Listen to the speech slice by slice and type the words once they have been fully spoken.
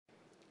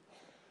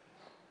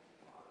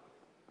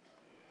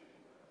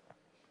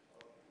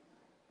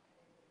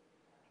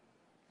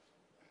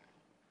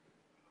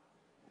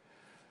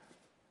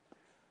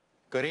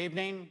Good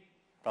evening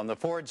from the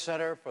Ford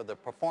Center for the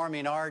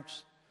Performing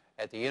Arts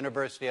at the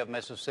University of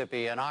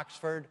Mississippi in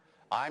Oxford.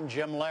 I'm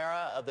Jim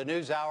Lara of the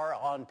NewsHour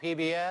on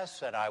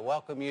PBS, and I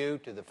welcome you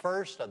to the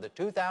first of the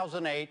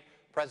 2008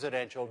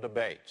 presidential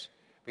debates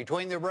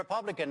between the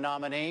Republican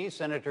nominee,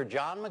 Senator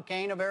John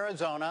McCain of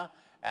Arizona,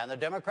 and the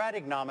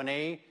Democratic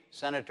nominee,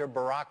 Senator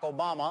Barack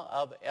Obama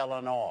of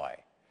Illinois.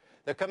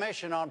 The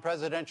Commission on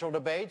Presidential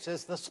Debates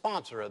is the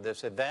sponsor of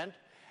this event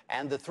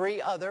and the three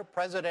other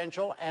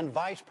presidential and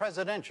vice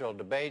presidential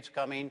debates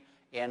coming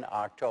in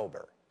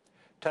October.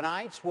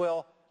 Tonight's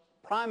will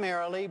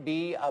primarily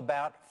be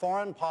about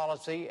foreign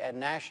policy and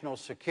national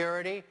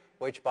security,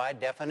 which by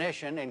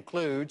definition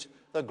includes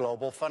the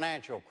global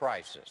financial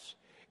crisis.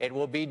 It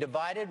will be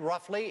divided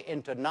roughly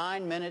into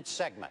 9-minute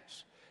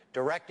segments.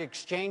 Direct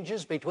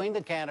exchanges between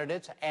the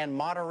candidates and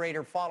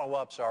moderator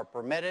follow-ups are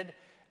permitted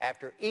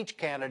after each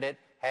candidate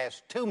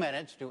has 2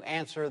 minutes to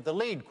answer the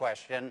lead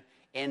question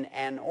in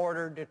an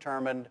order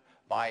determined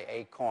by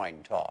a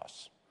coin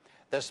toss.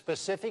 The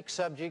specific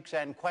subjects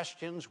and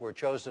questions were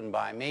chosen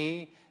by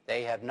me.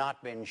 They have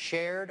not been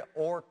shared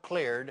or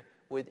cleared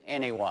with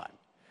anyone.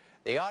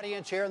 The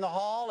audience here in the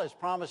hall has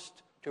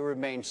promised to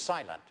remain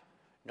silent.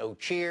 No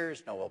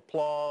cheers, no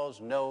applause,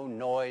 no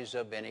noise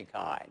of any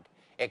kind,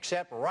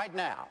 except right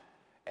now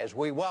as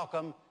we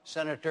welcome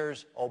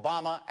Senators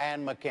Obama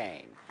and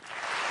McCain.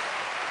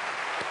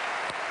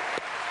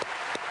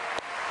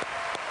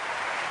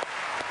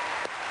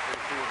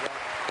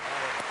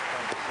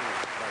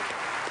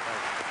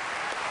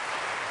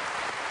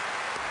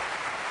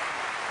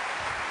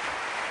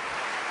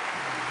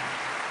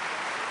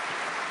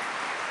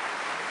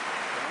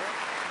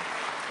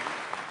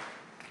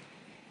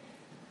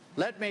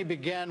 Let me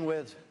begin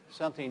with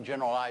something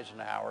General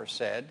Eisenhower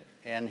said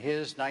in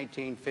his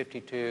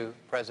 1952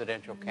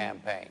 presidential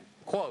campaign.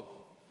 Quote,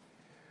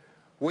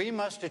 "We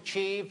must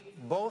achieve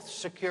both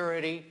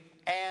security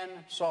and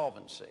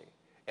solvency.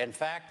 In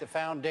fact, the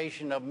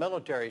foundation of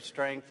military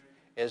strength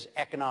is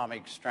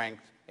economic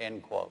strength,"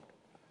 end quote.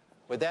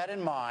 With that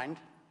in mind,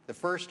 the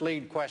first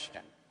lead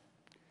question.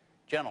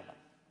 Gentlemen,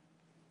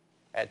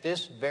 at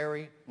this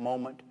very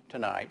moment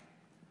tonight,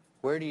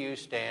 where do you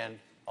stand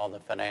on the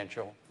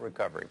financial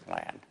recovery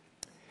plan?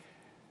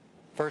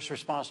 First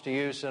response to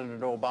you,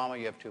 Senator Obama.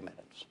 You have 2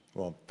 minutes.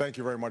 Well, thank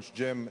you very much,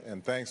 Jim,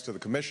 and thanks to the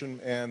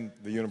Commission and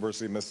the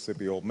University of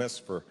Mississippi Ole Miss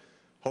for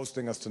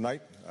hosting us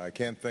tonight. I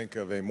can't think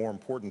of a more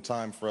important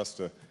time for us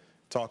to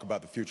talk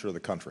about the future of the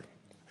country.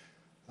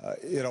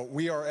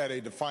 We are at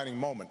a defining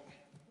moment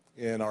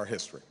in our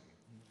history.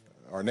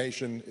 Our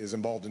nation is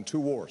involved in 2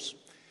 wars,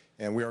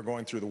 and we are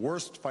going through the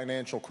worst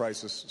financial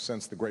crisis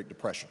since the Great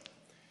Depression.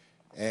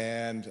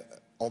 And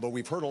although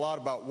we've heard a lot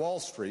about Wall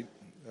Street,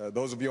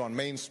 those of you on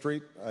Main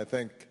Street, I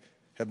think,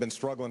 have been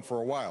struggling for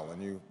a while, and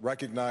you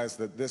recognize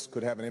that this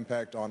could have an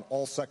impact on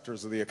all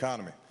sectors of the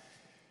economy.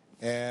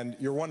 And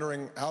you're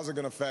wondering, how's it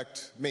going to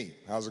affect me?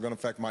 How's it going to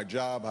affect my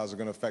job? How's it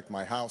going to affect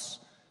my house?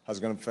 How's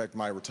it going to affect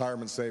my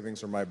retirement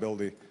savings or my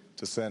ability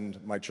to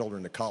send my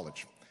children to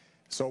college?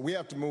 So we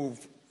have to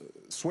move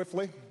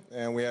swiftly,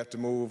 and we have to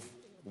move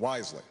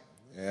wisely.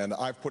 And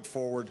I've put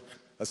forward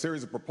a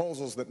series of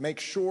proposals that make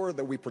sure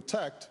that we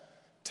protect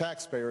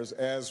taxpayers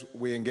as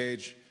we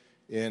engage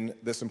in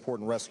this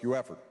important rescue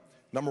effort.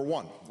 Number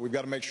one, we've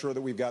got to make sure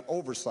that we've got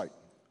oversight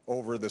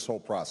over this whole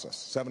process.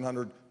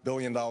 $700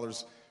 billion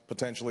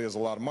potentially is a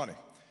lot of money.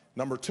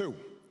 Number two,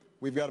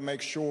 we've got to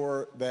make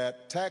sure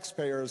that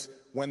taxpayers,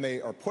 when they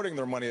are putting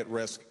their money at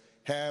risk,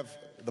 have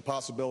the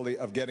possibility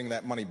of getting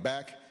that money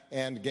back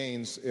and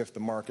gains if the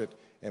market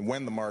and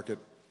when the market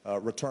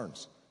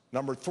returns.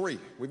 Number three,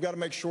 we've got to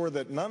make sure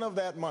that none of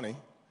that money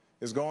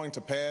is going to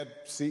pad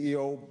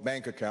CEO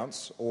bank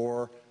accounts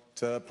or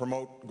to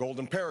promote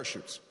golden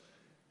parachutes.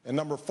 And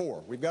number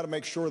four, we've got to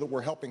make sure that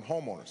we're helping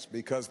homeowners,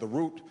 because the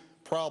root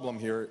problem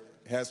here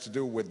has to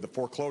do with the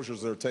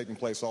foreclosures that are taking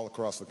place all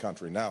across the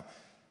country. Now,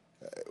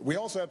 we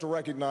also have to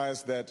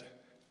recognize that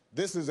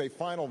this is a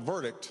final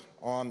verdict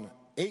on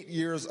 8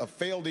 years of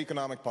failed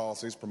economic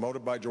policies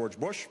promoted by George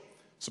Bush,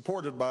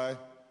 supported by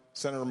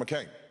Senator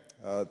McCain.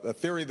 A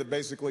theory that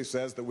basically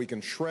says that we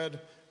can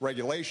shred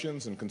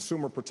regulations and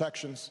consumer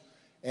protections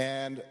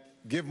and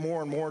give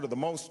more and more to the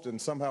most,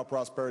 and somehow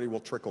prosperity will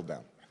trickle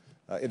down.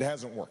 It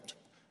hasn't worked.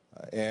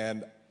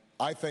 And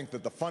I think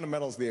that the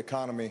fundamentals of the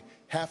economy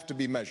have to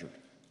be measured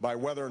by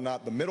whether or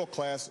not the middle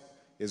class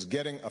is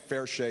getting a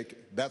fair shake.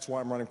 That's why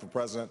I'm running for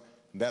president.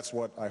 And that's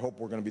what I hope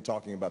we're going to be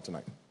talking about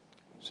tonight.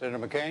 Senator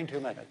McCain,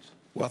 2 minutes.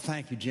 Well,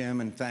 thank you,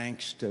 Jim, and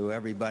thanks to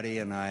everybody.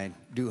 And I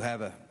do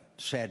have a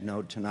sad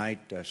note tonight.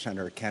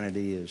 Senator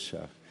Kennedy is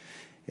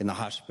in the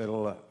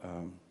hospital.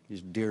 He's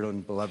a dear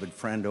and beloved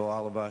friend to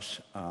all of us.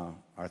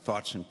 Our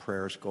thoughts and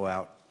prayers go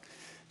out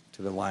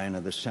to the Lion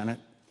of the Senate.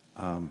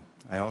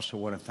 I also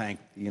want to thank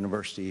the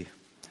University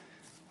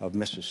of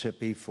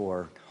Mississippi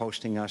for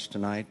hosting us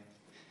tonight.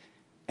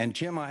 And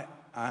Jim,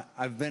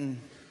 I've been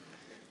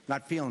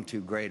not feeling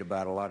too great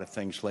about a lot of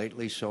things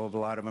lately, so have a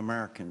lot of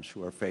Americans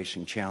who are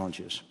facing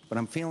challenges. But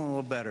I'm feeling a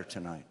little better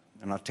tonight,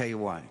 and I'll tell you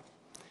why.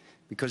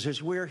 Because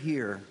as we're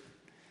here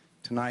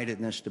tonight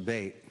in this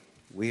debate,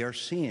 we are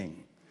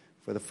seeing,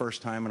 for the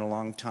first time in a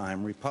long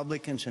time,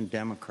 Republicans and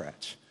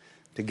Democrats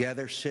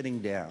together sitting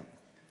down,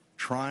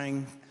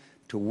 trying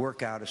to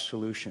work out a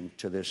solution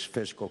to this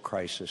fiscal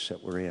crisis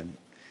that we're in.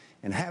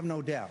 And have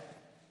no doubt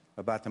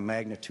about the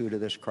magnitude of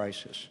this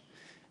crisis.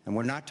 And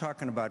we're not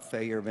talking about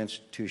failure of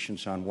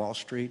institutions on Wall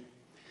Street.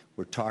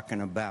 We're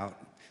talking about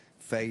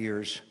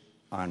failures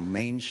on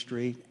Main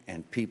Street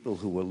and people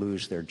who will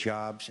lose their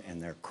jobs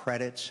and their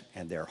credits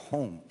and their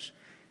homes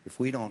if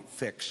we don't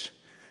fix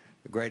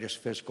the greatest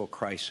fiscal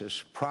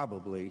crisis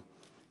probably,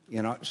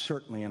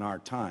 certainly in our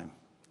time.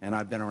 And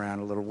I've been around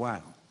a little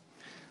while.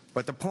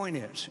 But the point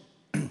is,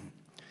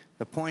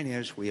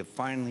 we have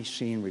finally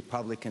seen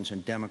Republicans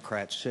and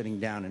Democrats sitting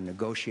down and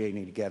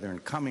negotiating together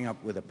and coming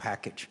up with a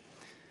package.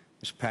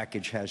 This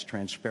package has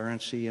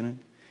transparency in it.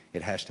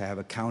 It has to have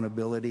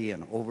accountability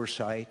and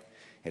oversight.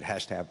 It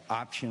has to have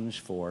options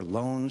for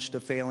loans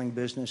to failing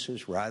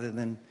businesses rather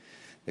than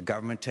the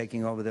government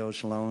taking over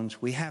those loans.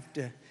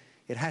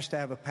 It has to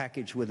have a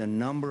package with a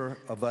number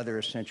of other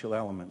essential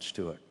elements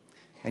to it.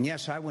 And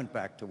yes, I went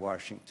back to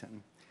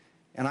Washington,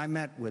 and I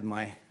met with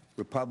my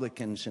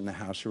Republicans in the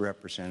House of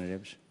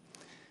Representatives,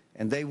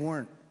 and they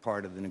weren't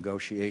part of the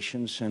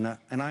negotiations, and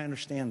I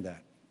understand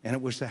that. And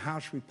it was the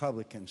House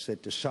Republicans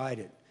that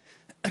decided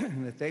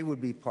that they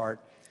would be part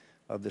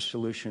of the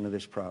solution to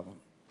this problem.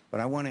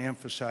 But I want to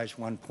emphasize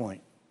one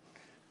point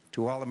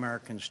to all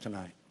Americans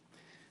tonight.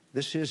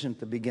 This isn't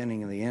the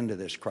beginning and the end of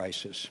this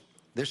crisis.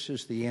 This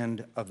is the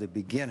end of the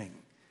beginning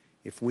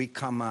if we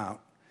come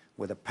out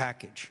with a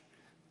package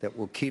that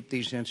will keep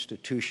these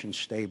institutions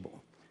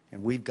stable.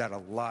 And we've got a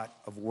lot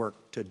of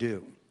work to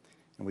do.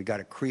 And we've got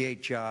to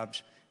create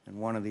jobs. And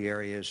one of the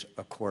areas,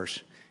 of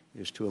course,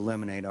 is to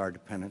eliminate our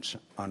dependence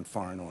on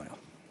foreign oil.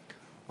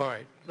 All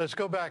right, let's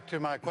go back to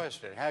my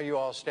question, how you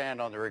all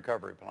stand on the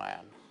recovery plan,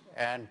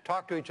 and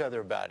talk to each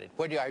other about it.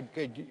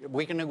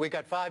 We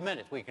got 5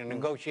 minutes. We can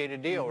negotiate a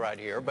deal right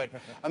here. But,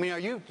 I mean,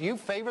 do you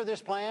favor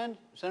this plan,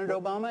 Senator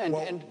Obama?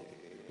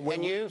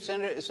 And you,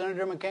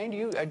 Senator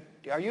McCain,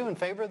 are you in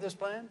favor of this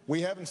plan?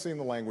 We haven't seen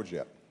the language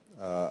yet.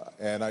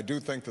 And I do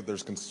think that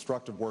there's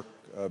constructive work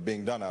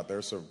being done out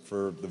there. So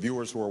for the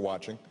viewers who are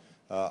watching,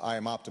 I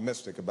am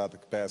optimistic about the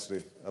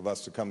capacity of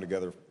us to come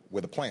together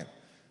with a plan.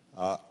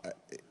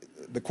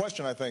 The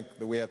question I think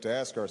that we have to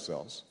ask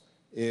ourselves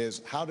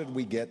is, how did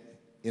we get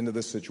into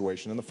this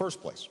situation in the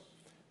first place?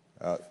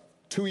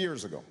 2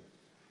 years ago,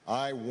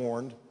 I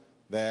warned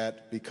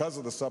that because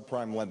of the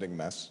subprime lending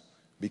mess,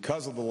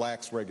 because of the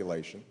lax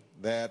regulation,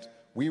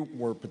 that we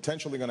were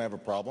potentially going to have a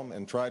problem,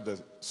 and tried to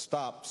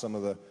stop some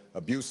of the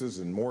abuses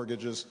and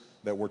mortgages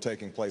that were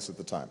taking place at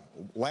the time.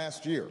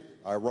 Last year,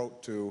 I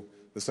wrote to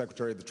the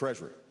Secretary of the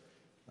Treasury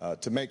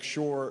to make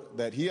sure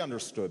that he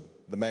understood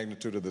the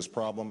magnitude of this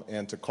problem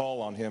and to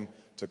call on him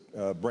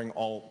to bring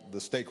all the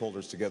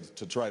stakeholders together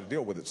to try to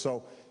deal with it.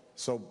 So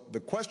the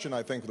question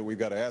I think that we've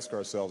got to ask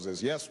ourselves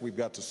is, yes, we've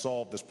got to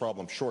solve this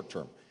problem short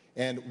term,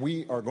 and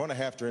we are going to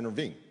have to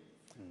intervene.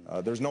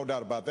 There's no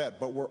doubt about that.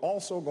 But we're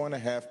also going to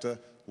have to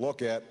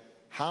look at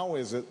how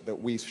is it that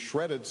we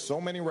shredded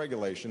so many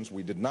regulations.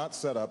 We did not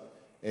set up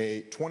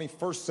a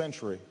 21st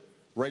century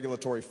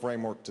regulatory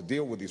framework to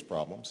deal with these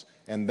problems,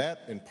 and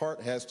that in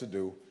part has to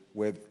do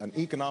with an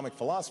economic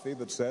philosophy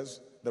that says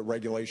that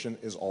regulation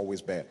is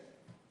always bad.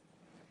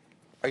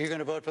 Are you going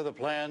to vote for the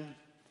plan,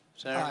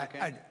 Senator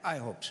McCain? I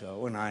hope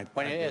so, and I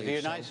as the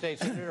United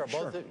States Senator,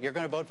 sure. You're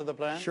going to vote for the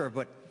plan? Sure,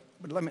 but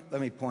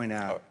let me point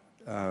out,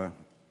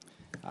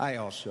 I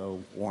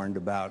also warned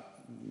about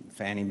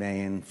Fannie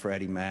Mae and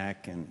Freddie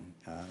Mac, and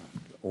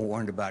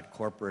warned about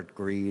corporate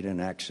greed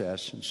and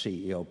excess and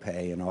CEO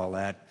pay and all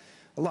that.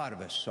 A lot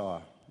of us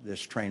saw this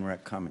train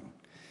wreck coming.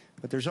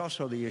 But there's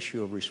also the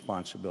issue of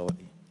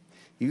responsibility.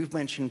 You've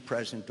mentioned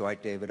President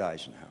Dwight David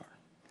Eisenhower.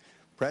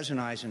 President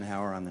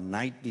Eisenhower, on the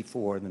night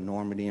before the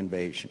Normandy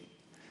invasion,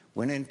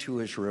 went into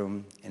his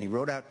room and he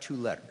wrote out 2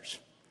 letters.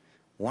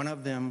 One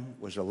of them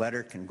was a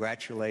letter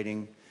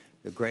congratulating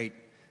the great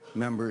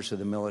members of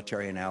the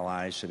military and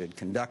allies that had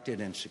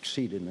conducted and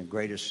succeeded in the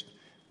greatest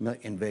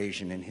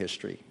invasion in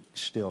history,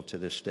 still to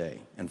this day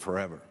and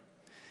forever.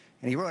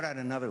 And he wrote out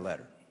another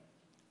letter,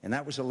 and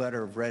that was a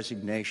letter of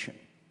resignation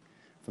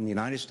from the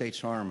United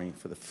States Army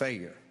for the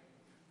failure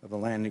of the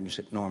landings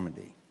at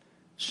Normandy.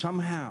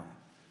 Somehow,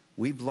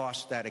 we've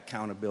lost that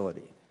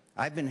accountability.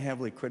 I've been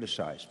heavily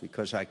criticized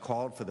because I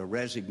called for the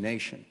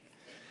resignation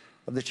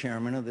of the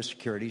chairman of the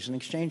Securities and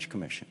Exchange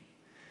Commission.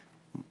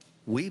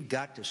 We've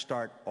got to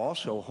start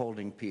also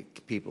holding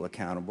people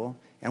accountable,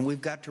 and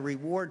we've got to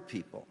reward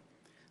people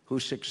who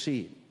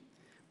succeed.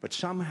 But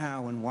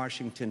somehow in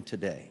Washington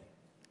today,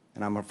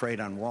 and I'm afraid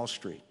on Wall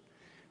Street,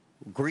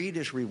 greed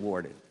is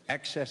rewarded,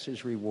 excess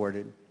is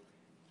rewarded,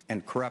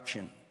 and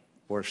corruption,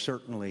 or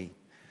certainly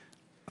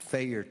a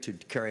failure to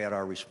carry out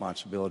our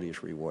responsibility,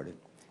 is rewarded.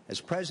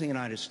 As President of the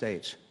United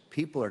States,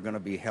 people are going to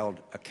be held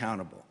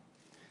accountable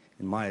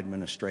in my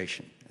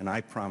administration, and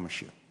I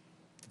promise you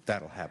that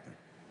that'll happen.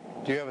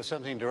 Do you have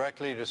something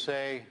directly to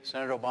say,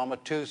 Senator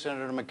Obama, to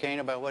Senator McCain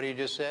about what he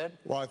just said?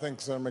 Well, I think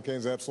Senator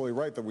McCain's absolutely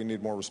right that we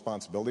need more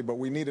responsibility, but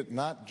we need it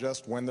not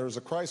just when there's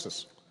a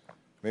crisis. I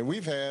mean,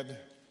 we've had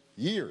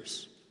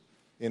years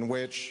in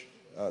which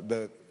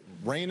the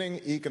reigning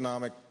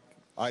economic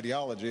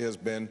ideology has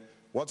been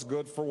what's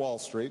good for Wall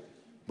Street,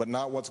 but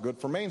not what's good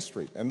for Main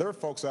Street. And there are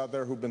folks out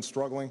there who've been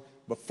struggling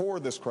before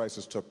this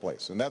crisis took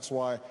place. And that's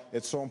why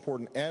it's so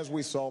important, as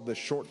we solve this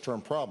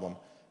short-term problem,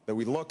 that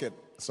we look at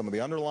some of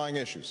the underlying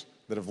issues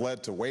that have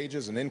led to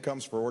wages and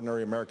incomes for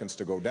ordinary Americans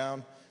to go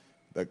down,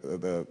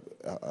 the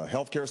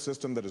healthcare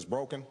system that is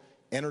broken,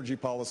 energy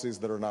policies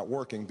that are not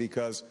working,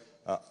 because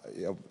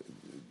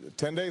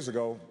 10 days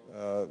ago,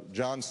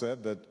 John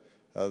said that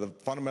the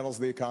fundamentals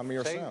of the economy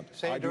are sound.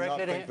 I do not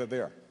think that they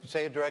are.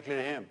 Say it directly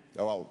to him.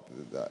 Well,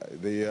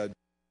 the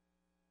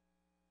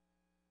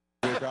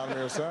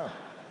economy are sound.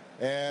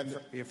 And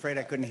are you afraid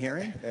I couldn't hear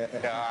him?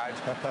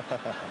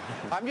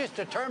 I'm just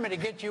determined to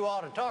get you all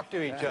to talk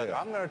to each other.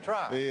 I'm going to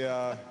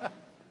try.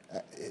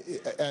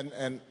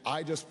 And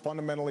I just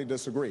fundamentally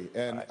disagree.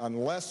 And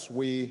unless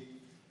we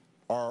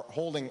are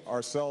holding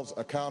ourselves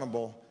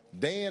accountable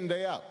day in,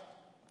 day out,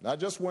 not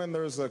just when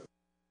there's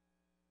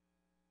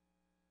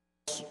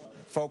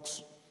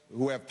folks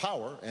who have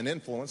power and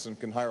influence and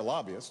can hire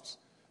lobbyists,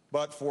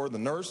 but for the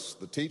nurse,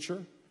 the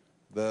teacher,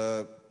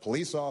 the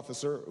police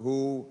officer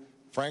who,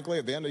 frankly,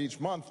 at the end of each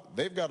month,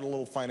 they've got a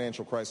little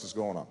financial crisis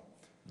going on.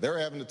 They're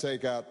having to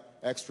take out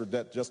extra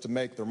debt just to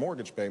make their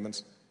mortgage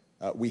payments.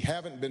 We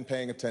haven't been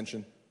paying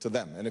attention to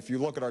them. And if you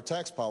look at our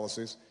tax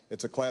policies,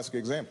 it's a classic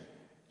example.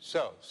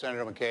 So,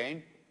 Senator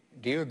McCain,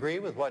 do you agree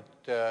with what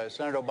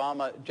Senator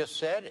Obama just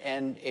said?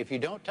 And if you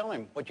don't, tell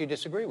him what you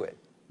disagree with.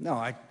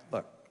 No,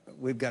 look,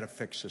 we've got to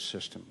fix the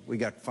system. We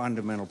got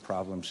fundamental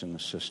problems in the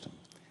system.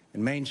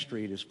 And Main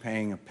Street is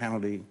paying a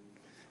penalty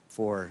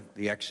for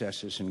the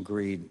excesses and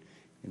greed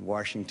in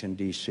Washington,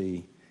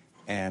 D.C.,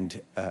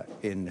 and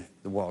in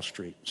the Wall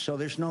Street. So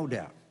there's no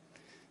doubt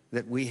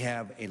that we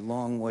have a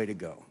long way to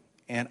go.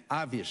 And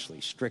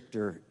obviously,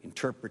 stricter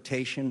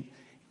interpretation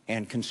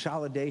and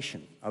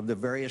consolidation of the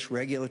various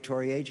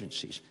regulatory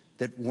agencies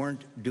that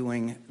weren't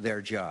doing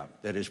their job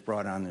that has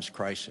brought on this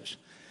crisis.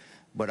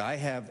 But I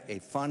have a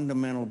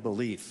fundamental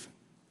belief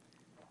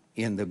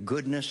in the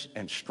goodness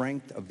and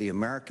strength of the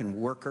American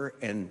worker,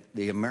 and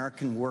the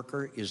American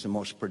worker is the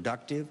most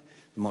productive,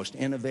 the most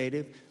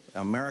innovative.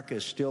 America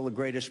is still the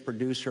greatest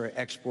producer,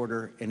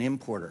 exporter, and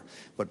importer.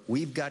 But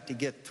we've got to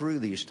get through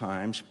these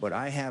times. But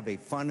I have a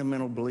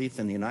fundamental belief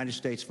in the United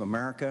States of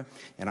America,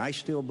 and I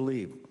still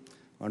believe,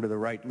 under the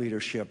right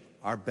leadership,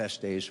 our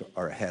best days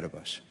are ahead of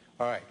us.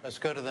 All right, let's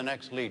go to the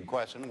next lead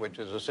question, which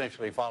is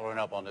essentially following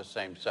up on this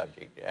same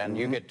subject. And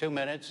you get 2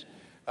 minutes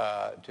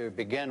to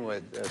begin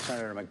with,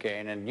 Senator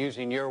McCain, and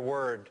using your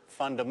word,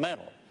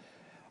 fundamental.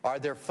 Are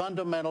there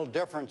fundamental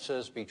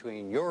differences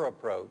between your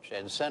approach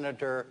and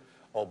Senator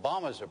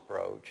Obama's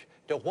approach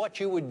to what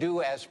you would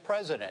do as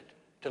president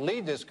to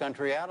lead this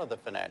country out of the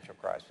financial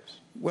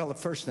crisis? Well, the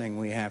first thing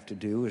we have to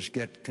do is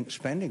get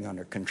spending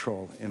under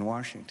control in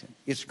Washington.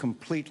 It's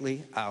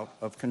completely out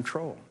of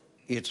control.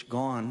 It's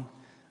gone.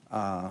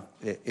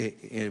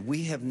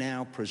 We have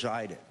now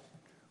presided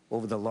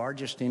over the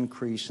largest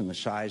increase in the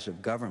size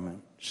of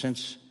government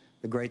since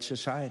the Great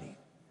Society.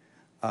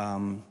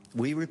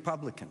 We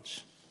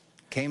Republicans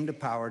came to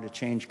power to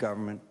change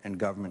government, and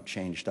government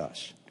changed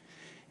us.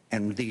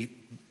 And the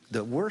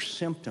worst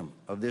symptom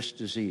of this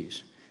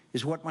disease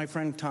is what my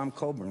friend Tom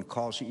Coburn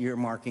calls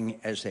earmarking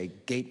as a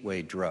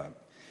gateway drug,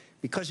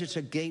 because it's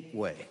a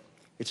gateway.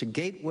 It's a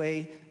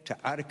gateway to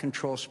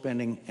out-of-control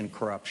spending and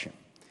corruption.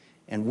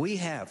 And we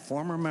have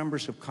former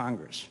members of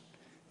Congress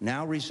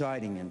now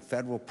residing in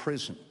federal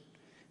prison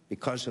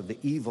because of the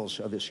evils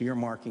of this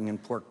earmarking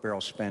and pork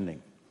barrel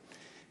spending.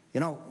 You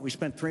know, we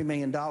spent $3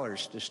 million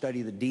to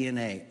study the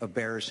DNA of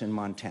bears in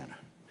Montana.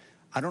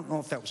 I don't know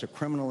if that was a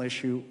criminal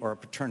issue or a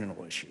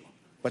paternal issue,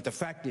 but the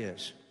fact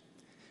is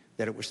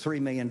that it was $3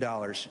 million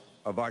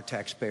of our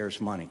taxpayers'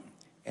 money,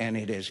 and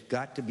it has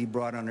got to be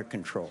brought under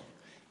control.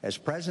 As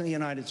President of the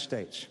United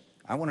States,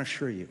 I want to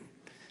assure you,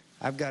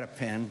 I've got a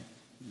pen.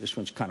 This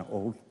one's kind of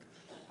old.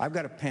 I've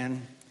got a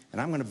pen,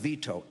 and I'm going to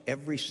veto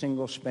every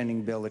single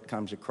spending bill that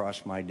comes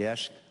across my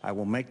desk. I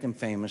will make them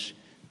famous,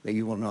 that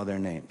you will know their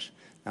names.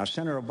 Now,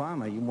 Senator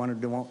Obama, you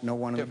wanted to know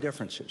one of the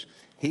differences.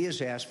 He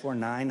has asked for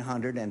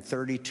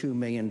 $932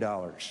 million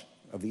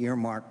of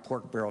earmarked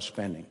pork barrel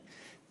spending,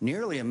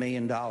 nearly $1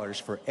 million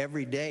for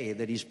every day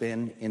that he's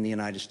been in the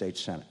United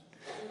States Senate.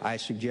 I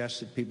suggest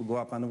that people go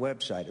up on the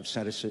website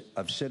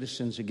of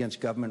Citizens Against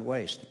Government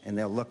Waste, and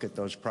they'll look at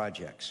those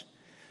projects.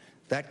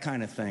 That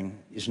kind of thing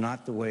is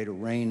not the way to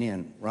rein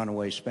in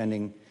runaway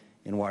spending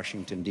in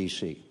Washington,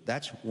 D.C.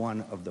 That's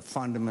one of the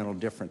fundamental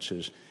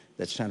differences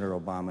that Senator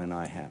Obama and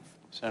I have.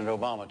 Senator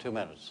Obama, 2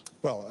 minutes.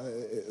 Well,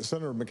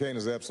 Senator McCain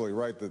is absolutely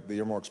right that the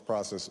earmarks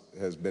process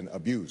has been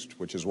abused,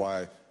 which is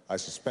why I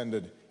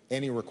suspended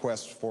any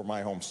requests for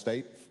my home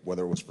state,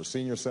 whether it was for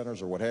senior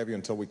centers or what have you,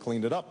 until we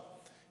cleaned it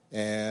up.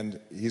 And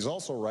he's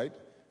also right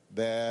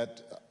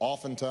that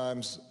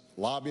oftentimes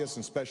lobbyists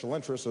and special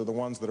interests are the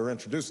ones that are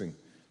introducing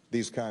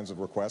these kinds of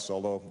requests,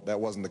 although that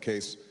wasn't the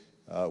case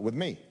with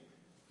me.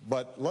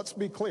 But let's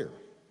be clear.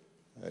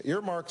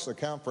 Earmarks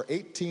account for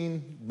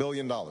 $18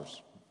 billion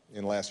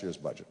in last year's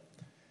budget.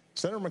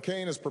 Senator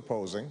McCain is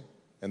proposing,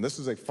 and this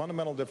is a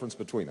fundamental difference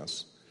between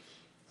us,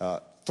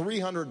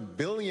 $300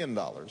 billion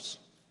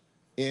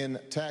in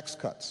tax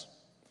cuts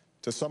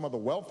to some of the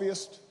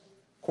wealthiest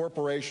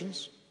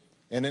corporations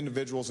and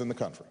individuals in the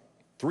country.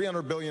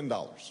 $300 billion.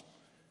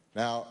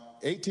 Now,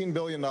 $18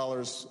 billion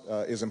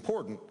is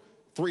important.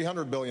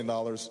 $300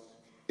 billion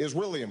is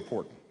really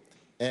important.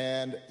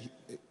 And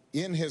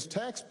in his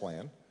tax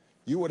plan,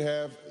 you would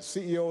have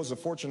CEOs of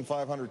Fortune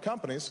 500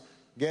 companies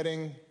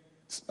getting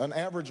an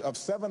average of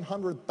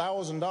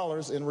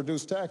 $700,000 in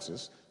reduced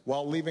taxes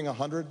while leaving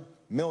 100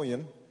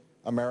 million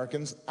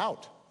Americans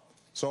out.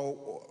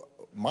 So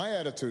my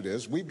attitude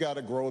is we've got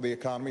to grow the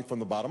economy from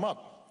the bottom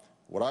up.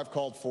 What I've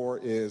called for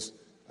is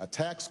a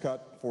tax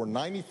cut for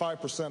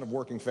 95% of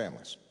working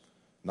families.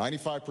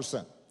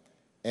 95%.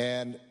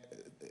 And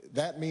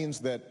that means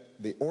that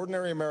the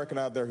ordinary American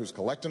out there who's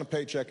collecting a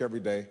paycheck every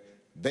day,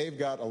 they've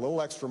got a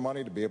little extra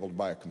money to be able to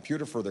buy a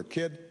computer for their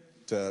kid,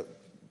 to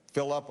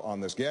fill up on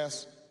this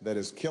gas that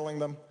is killing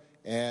them.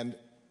 And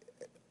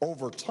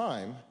over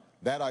time,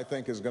 that I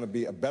think is going to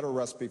be a better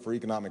recipe for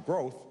economic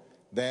growth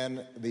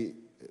than the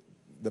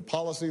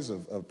policies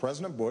of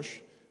President Bush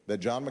that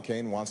John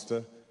McCain wants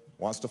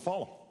to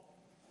follow.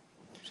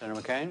 Senator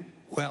McCain?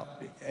 Well,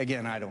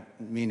 again, I don't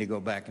mean to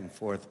go back and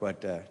forth,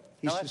 but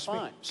no, that's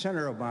fine.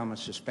 Senator Obama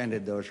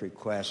suspended those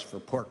requests for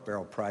pork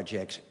barrel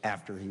projects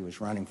after he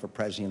was running for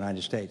President of the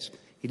United States.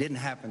 He didn't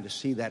happen to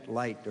see that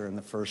light during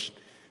the first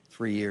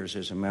 3 years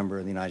as a member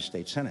of the United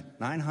States Senate.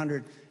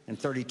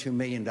 $932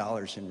 million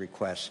in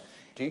requests.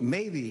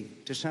 Maybe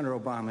to Senator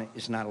Obama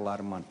is not a lot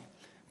of money.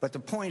 But the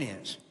point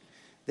is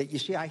that, you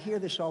see, I hear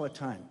this all the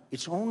time.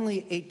 It's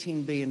only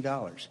 $18 billion.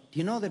 Do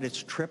you know that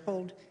it's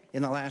tripled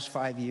in the last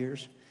 5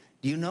 years?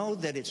 Do you know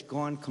that it's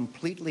gone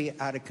completely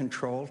out of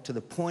control to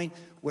the point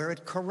where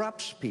it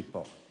corrupts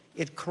people?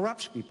 It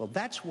corrupts people.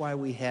 That's why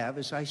we have,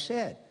 as I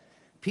said,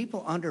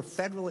 people under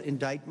federal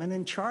indictment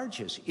and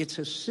charges. It's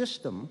a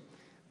system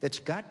that's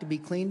got to be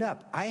cleaned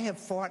up. I have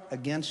fought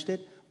against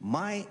it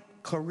my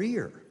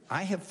career.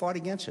 I have fought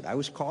against it. I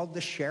was called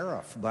the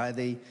sheriff by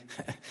the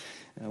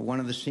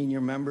one of the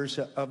senior members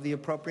of the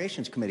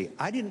Appropriations Committee.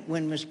 I didn't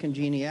win Miss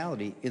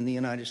Congeniality in the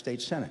United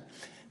States Senate.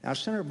 Now,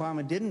 Senator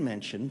Obama didn't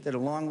mention that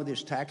along with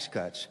his tax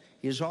cuts,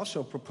 he is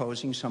also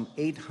proposing some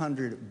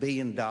 $800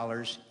 billion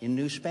in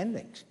new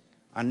spendings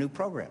on new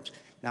programs.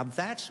 Now,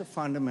 that's a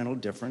fundamental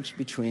difference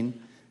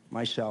between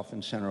myself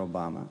and Senator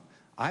Obama.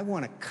 I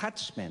want to cut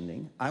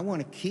spending. I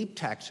want to keep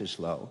taxes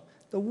low.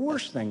 The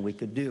worst thing we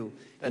could do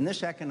in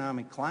this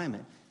economic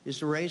climate is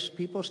to raise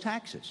people's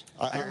taxes.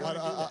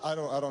 I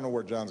don't know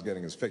where John's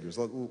getting his figures.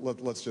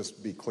 Let's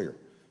just be clear.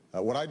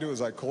 What I do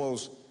is I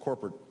close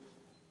corporate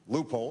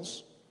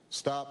loopholes,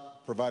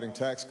 stop providing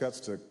tax cuts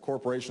to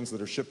corporations that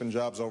are shipping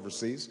jobs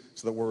overseas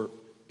so that we're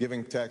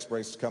giving tax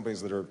breaks to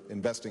companies that are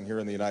investing here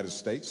in the United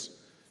States.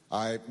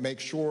 I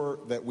make sure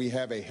that we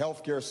have a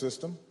health care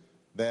system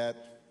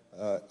that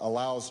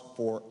allows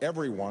for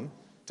everyone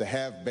to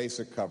have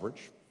basic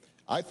coverage.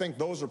 I think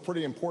those are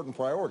pretty important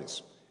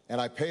priorities,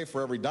 and I pay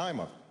for every dime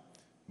of it.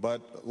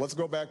 But let's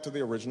go back to the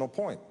original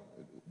point.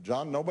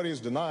 John, nobody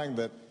is denying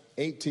that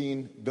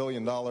 $18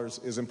 billion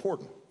is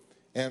important.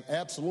 And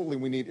absolutely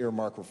we need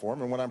earmark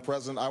reform. And when I'm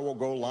president, I will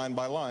go line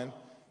by line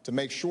to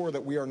make sure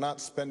that we are not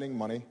spending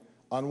money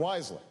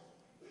unwisely.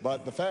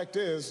 But the fact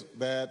is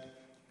that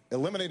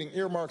eliminating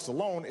earmarks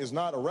alone is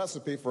not a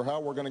recipe for how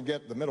we're going to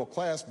get the middle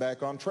class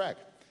back on track.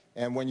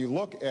 And when you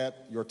look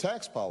at your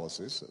tax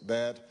policies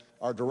that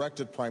are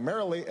directed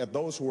primarily at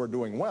those who are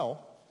doing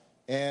well,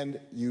 and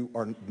you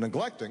are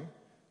neglecting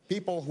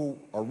people who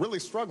are really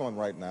struggling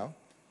right now,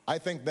 I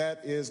think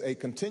that is a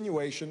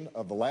continuation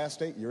of the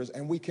last 8 years,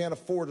 and we can't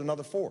afford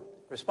another 4.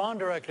 Respond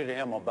directly to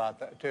him about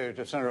that,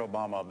 to Senator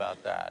Obama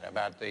about that,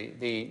 about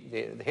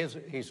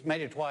he's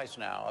made it twice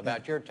now,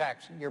 about your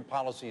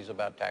policies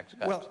about tax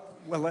cuts.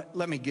 Well,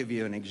 let me give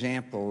you an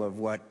example of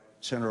what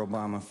Senator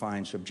Obama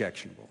finds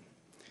objectionable.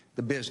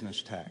 The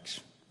business tax.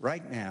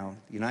 Right now,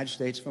 the United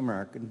States of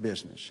America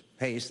business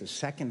pays the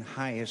second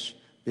highest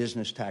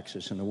business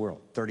taxes in the world,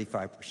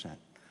 35%.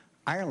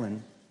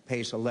 Ireland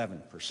pays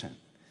 11%.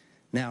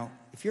 Now,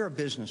 if you're a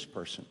business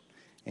person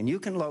and you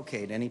can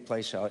locate any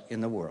place out in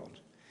the world,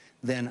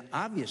 then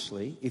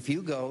obviously if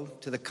you go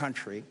to the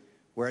country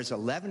where it's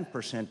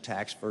 11%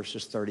 tax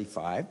versus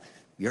 35%,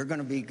 you're going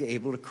to be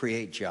able to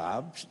create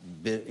jobs,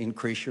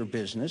 increase your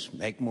business,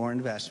 make more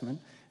investment,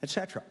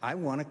 etc. I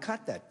want to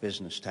cut that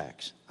business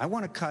tax. I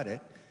want to cut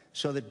it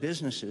so that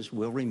businesses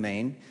will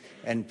remain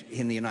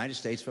in the United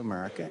States of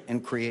America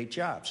and create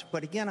jobs.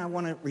 But again, I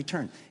want to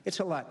return. It's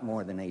a lot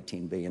more than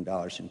 $18 billion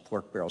in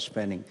pork barrel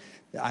spending.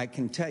 I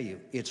can tell you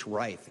it's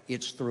rife.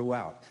 It's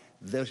throughout.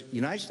 The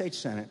United States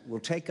Senate will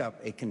take up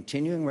a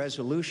continuing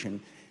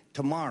resolution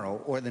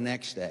tomorrow or the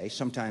next day,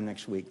 sometime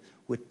next week,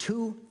 with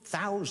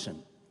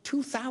 2,000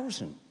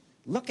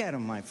 Look at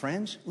them, my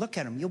friends. Look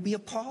at them. You'll be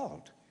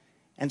appalled.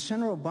 And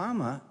Senator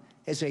Obama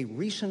is a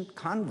recent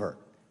convert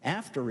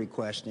after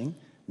requesting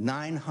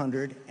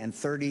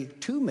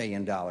 $932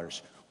 million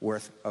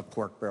worth of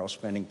pork barrel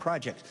spending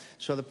projects.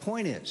 So the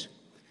point is,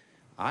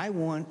 I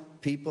want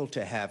people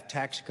to have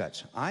tax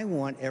cuts. I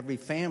want every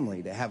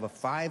family to have a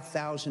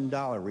 $5,000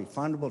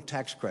 refundable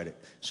tax credit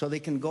so they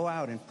can go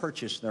out and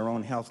purchase their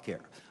own health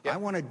care. Yep. I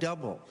want to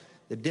double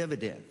the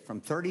dividend from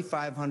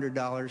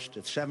 $3,500 to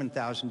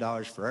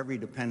 $7,000 for every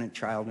dependent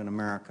child in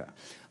America.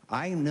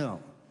 I know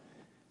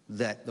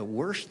that the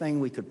worst thing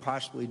we could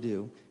possibly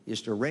do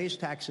is to raise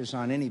taxes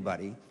on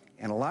anybody,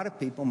 and a lot of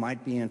people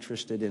might be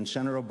interested in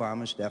Senator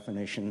Obama's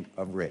definition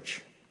of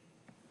rich.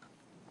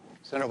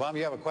 Senator Obama,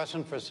 you have a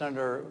question for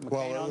Senator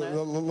McCain on that?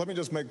 Let me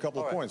just make a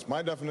couple of points.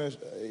 My definition,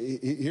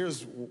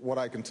 here's what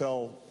I can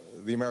tell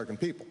the American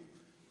people.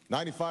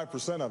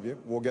 95% of you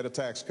will get a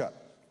tax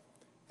cut.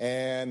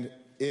 And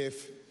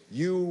if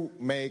you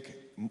make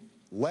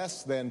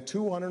less than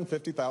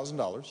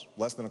 $250,000,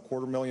 less than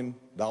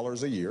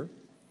 $250,000 a year,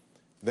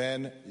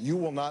 then you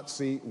will not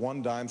see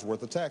one dime's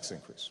worth of tax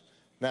increase.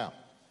 Now,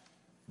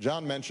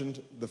 John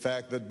mentioned the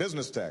fact that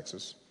business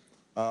taxes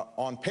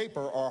on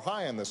paper are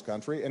high in this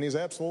country, and he's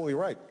absolutely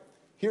right.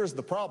 Here's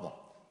the problem.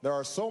 There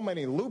are so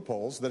many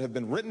loopholes that have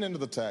been written into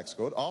the tax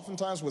code,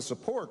 oftentimes with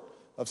support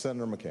of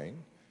Senator McCain,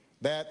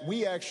 that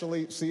we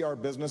actually see our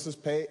businesses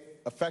pay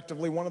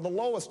effectively one of the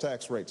lowest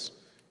tax rates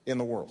in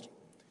the world.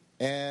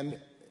 And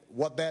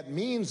what that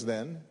means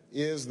then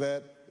is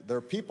that there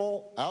are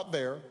people out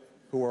there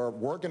who are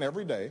working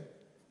every day,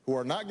 who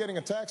are not getting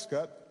a tax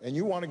cut, and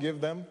you want to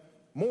give them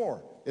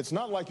more. It's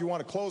not like you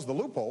want to close the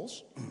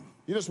loopholes.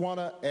 You just want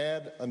to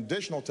add an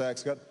additional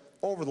tax cut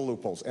over the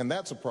loopholes, and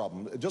that's a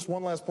problem. Just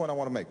one last point I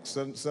want to make.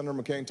 Senator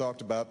McCain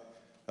talked about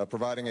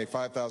providing a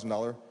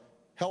 $5,000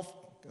 health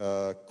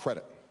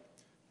credit.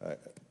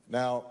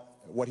 Now,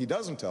 what he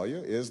doesn't tell you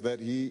is that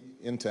he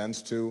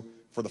intends to,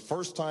 for the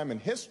first time in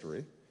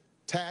history,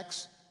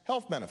 tax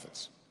health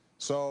benefits.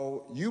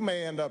 So you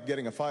may end up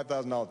getting a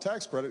 $5,000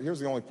 tax credit. Here's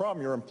the only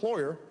problem. Your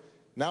employer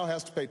now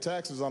has to pay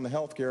taxes on the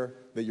health care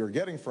that you're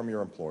getting from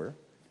your employer.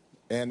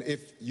 And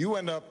if you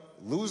end up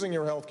losing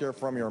your health care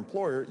from your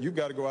employer, you've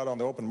got to go out on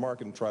the open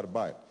market and try to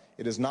buy it.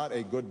 It is not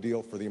a good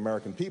deal for the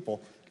American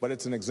people, but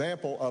it's an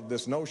example of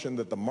this notion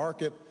that the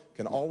market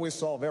can always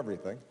solve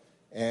everything,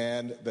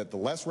 and that the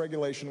less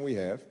regulation we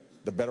have,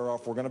 the better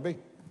off we're going to be.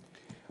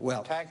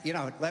 Well, you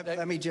know,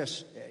 let me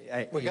just...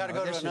 We've got to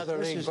go to another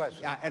lead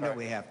question. I know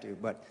we have to,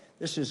 but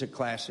this is a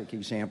classic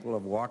example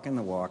of walking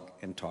the walk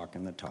and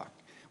talking the talk.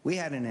 We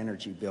had an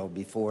energy bill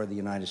before the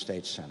United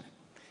States Senate.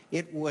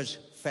 It was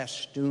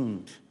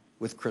festooned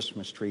with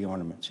Christmas tree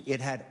ornaments.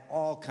 It had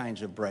all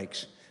kinds of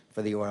breaks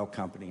for the oil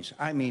companies.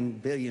 I mean,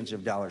 billions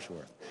of dollars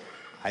worth.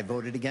 I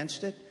voted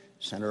against it.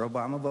 Senator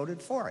Obama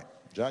voted for it.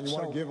 John, you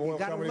want to give oil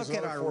companies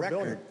another $4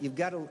 billion? You've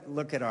got to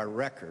look at our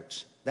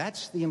records.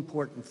 That's the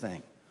important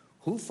thing.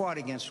 Who fought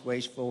against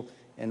wasteful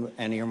and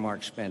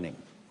earmarked spending?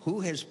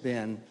 Who has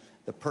been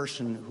the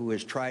person who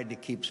has tried to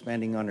keep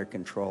spending under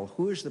control?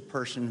 Who is the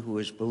person who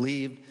has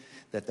believed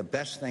that the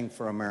best thing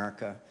for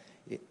America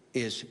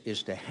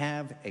is to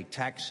have a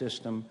tax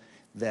system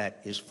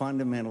that is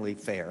fundamentally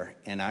fair?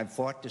 And I've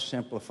fought to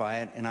simplify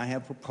it, and I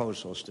have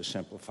proposals to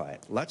simplify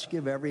it. Let's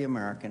give every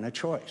American a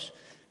choice.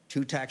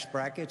 2 tax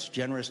brackets,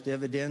 generous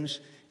dividends,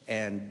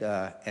 and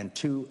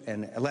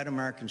let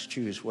Americans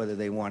choose whether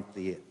they want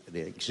the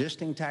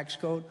existing tax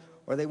code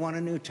or they want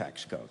a new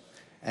tax code.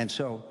 And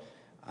so,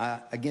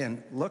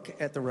 again, look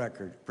at the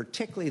record,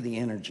 particularly the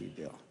energy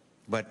bill.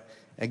 But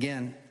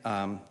again,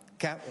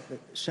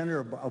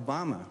 Senator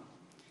Obama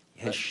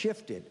has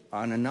shifted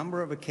on a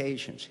number of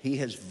occasions. He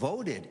has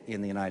voted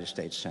in the United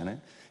States Senate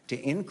to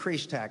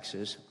increase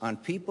taxes on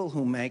people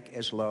who make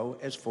as low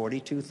as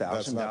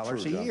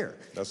 $42,000 a year.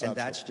 And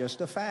that's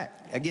just a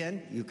fact.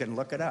 Again, you can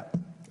look it up.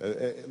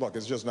 Look,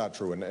 it's just not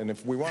true. And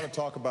if we want to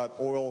talk about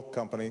oil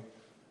company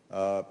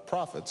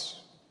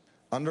profits,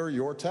 under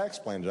your tax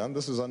plan, John,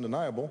 this is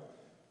undeniable,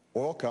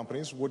 oil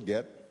companies would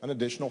get an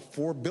additional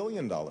 $4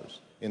 billion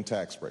in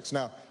tax breaks.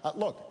 Now,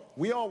 look,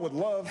 we all would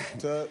love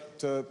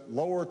to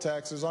lower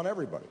taxes on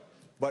everybody.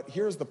 But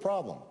here's the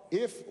problem.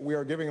 If we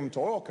are giving them to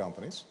oil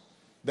companies,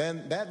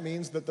 then that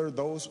means that there are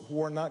those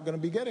who are not going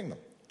to be getting them.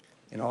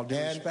 In all due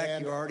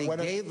respect, you already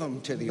gave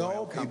them to the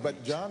oil companies.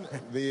 But John,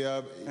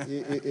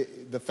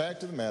 the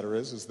fact of the matter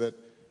is that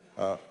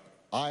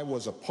I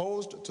was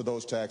opposed to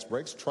those tax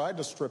breaks, tried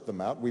to strip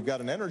them out. We've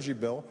got an energy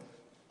bill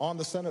on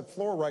the Senate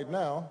floor right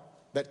now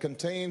that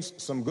contains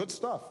some good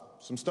stuff,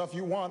 some stuff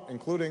you want,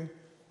 including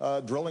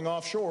drilling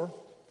offshore.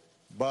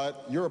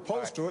 But you're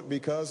opposed to it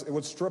because it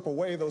would strip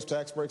away those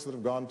tax breaks that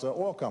have gone to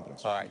oil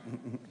companies. All right.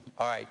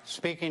 All right.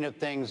 Speaking of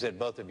things that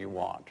both of you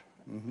want,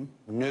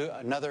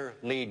 another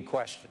lead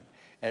question.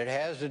 And it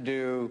has to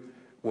do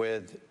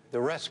with the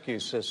rescue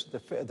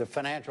system, the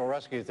financial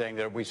rescue thing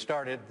that I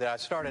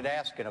started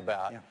asking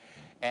about. Yeah.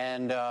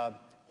 And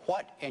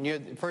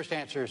the first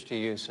answer is to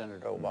you,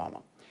 Senator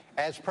Obama.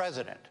 As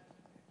president,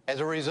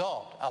 as a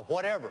result of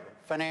whatever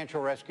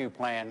financial rescue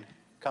plan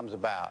comes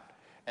about,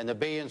 and the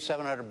billion,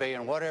 700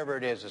 billion, whatever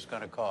it is it's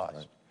going to cost.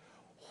 Right.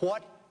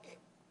 What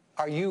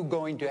are you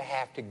going to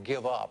have to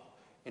give up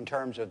in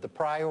terms of the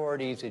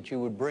priorities that you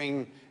would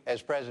bring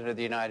as President of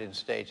the United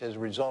States as a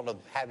result of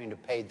having to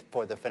pay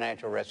for the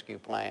financial rescue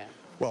plan?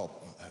 Well,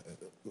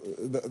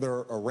 there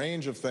are a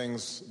range of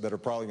things that are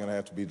probably going to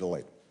have to be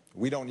delayed.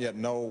 We don't yet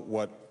know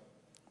what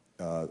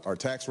our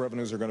tax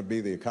revenues are going to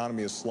be. The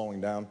economy is slowing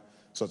down,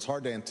 so it's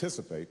hard to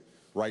anticipate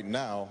right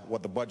now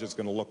what the budget's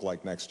going to look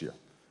like next year.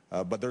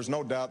 But there's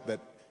no doubt that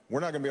we're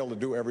not going to be able to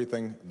do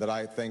everything that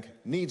I think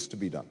needs to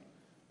be done.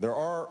 There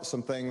are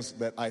some things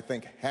that I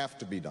think have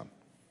to be done.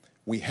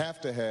 We have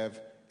to have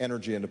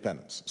energy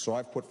independence. So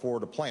I've put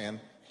forward a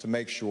plan to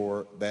make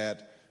sure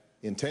that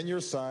in 10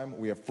 years' time,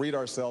 we have freed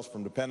ourselves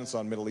from dependence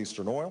on Middle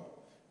Eastern oil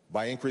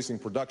by increasing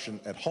production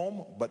at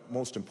home, but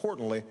most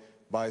importantly,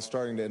 by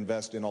starting to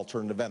invest in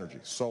alternative energy,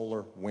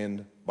 solar,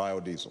 wind,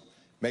 biodiesel,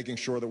 making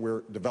sure that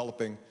we're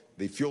developing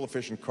the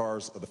fuel-efficient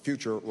cars of the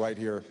future right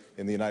here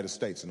in the United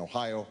States, in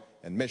Ohio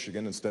and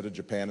Michigan, instead of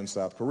Japan and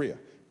South Korea.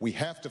 We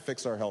have to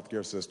fix our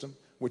healthcare system,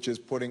 which is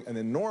putting an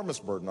enormous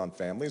burden on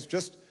families.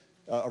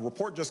 A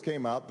report just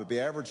came out that the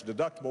average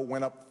deductible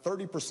went up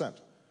 30%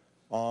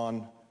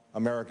 on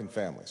American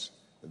families.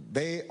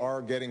 They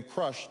are getting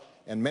crushed,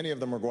 and many of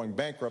them are going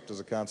bankrupt as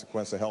a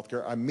consequence of health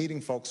care. I'm meeting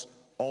folks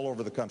all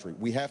over the country.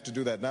 We have to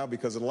do that now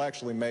because it'll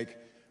actually make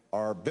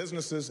our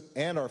businesses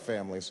and our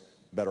families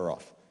better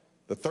off.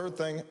 The third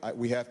thing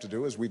we have to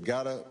do is we've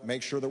got to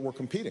make sure that we're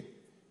competing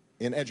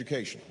in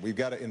education. We've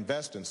got to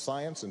invest in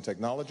science and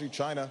technology.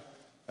 China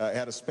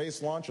had a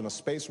space launch and a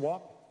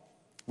spacewalk.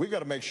 We've got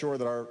to make sure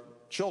that our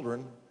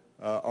children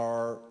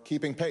are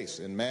keeping pace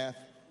in math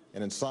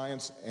and in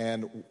science,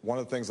 and one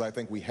of the things I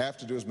think we have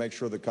to do is make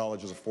sure that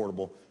college is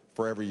affordable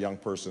for every young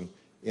person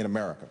in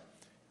America.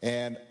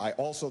 And I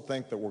also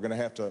think that we're going to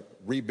have to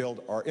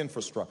rebuild our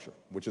infrastructure,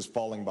 which is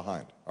falling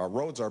behind. Our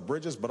roads, our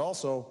bridges, but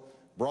also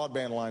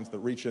broadband lines that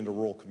reach into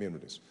rural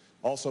communities.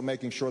 Also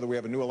making sure that we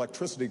have a new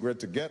electricity grid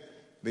to get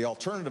the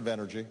alternative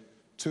energy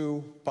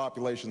to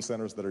population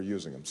centers that are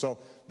using them. So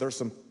there's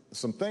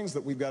some things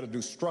that we've got to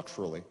do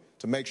structurally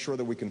to make sure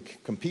that we can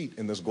compete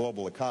in this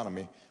global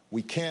economy.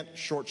 We can't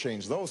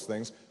shortchange those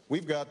things.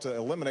 We've got to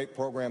eliminate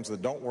programs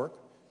that don't work,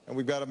 and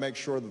we've got to make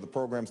sure that the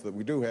programs that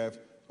we do have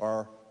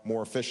are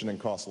more efficient and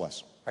cost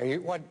less.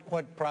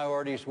 What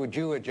priorities would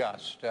you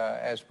adjust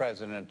as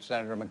President,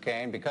 Senator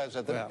McCain, because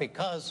of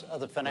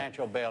the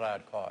financial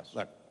bailout costs?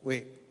 Look,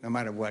 no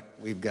matter what,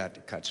 we've got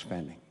to cut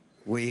spending.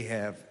 We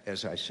have,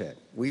 as I said,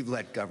 we've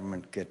let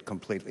government get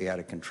completely out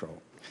of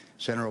control.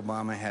 Senator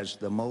Obama has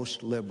the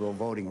most liberal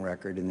voting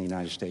record in the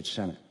United States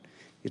Senate.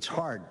 It's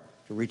hard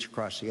to reach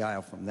across the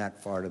aisle from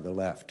that far to the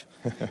left.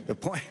 The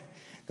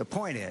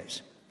point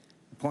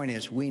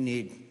is we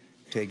need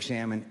to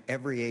examine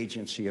every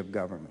agency of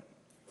government.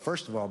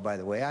 First of all, by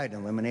the way, I'd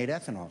eliminate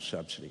ethanol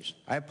subsidies.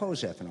 I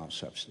oppose ethanol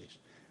subsidies.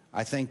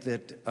 I think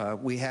that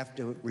we have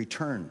to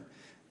return,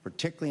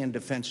 particularly in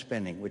defense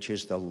spending, which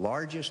is the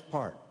largest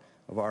part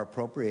of our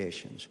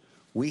appropriations.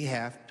 We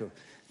have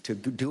to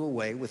do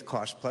away with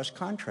cost-plus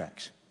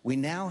contracts. We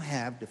now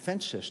have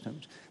defense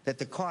systems that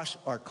the costs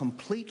are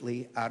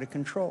completely out of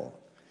control.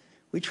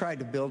 We tried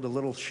to build a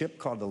little ship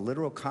called the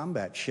Littoral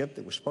Combat Ship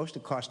that was supposed to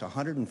cost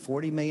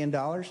 $140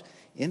 million,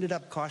 ended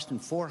up costing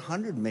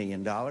 $400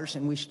 million,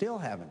 and we still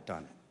haven't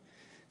done it.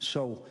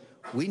 So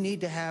we need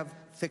to have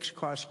fixed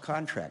cost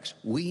contracts.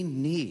 We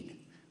need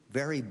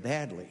very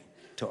badly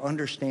to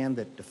understand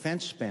that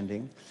defense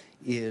spending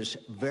is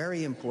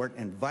very important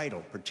and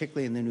vital,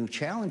 particularly in the new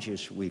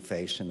challenges we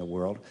face in the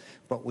world,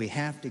 but we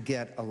have to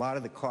get a lot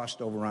of the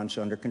cost overruns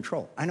under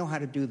control. I know how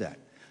to do that.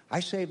 I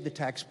saved the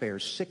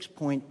taxpayers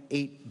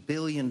 $6.8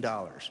 billion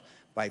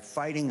by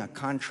fighting a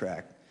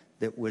contract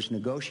that was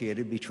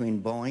negotiated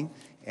between Boeing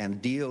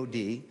and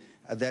DOD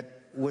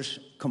that was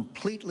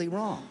completely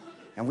wrong.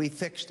 And we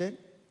fixed it,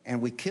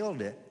 and we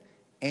killed it,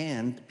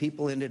 and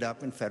people ended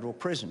up in federal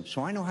prison.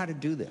 So I know how to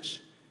do this,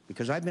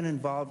 because I've been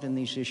involved in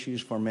these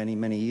issues for many,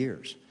 many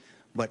years.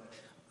 But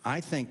I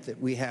think that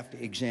we have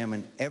to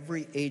examine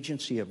every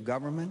agency of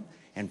government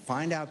and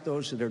find out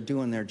those that are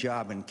doing their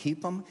job and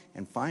keep them,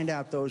 and find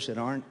out those that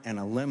aren't and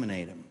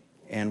eliminate them.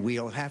 And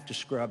we'll have to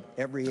scrub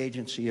every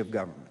agency of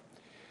government.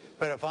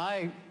 But if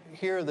I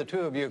hear the two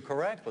of you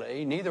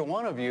correctly, neither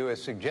one of you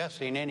is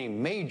suggesting any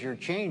major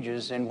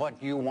changes in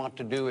what you want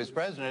to do as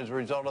president as a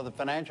result of the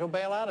financial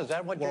bailout. Is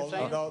that what you're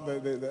saying? No,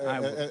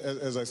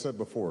 as I said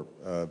before,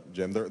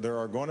 Jim, there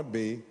are going to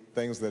be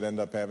things that end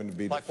up having to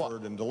be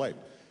deferred and delayed.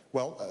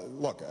 Well,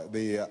 look,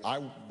 I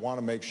want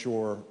to make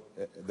sure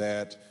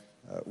that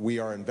we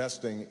are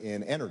investing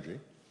in energy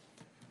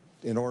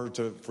in order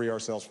to free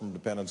ourselves from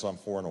dependence on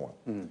foreign oil.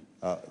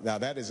 Now,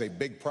 that is a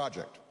big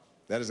project.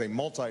 That is a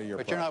multi-year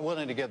project. But you're not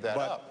willing to give that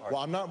up.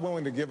 Well, I'm not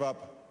willing to give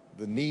up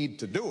the need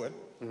to do it,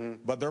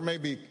 but there may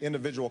be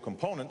individual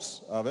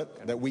components of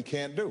it that we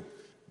can't do.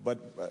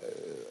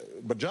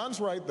 But John's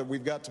right that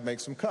we've got to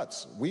make some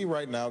cuts. We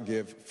right now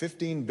give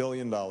 $15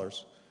 billion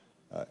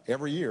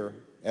every year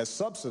as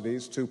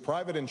subsidies to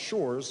private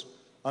insurers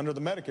under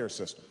the Medicare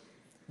system.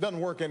 It doesn't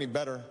work any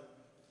better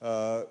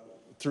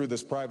through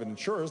this private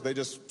insurers, they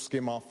just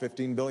skim off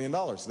 $15 billion.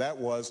 That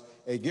was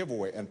a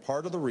giveaway. And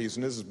part of the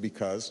reason is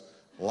because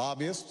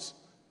lobbyists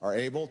are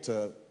able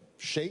to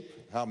shape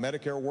how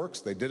Medicare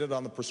works. They did it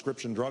on the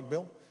prescription drug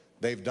bill.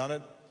 They've done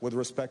it with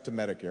respect to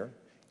Medicare.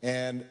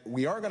 And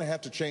we are going to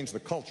have to change the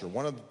culture.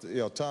 One of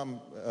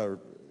the,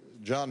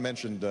 John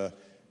mentioned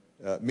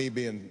me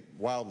being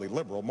wildly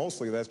liberal.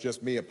 Mostly that's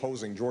just me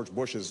opposing George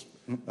Bush's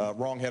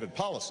wrong-headed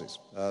policies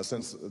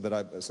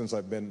since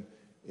I've been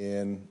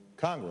in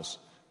Congress.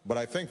 But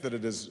I think that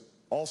it is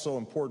also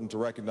important to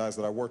recognize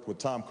that I worked with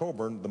Tom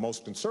Coburn,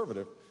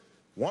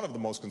 one of the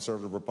most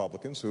conservative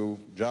Republicans, who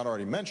John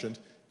already mentioned,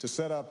 to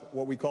set up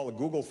what we call a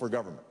Google for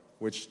government,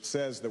 which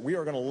says that we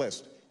are going to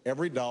list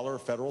every dollar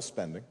of federal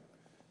spending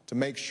to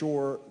make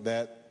sure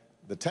that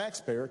the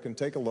taxpayer can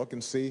take a look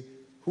and see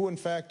who, in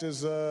fact,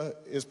 is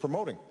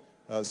promoting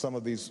some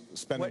of these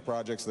spending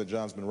projects that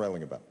John's been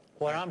railing about.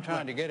 What I'm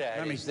trying to get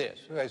at is this.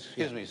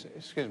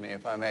 Excuse me,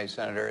 if I may,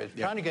 Senator, is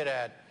trying to get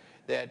at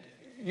that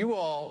you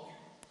all,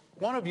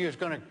 one of you is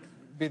going to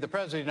be the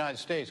President of the United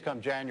States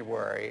come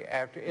January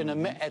in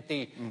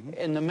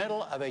the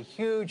middle of a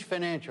huge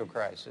financial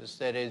crisis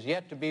that is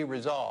yet to be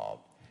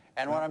resolved.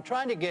 And what I'm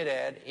trying to get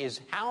at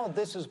is how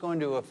this is going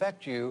to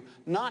affect you,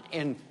 not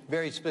in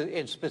very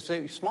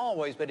specific small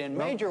ways, but in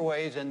major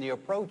ways in the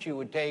approach you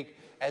would take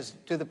as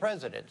to the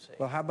presidency.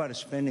 Well, how about a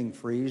spending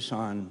freeze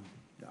on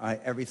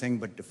everything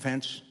but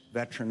defense,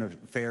 veteran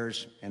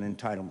affairs, and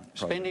entitlement programs?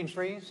 Spending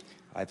freeze?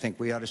 I think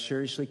we ought to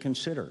seriously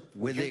consider,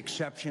 with the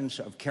exceptions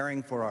of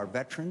caring for our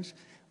veterans,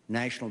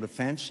 national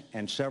defense,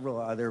 and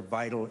several other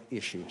vital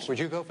issues. Would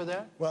you go for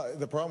that? Well,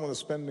 the problem with a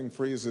spending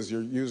freeze is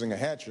you're using a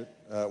hatchet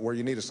where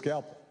you need a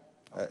scalpel.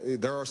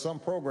 There are some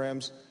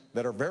programs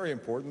that are very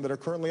important that are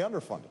currently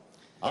underfunded.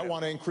 I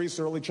want to increase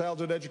early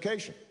childhood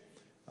education.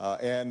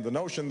 And the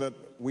notion that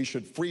we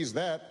should freeze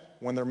that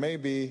when there may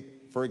be,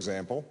 for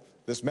example,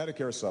 this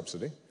Medicare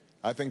subsidy,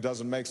 I think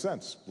doesn't make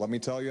sense. Let me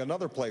tell you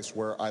another place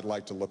where I'd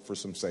like to look for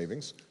some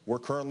savings. We're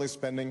currently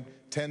spending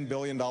 $10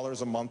 billion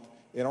a month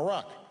in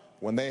Iraq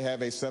when they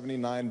have a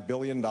 $79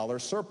 billion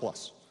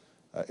surplus.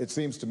 It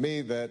seems to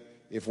me that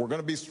if we're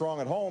going to be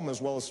strong at home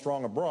as well as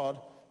strong abroad,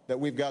 that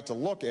we've got to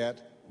look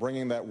at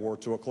bringing that war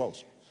to a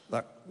close.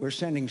 Look, we're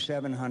sending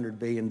 $700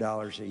 billion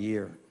a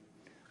year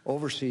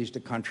overseas to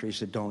countries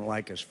that don't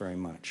like us very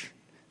much.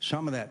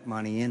 Some of that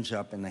money ends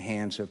up in the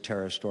hands of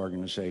terrorist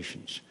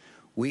organizations.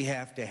 We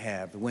have to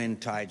have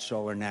wind, tide,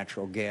 solar,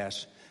 natural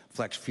gas,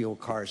 flex fuel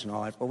cars and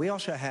all that, but we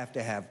also have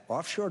to have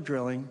offshore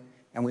drilling,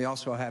 and we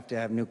also have to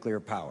have nuclear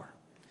power.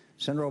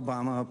 Senator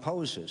Obama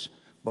opposes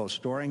both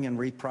storing and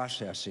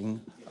reprocessing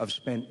of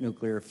spent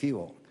nuclear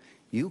fuel.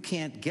 You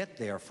can't get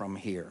there from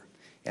here.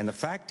 And the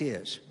fact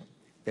is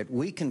that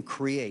we can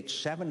create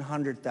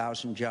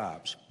 700,000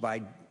 jobs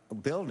by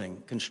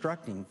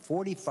constructing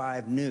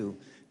 45 new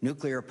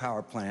nuclear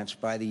power plants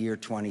by the year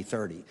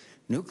 2030.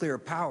 Nuclear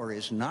power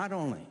is not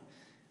only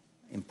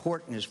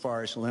important as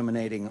far as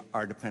eliminating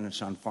our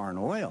dependence on foreign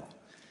oil,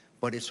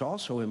 but it's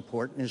also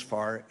important as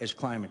far as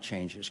climate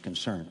change is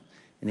concerned,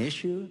 an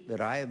issue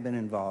that I have been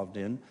involved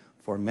in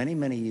for many,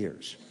 many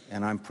years,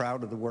 and I'm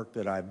proud of the work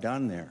that I've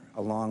done there,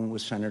 along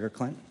with Senator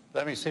Clinton.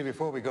 Let me see,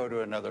 before we go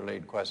to another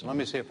lead question, let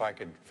me see if I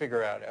could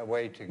figure out a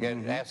way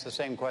to ask the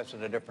same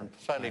question a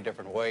slightly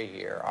different way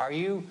here. Are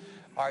you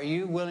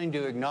willing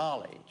to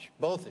acknowledge,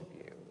 both of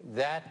you,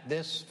 that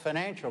this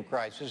financial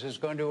crisis is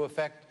going to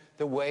affect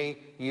the way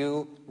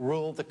you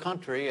rule the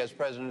country as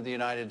President of the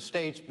United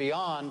States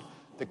beyond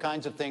the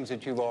kinds of things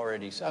that you've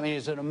already said? I mean,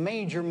 is it a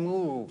major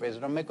move? Is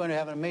it going to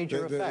have a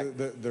major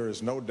effect? There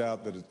is no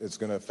doubt that it's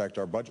going to affect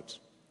our budgets.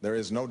 There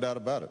is no doubt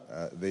about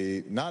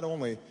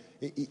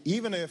it.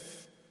 Even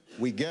if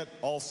we get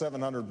all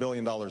 $700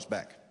 billion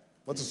back,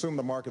 let's assume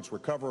the markets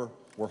recover,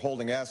 we're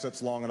holding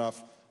assets long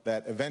enough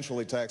that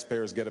eventually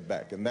taxpayers get it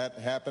back. And that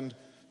happened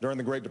during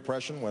the Great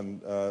Depression when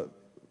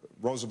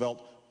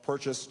Roosevelt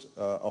purchased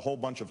a whole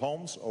bunch of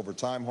homes. Over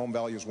time, home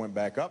values went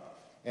back up,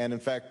 and in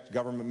fact,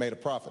 government made a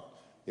profit.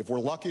 If we're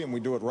lucky and we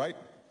do it right,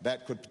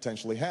 that could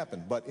potentially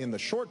happen. But in the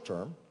short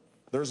term,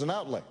 there's an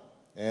outlay,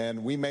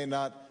 and we may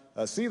not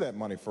see that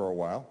money for a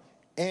while.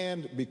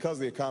 And because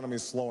the economy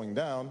is slowing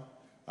down,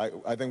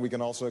 I think we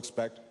can also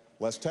expect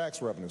less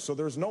tax revenue. So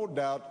there's no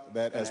doubt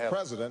that as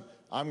president,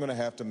 I'm going to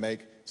have to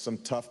make some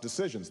tough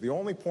decisions. The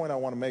only point I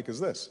want to make is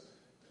this,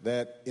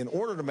 that in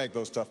order to make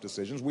those tough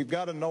decisions, we've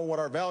got to know what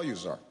our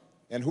values are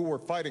and who we're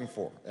fighting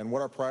for and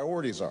what our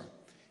priorities are.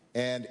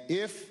 And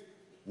if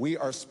we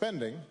are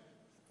spending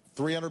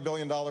 $300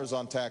 billion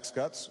on tax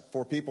cuts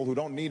for people who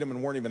don't need them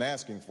and weren't even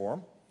asking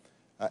for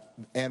them,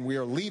 and we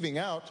are leaving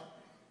out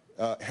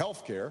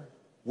health care,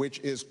 which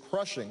is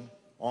crushing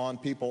on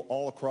people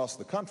all across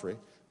the country,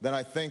 then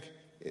I think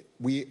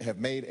we have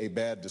made a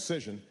bad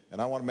decision,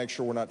 and I want to make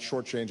sure we're not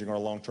shortchanging our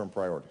long-term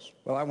priorities.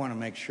 Well, I want to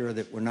make sure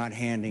that we're not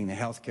handing the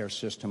health care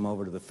system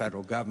over to the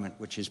federal government,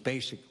 which is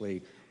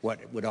basically what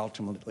would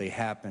ultimately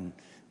happen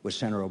with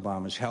Senator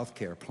Obama's health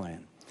care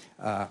plan.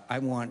 I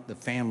want the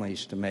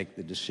families to make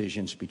the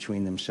decisions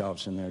between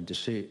themselves and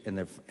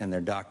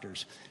their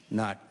doctors,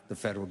 not the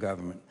federal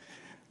government.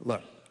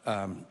 Look,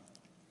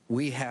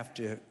 we have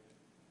to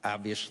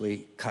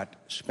obviously cut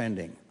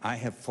spending. I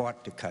have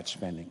fought to cut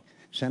spending.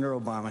 Senator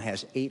Obama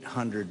has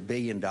 $800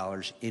 billion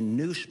in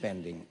new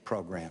spending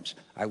programs.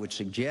 I would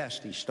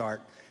suggest he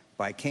start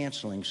by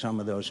canceling some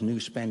of those new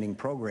spending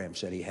programs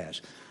that he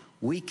has.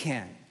 We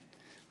can,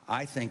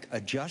 I think,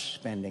 adjust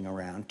spending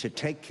around to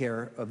take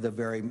care of the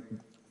very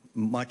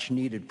much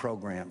needed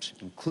programs,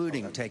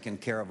 including taking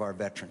care of our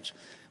veterans.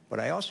 But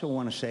I also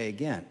want to say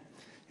again,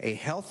 a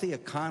healthy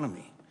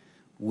economy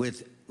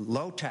with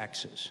low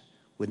taxes,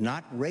 with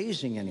not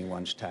raising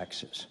anyone's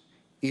taxes,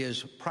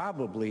 is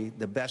probably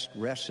the best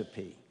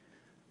recipe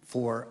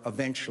for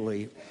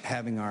eventually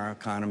having our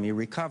economy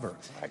recover.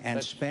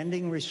 And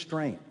spending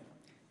restraint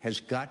has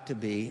got to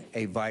be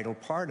a vital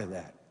part of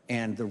that.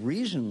 And the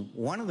reason,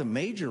 one of the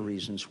major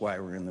reasons why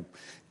we're in the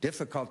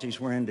difficulties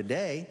we're in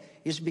today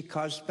is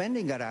because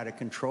spending got out of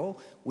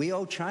control. We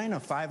owe China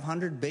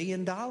 $500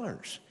 billion.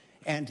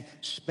 And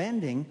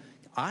spending,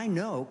 I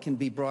know, can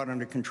be brought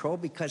under control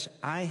because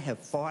I have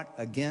fought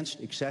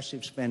against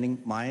excessive spending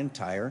my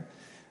entire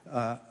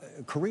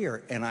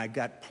career. And I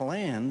got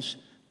plans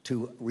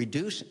to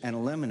reduce and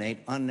eliminate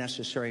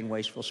unnecessary and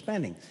wasteful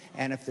spending.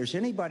 And if there's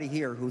anybody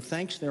here who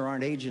thinks there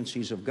aren't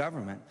agencies of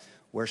government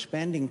where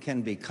spending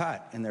can be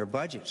cut and their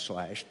budget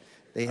slashed,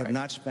 they have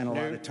not spent a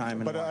lot of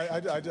time in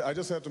Washington. But I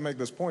just have to make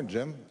this point,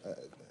 Jim.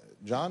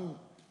 John,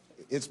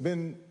 it's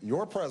been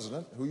your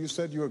president, who you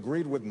said you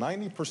agreed with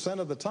 90%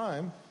 of the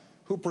time,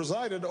 who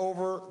presided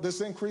over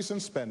this increase in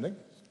spending,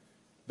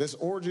 this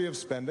orgy of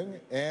spending,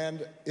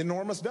 and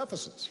enormous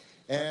deficits.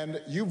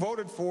 And you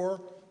voted for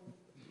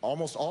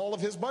almost all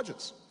of his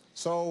budgets.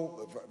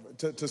 So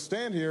to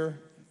stand here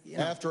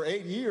after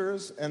 8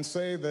 years and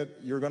say that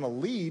you're going to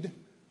lead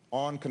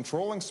on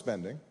controlling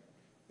spending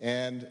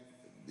and,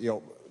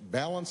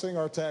 balancing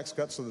our tax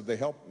cuts so that they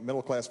help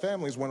middle-class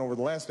families, when over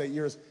the last 8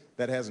 years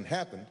that hasn't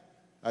happened,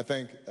 I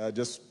think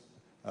is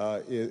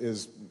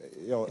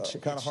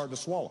kind of hard to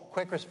swallow.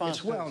 Quick response.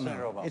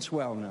 It's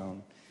well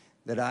known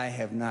that I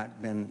have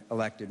not been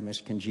elected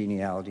Miss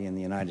Congeniality in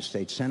the United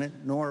States Senate,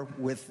 nor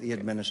with the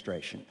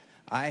administration.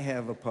 I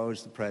have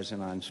opposed the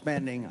president on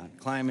spending, on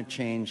climate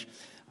change,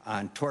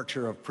 on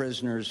torture of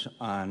prisoners,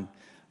 on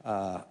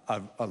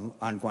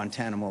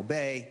Guantanamo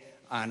Bay,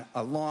 on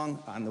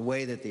the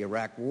way that the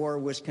Iraq War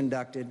was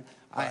conducted.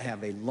 I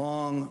have a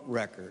long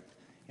record,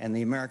 and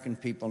the American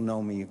people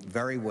know me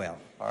very well.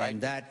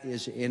 And that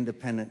is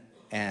independent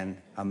and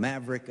a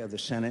maverick of the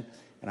Senate,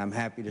 and I'm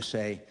happy to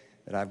say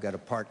that I've got a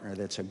partner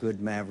that's a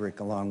good maverick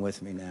along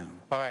with me now.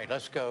 All right,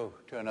 let's go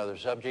to another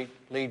subject.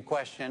 Lead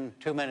question,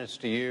 2 minutes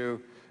to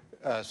you,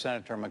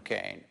 Senator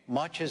McCain.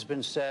 Much has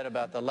been said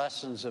about the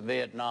lessons of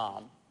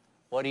Vietnam.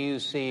 What do you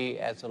see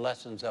as the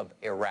lessons of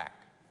Iraq?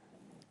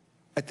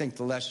 I think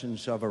the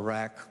lessons of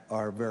Iraq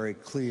are very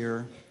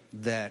clear,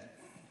 that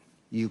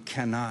you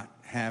cannot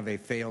have a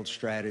failed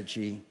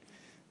strategy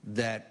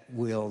that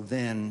will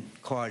then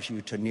cause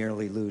you to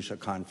nearly lose a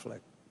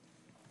conflict.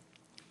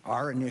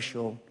 Our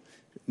initial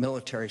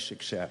military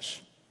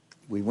success,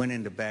 we went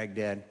into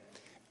Baghdad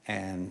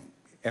and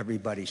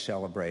everybody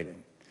celebrated.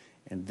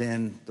 And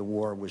then the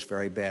war was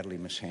very badly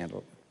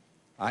mishandled.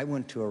 I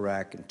went to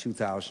Iraq in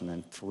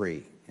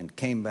 2003 and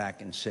came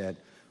back and said,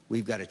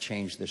 we've got to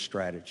change this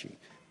strategy.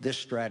 This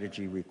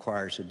strategy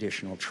requires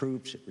additional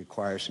troops. It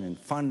requires a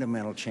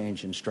fundamental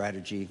change in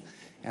strategy,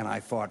 and I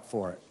fought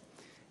for it.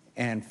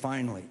 And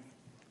finally,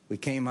 we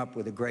came up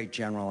with a great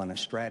general and a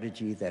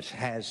strategy that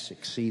has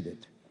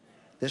succeeded.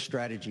 This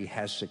strategy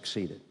has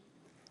succeeded,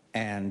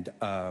 and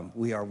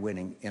we are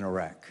winning in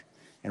Iraq.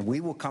 And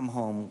we will come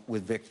home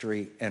with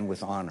victory and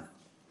with honor.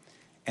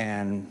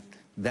 And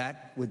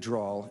that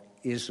withdrawal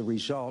is the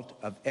result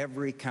of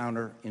every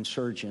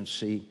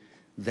counterinsurgency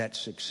that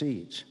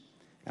succeeds.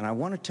 And I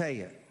want to tell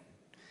you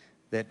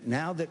that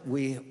now that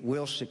we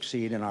will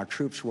succeed and our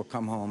troops will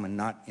come home and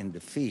not in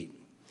defeat,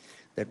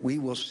 that we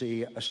will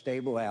see a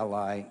stable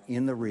ally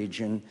in the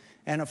region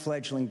and a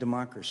fledgling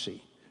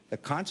democracy. The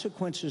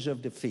consequences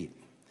of defeat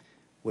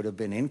would have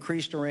been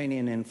increased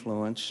Iranian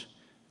influence.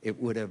 It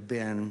would have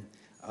been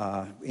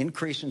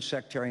increase in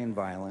sectarian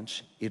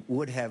violence. It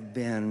would have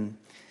been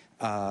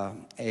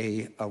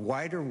a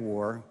wider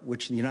war,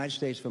 which the United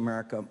States of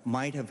America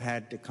might have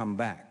had to come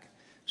back.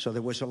 So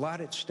there was a lot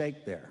at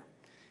stake there.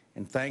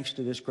 And thanks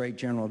to this great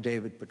General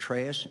David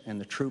Petraeus and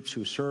the troops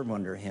who serve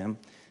under him,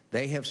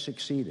 they have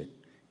succeeded.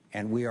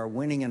 And we are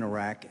winning in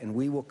Iraq, and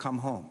we will come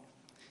home.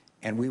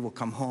 And we will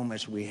come home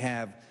as we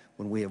have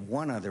when we have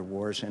won other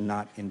wars and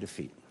not in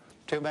defeat.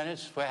 2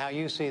 minutes for how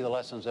you see the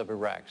lessons of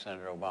Iraq,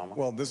 Senator Obama.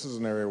 Well, this is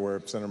an area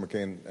where Senator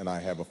McCain and I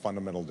have a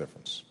fundamental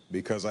difference,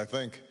 because I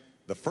think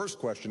the first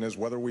question is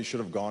whether we should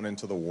have gone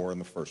into the war in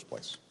the first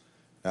place.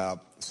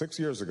 6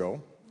 years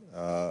ago,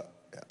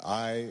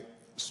 I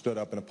stood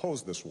up and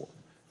opposed this war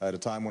at a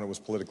time when it was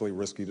politically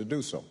risky to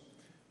do so,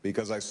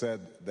 because I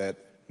said that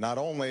not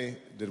only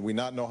did we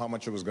not know how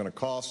much it was going to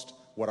cost,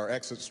 what our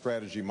exit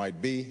strategy might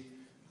be,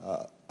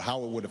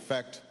 how it would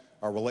affect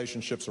our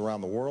relationships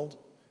around the world,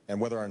 and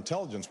whether our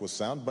intelligence was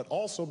sound, but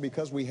also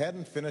because we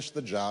hadn't finished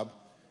the job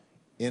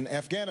in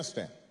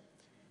Afghanistan.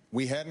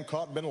 We hadn't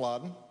caught bin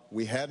Laden.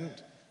 We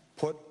hadn't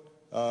put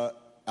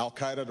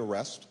al-Qaeda to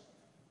rest.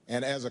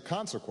 And as a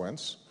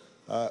consequence,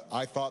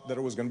 I thought that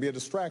it was going to be a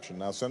distraction.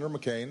 Now, Senator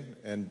McCain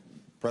and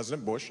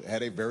President Bush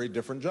had a very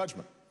different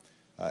judgment.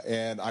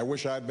 And I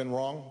wish I had been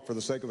wrong for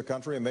the sake of the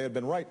country and they had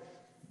been right.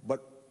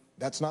 But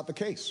that's not the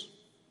case.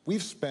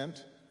 We've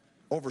spent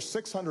over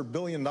 $600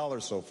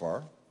 billion so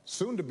far,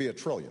 soon to be $1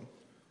 trillion.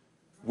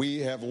 We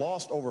have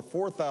lost over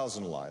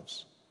 4,000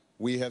 lives.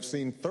 We have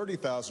seen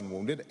 30,000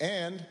 wounded.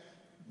 And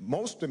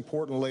most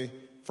importantly,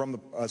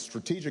 from a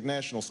strategic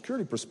national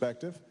security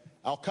perspective,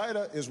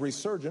 al-Qaeda is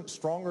resurgent,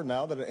 stronger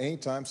now than at any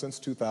time since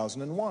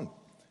 2001.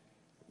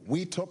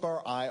 We took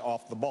our eye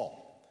off the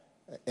ball.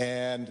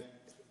 And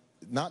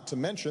not to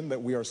mention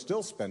that we are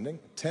still spending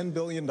 $10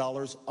 billion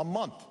a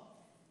month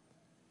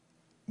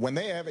when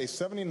they have a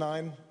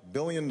 $79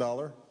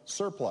 billion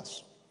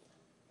surplus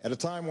at a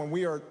time when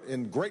we are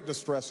in great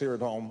distress here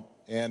at home,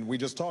 and we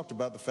just talked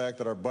about the fact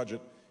that our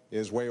budget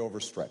is way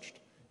overstretched,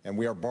 and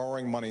we are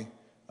borrowing money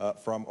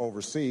from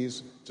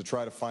overseas to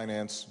try to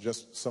finance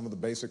just some of the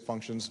basic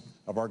functions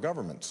of our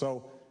government.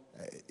 So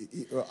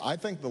I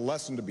think the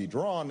lesson to be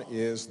drawn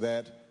is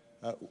that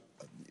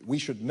we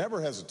should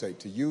never hesitate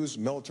to use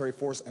military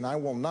force, and I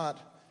will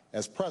not,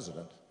 as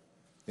president,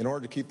 in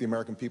order to keep the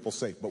American people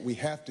safe. But we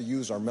have to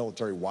use our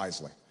military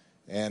wisely,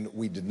 and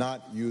we did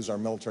not use our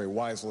military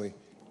wisely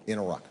in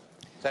Iraq.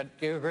 Do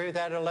you agree with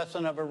that, a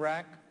lesson of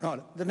Iraq?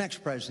 No, the next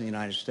president of the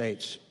United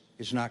States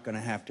is not going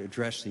to have to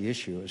address the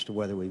issue as to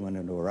whether we went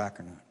into Iraq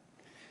or not.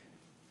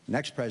 The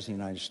next president of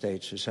the United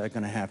States is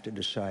going to have to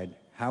decide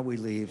how we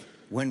leave,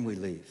 when we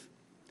leave,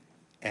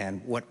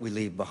 and what we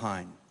leave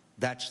behind.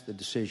 That's the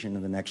decision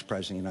of the next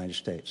president of the United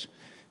States.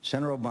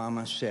 Senator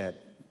Obama said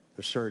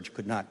the surge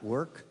could not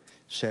work,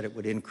 said it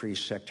would increase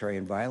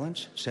sectarian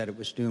violence, said it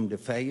was doomed to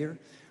failure.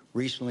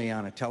 Recently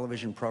on a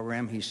television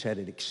program, he said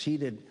it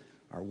exceeded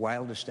our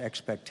wildest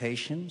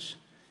expectations.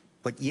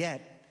 But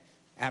yet,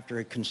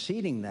 after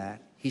conceding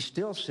that, he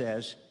still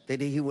says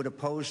that he would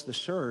oppose the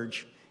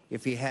surge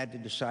if he had to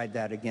decide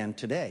that again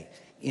today.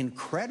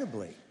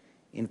 Incredibly,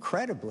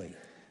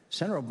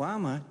 Senator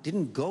Obama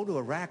didn't go to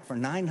Iraq for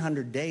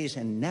 900 days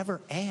and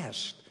never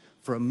asked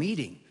for a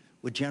meeting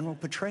with General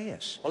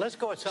Petraeus. Well, let's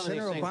go with some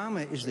Senator of these things.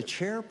 Obama is the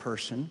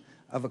chairperson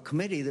of a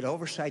committee that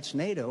oversights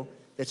NATO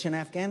that's in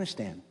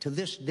Afghanistan. To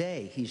this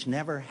day, he's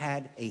never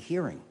had a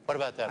hearing. What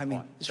about that point? I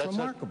mean, it's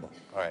remarkable.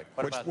 All right.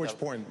 Which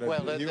point?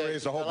 Well, you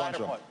raised a whole bunch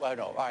of them. Well,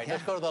 no. All right,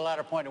 let's go to the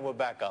latter point and we'll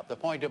back up. The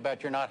point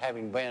about your not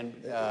having been...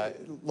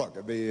 Look,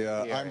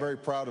 I'm very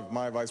proud of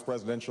my vice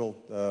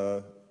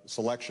presidential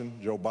selection,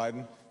 Joe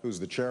Biden, who's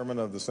the chairman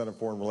of the Senate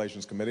Foreign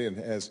Relations Committee, and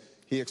as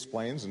he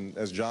explains, and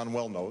as John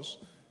well knows,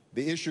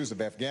 the issues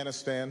of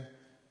Afghanistan,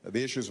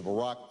 the issues of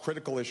Iraq,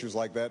 critical issues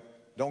like that,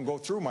 don't go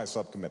through my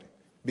subcommittee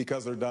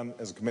because they're done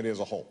as a committee as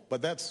a whole. But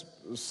that's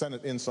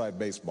Senate inside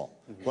baseball.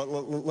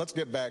 Let's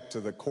get back to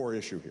the core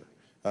issue here.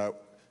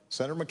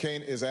 Senator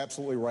McCain is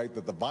absolutely right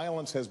that the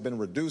violence has been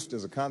reduced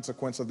as a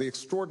consequence of the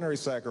extraordinary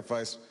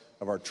sacrifice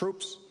of our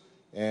troops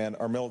and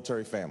our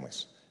military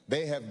families.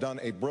 They have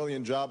done a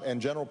brilliant job, and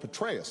General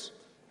Petraeus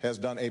has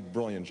done a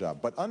brilliant job.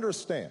 But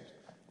understand,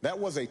 that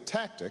was a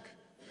tactic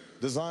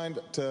designed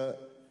to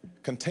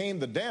contain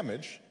the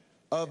damage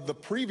of the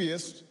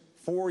previous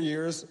 4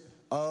 years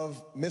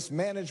of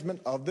mismanagement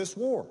of this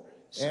war.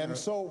 Senator. And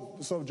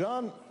so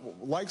John,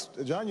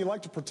 you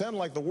like to pretend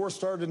like the war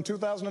started in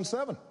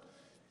 2007.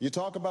 You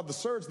talk about the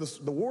surge.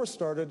 The war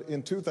started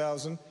in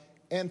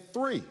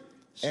 2003.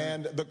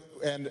 And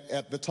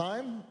at the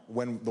time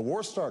when the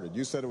war started,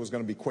 you said it was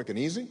going to be quick and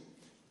easy.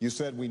 You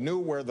said we knew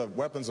where the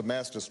weapons of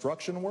mass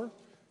destruction were.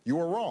 You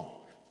were wrong.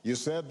 You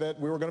said that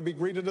we were going to be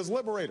greeted as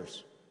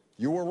liberators.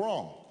 You were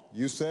wrong.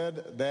 You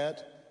said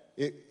that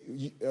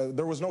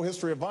there was no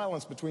history of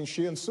violence between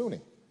Shia and Sunni,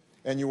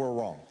 and you were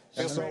wrong.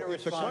 And so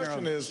if the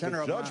question is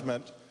the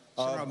judgment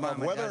of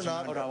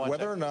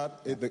whether or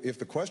not, if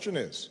the question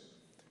is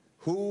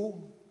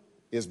who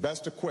is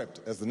best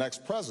equipped as the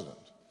next president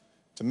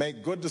to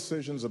make good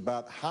decisions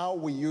about how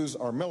we use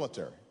our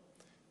military,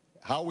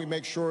 how we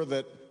make sure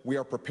that we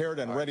are prepared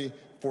and ready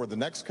for the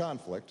next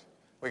conflict,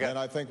 then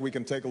I think we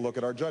can take a look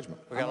at our judgment.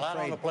 We got a lot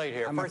on the plate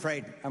here.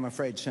 I'm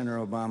afraid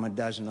Senator Obama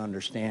doesn't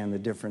understand the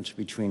difference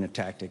between a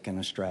tactic and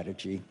a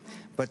strategy.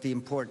 But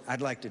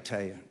I'd like to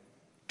tell you,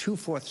 2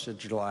 4ths of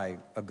July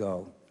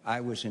ago,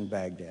 I was in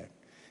Baghdad.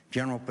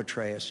 General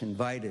Petraeus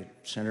invited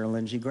Senator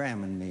Lindsey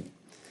Graham and me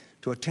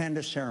to attend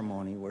a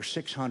ceremony where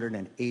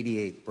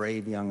 688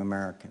 brave young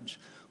Americans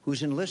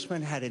whose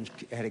enlistment had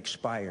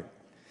expired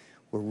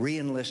were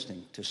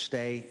re-enlisting to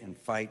stay and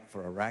fight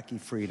for Iraqi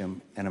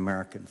freedom and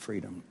American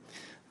freedom.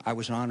 I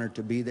was honored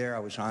to be there. I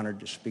was honored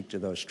to speak to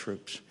those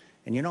troops.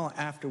 And you know,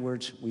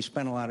 afterwards, we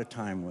spent a lot of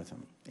time with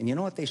them. And you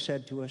know what they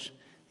said to us?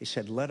 They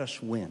said, let us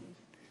win.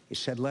 They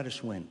said, let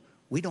us win.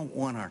 We don't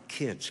want our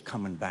kids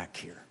coming back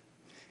here.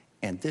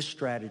 And this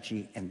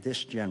strategy and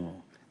this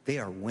general, they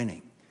are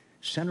winning.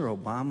 Senator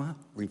Obama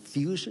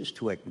refuses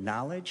to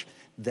acknowledge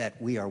that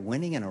we are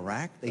winning in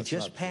Iraq. They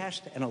just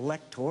passed an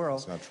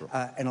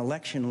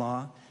election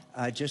law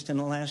just in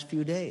the last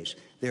few days.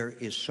 There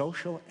is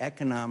social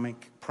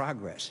economic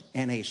progress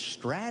and a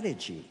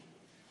strategy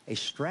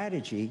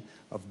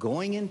of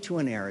going into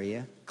an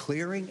area,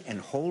 clearing and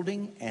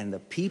holding, and the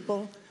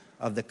people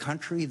of the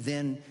country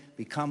then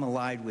become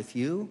allied with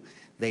you.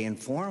 They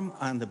inform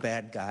on the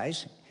bad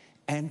guys,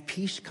 and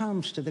peace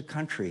comes to the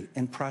country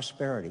and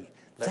prosperity.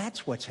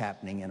 That's what's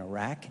happening in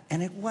Iraq,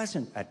 and it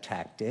wasn't a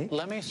tactic.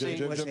 Let me see.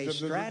 It was a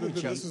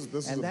strategy,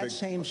 and that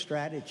same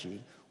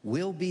strategy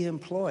will be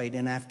employed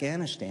in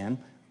Afghanistan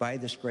by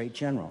this great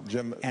general.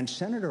 And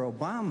Senator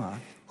Obama,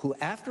 who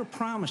after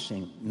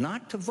promising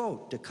not to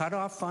vote to cut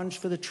off funds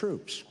for the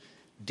troops,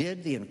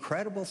 did the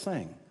incredible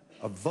thing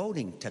of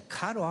voting to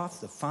cut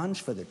off the funds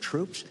for the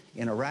troops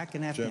in Iraq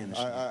and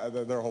Afghanistan.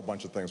 There are a whole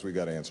bunch of things we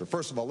got to answer.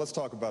 First of all, let's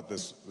talk about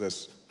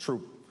this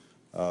troop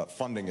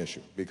funding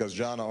issue, because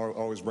John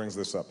always brings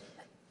this up.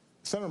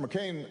 Senator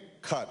McCain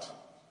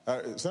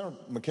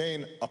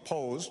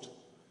opposed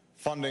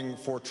funding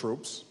for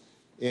troops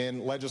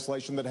in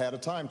legislation that had a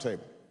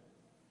timetable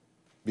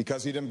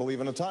because he didn't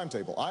believe in a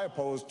timetable. I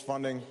opposed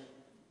funding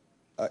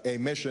a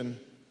mission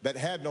that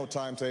had no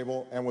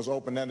timetable and was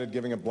open-ended,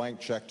 giving a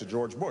blank check to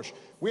George Bush.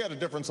 We had a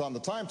difference on the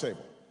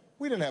timetable.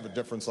 We didn't have a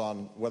difference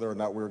on whether or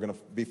not we were going to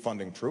be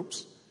funding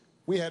troops.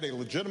 We had a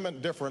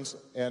legitimate difference,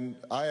 and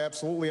I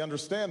absolutely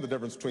understand the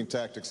difference between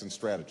tactics and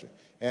strategy.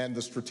 And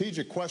the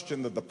strategic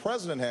question that the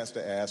president has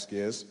to ask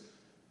is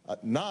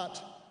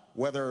not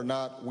whether or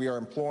not we are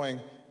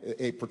employing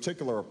a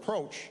particular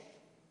approach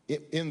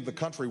in the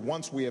country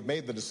once we have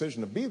made the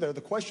decision to be there. The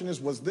question is,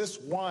 was this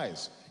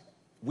wise?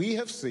 We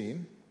have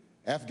seen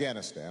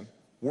Afghanistan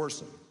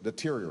worsen,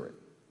 deteriorate.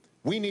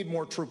 We need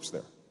more troops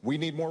there. We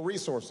need more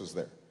resources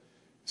there.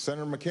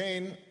 Senator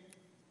McCain,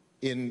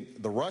 in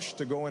the rush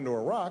to go into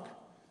Iraq,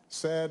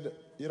 said,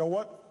 you know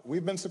what,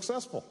 we've been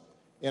successful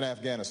in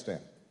Afghanistan.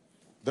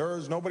 There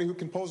is nobody who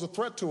can pose a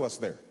threat to us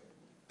there.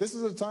 This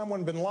is a time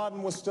when bin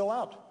Laden was still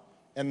out,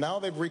 and now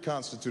they've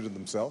reconstituted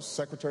themselves.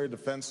 Secretary of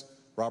Defense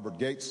Robert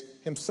Gates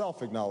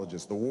himself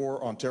acknowledges the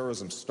war on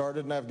terrorism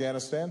started in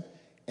Afghanistan,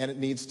 and it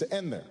needs to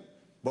end there.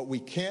 But we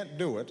can't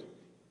do it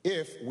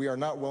if we are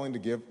not willing to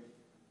give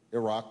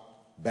Iraq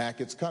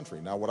back its country.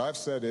 Now, what I've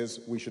said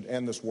is we should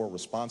end this war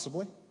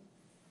responsibly.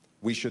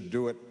 We should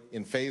do it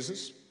in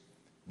phases.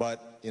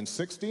 But in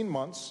 16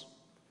 months,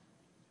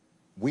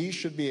 we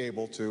should be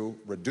able to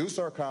reduce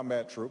our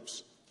combat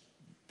troops,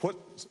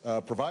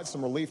 provide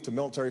some relief to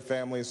military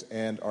families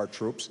and our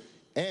troops,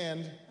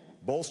 and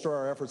bolster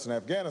our efforts in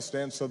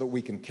Afghanistan so that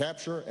we can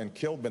capture and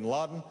kill bin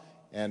Laden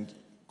and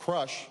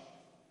crush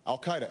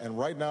al-Qaeda. And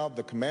right now,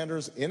 the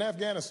commanders in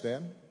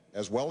Afghanistan,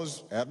 as well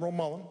as Admiral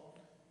Mullen,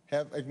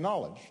 have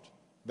acknowledged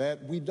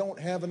that we don't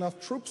have enough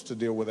troops to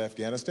deal with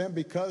Afghanistan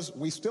because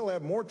we still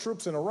have more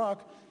troops in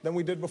Iraq than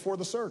we did before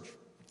the surge.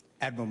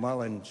 Admiral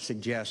Mullen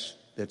suggests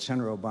that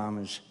Senator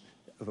Obama's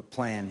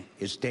plan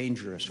is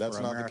dangerous for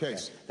America. That's not the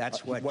case.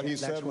 That's what he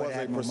said was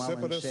a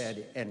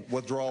precipitous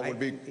withdrawal would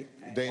be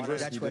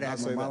dangerous. That's what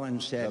Admiral Mullen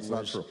said. That's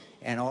not true.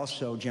 And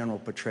also General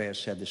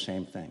Petraeus said the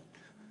same thing.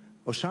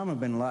 Osama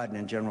bin Laden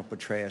and General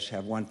Petraeus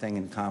have one thing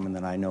in common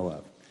that I know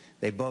of.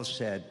 They both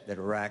said that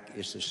Iraq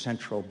is the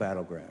central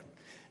battleground.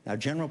 Now,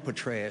 General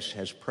Petraeus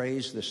has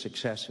praised the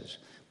successes,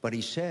 but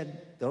he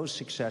said those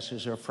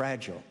successes are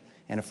fragile.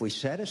 And if we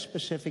set a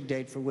specific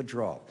date for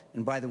withdrawal,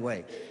 and by the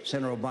way,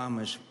 Senator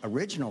Obama's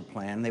original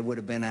plan, they would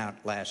have been out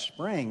last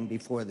spring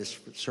before this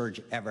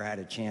surge ever had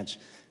a chance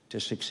to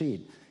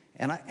succeed.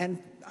 And I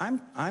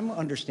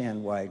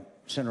understand why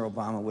Senator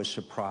Obama was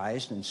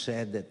surprised and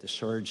said that the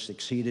surge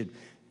succeeded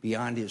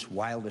beyond his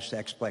wildest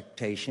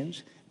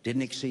expectations,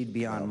 didn't exceed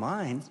beyond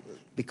mine,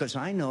 because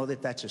I know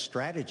that that's a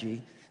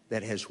strategy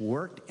that has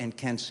worked and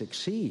can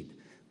succeed.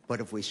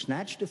 But if we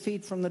snatch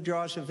defeat from the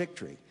jaws of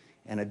victory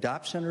and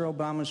adopt Senator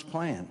Obama's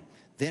plan,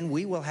 then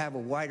we will have a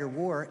wider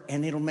war,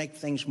 and it'll make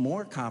things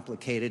more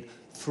complicated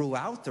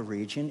throughout the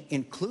region,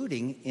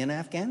 including in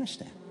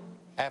Afghanistan.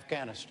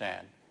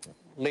 Afghanistan,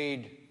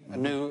 a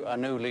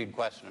new lead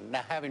question.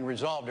 Now, having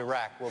resolved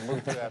Iraq, we'll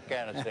move to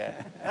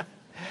Afghanistan.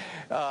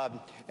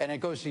 And it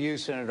goes to you,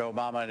 Senator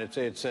Obama,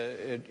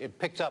 and it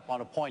picks up on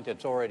a point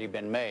that's already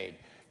been made.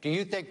 Do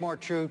you think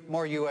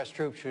more U.S.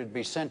 troops should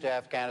be sent to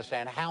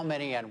Afghanistan? How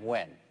many and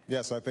when?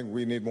 Yes, I think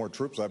we need more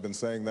troops. I've been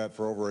saying that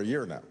for over a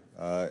year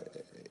now.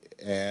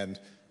 And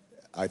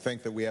I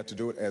think that we have to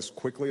do it as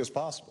quickly as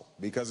possible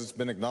because it's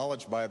been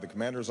acknowledged by the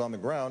commanders on the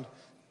ground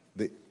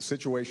the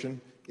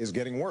situation is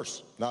getting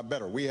worse, not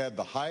better. We had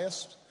the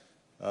highest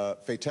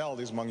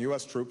fatalities among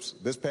U.S. troops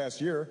this past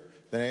year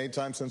than any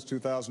time since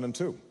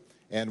 2002.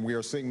 And we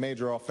are seeing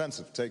major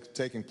offensive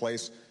taking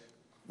place,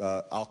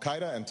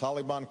 al-Qaeda and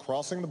Taliban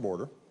crossing the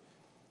border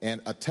and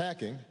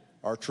attacking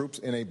our troops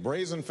in a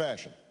brazen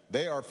fashion.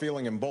 They are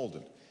feeling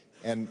emboldened.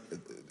 And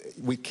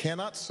we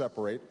cannot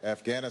separate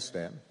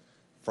Afghanistan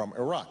from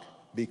Iraq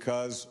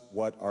because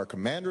what our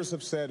commanders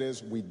have said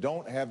is we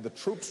don't have the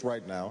troops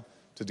right now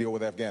to deal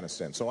with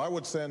Afghanistan. So I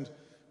would send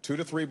 2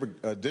 to 3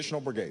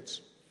 additional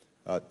brigades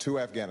to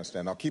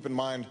Afghanistan. Now keep in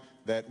mind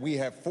that we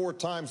have 4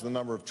 times the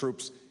number of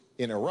troops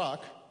in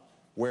Iraq,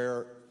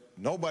 where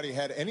nobody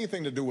had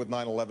anything to do with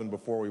 9/11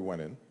 before we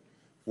went in,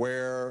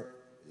 where,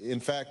 in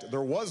fact,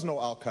 there was no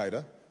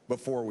al-Qaeda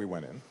before we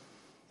went in.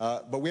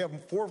 But we have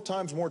 4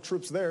 times more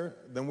troops there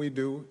than we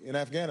do in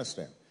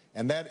Afghanistan.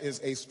 And that is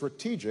a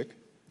strategic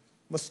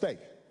mistake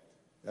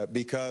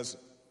because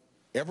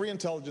every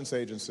intelligence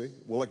agency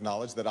will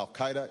acknowledge that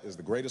al-Qaeda is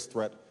the greatest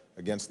threat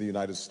against the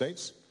United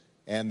States,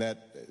 and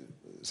that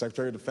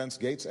Secretary of Defense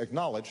Gates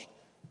acknowledged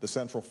the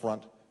Central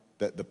Front,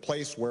 that the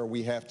place where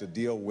we have to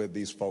deal with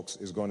these folks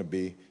is going to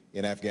be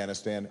in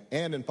Afghanistan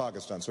and in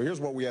Pakistan. So here's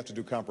what we have to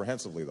do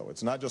comprehensively, though.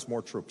 It's not just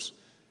more troops.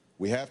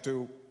 We have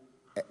to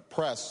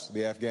press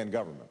the Afghan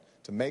government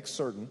to make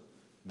certain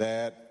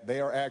that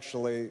they are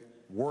actually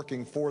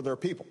working for their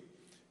people.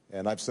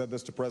 And I've said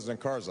this to President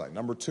Karzai.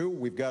 Number 2,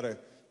 we've got to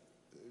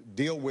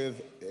deal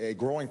with a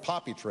growing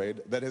poppy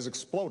trade that has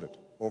exploded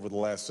over the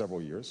last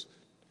several years.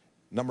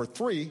 Number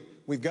 3,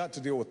 we've got to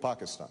deal with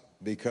Pakistan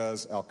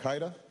because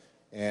al-Qaeda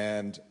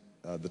and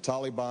the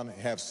Taliban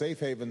have safe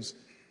havens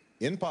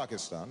in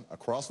Pakistan,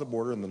 across the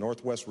border in the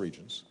northwest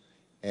regions.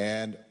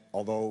 And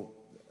although,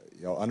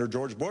 under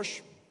George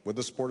Bush, with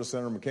the support of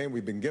Senator McCain,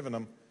 we've been giving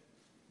them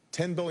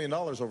 $10 billion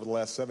over the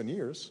last 7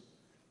 years,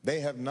 they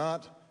have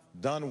not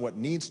done what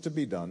needs to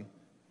be done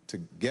to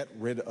get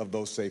rid of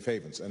those safe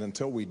havens. And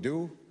until we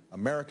do,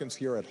 Americans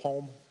here at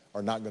home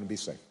are not going to be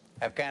safe.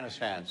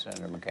 Afghanistan,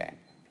 Senator McCain.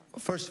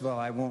 First of all,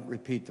 I won't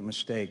repeat the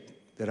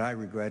mistake that I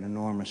regret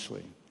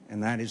enormously,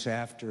 and that is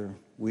after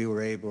we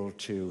were able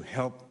to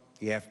help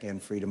the Afghan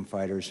freedom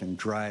fighters and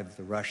drive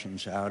the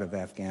Russians out of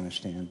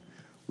Afghanistan,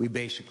 we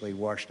basically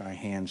washed our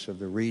hands of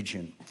the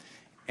region.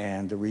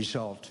 And the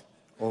result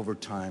over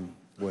time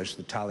was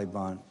the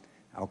Taliban,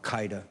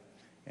 al-Qaeda,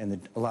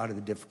 and a lot of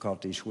the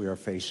difficulties we are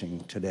facing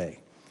today.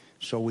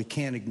 So we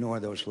can't ignore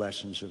those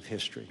lessons of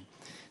history.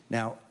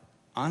 Now,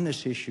 on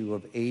this issue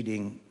of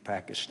aiding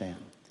Pakistan,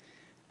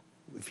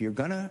 if you're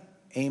going to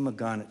aim a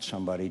gun at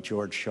somebody,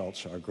 George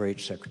Shultz, our great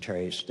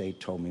Secretary of State,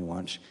 told me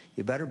once,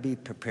 you better be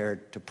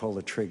prepared to pull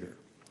the trigger.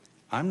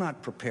 I'm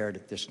not prepared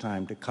at this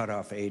time to cut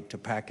off aid to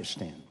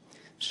Pakistan,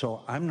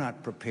 so I'm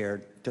not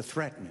prepared to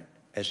threaten it,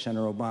 as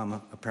Senator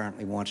Obama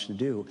apparently wants to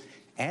do,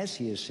 as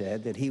he has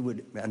said that he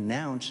would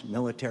announce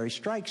military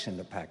strikes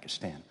into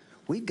Pakistan.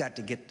 We've got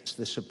to get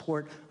the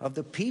support of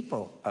the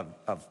people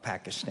of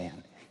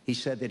Pakistan. He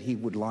said that he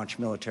would launch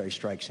military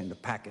strikes into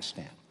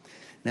Pakistan.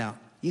 Now,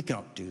 you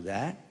don't do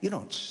that. You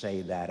don't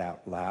say that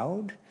out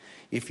loud.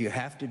 If you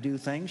have to do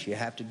things, you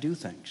have to do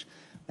things.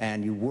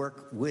 And you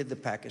work with the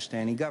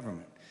Pakistani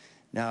government.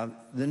 Now,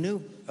 the new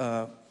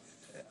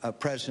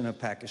president of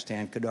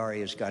Pakistan,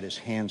 Qadari, has got his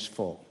hands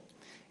full.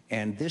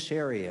 And this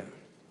area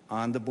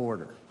on the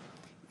border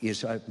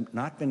is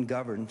not been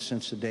governed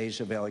since the days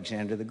of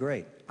Alexander the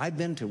Great. I've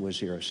been to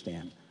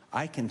Waziristan.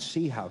 I can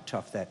see how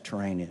tough that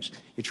terrain is.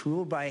 It's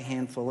ruled by a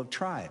handful of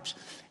tribes.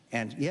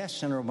 And yes,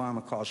 Senator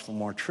Obama calls for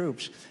more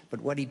troops, but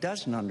what he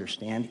doesn't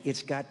understand,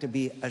 it's got to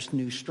be a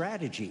new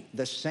strategy,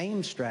 the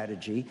same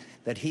strategy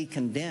that he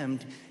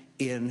condemned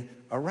in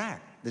Iraq,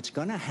 that's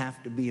going to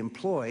have to be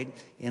employed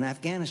in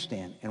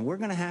Afghanistan. And we're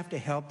going to have to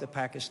help the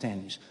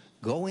Pakistanis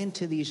go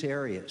into these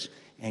areas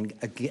and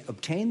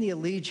obtain the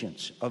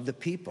allegiance of the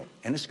people.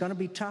 And it's going to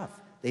be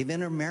tough. They've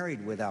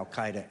intermarried with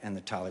al-Qaeda and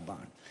the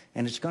Taliban,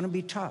 and it's going to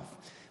be tough.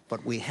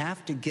 But we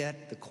have to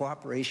get the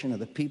cooperation of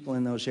the people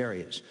in those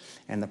areas.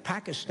 And the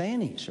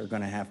Pakistanis are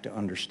going to have to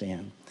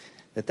understand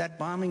that that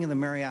bombing of the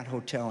Marriott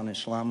Hotel in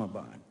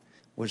Islamabad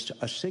was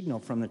a signal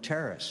from the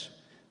terrorists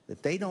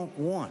that they don't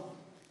want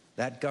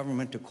that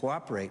government to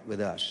cooperate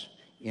with us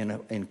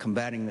in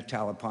combating the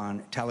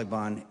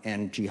Taliban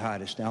and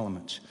jihadist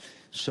elements.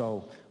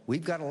 So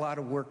we've got a lot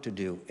of work to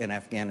do in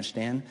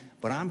Afghanistan,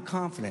 but I'm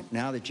confident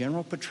now that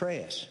General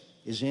Petraeus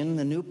is in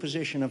the new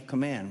position of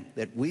command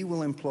that we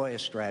will employ a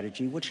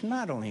strategy which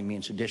not only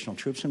means additional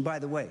troops, and by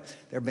the way,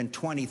 there have been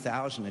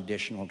 20,000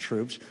 additional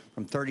troops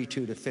from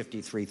 32 to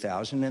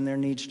 53,000, and there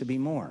needs to be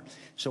more.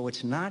 So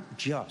it's not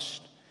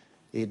just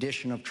the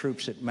addition of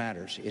troops that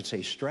matters. It's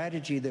a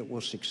strategy that will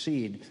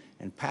succeed,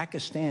 and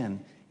Pakistan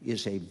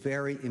is a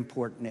very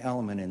important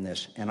element in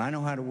this. And I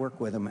know how to work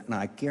with them, and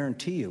I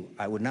guarantee you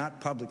I would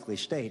not publicly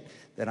state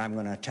that I'm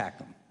going to attack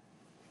them.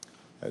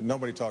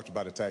 Nobody talked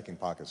about attacking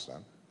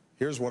Pakistan.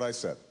 Here's what I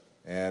said,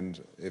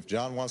 and if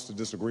John wants to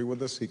disagree with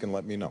this, he can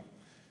let me know,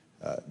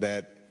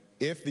 that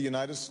if the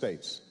United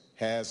States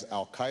has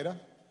al-Qaeda,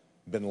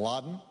 bin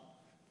Laden,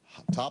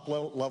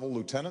 top-level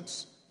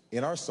lieutenants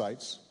in our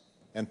sights,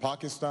 and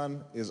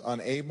Pakistan is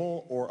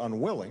unable or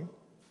unwilling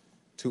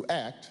to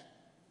act,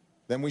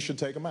 then we should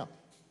take them out.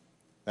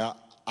 Now,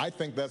 I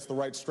think that's the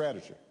right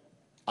strategy.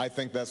 I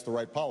think that's the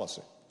right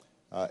policy.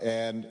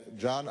 And,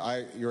 John,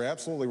 you're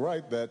absolutely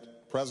right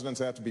that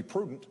presidents have to be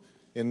prudent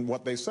in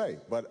what they say.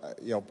 But,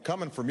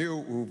 coming from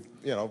you, who,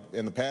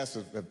 in the past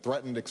have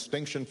threatened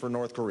extinction for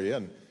North Korea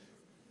and,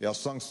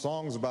 sung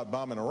songs about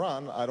bombing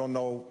Iran, I don't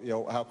know,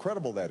 how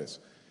credible that is.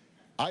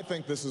 I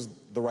think this is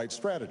the right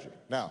strategy.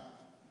 Now,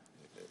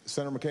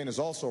 Senator McCain is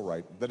also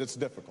right that it's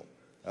difficult.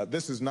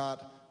 This is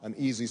not an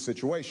easy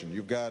situation.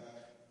 You've got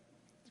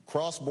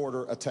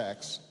cross-border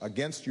attacks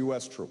against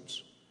U.S.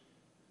 troops.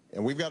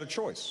 And we've got a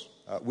choice.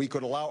 We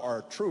could allow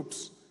our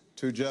troops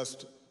to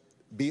just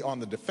be on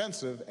the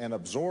defensive and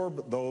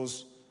absorb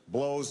those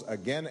blows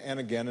again and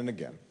again and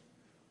again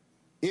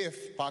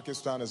if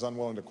Pakistan is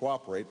unwilling to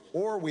cooperate,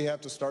 or we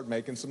have to start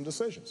making some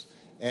decisions.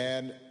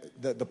 And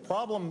the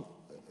problem,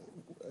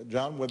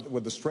 John,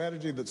 with the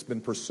strategy that's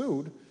been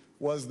pursued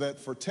was that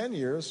for 10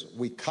 years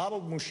we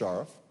coddled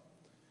Musharraf,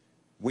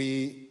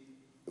 we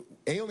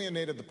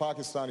alienated the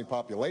Pakistani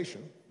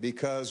population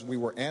because we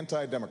were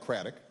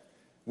anti-democratic.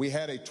 We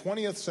had a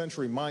 20th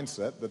century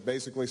mindset that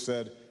basically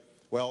said,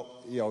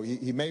 well, you know,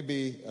 he may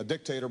be a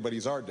dictator, but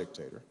he's our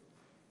dictator.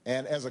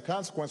 And as a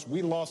consequence,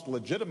 we lost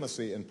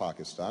legitimacy in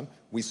Pakistan.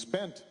 We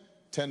spent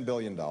 $10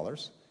 billion.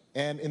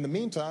 And in the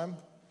meantime,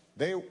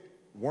 they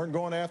weren't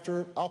going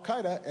after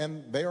al-Qaeda,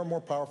 and they are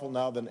more powerful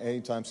now than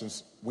any time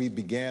since we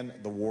began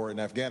the war in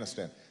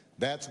Afghanistan.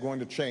 That's going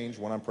to change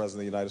when I'm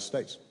President of the United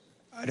States.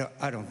 I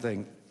don't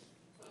think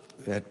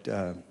that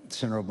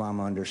Senator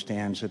Obama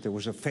understands that there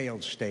was a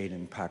failed state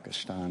in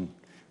Pakistan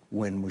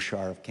when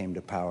Musharraf came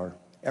to power.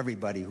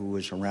 Everybody who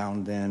was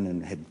around then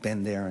and had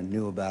been there and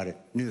knew about it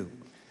knew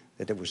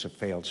that it was a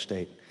failed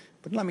state.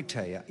 But let me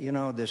tell you, you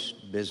know, this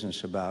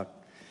business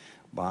about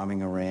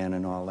bombing Iran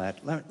and all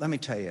that, let me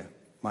tell you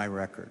my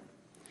record.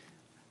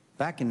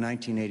 Back in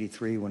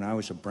 1983, when I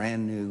was a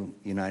brand new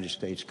United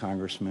States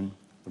congressman,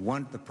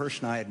 the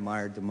person I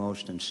admired the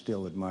most and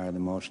still admire the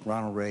most,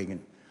 Ronald Reagan,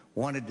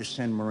 wanted to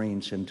send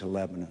Marines into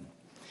Lebanon.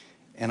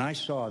 And I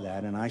saw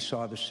that, and I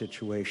saw the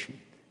situation.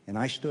 And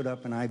I stood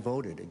up and I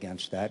voted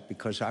against that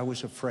because I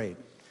was afraid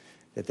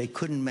that they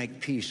couldn't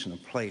make peace in a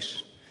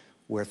place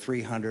where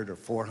 300 or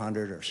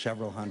 400 or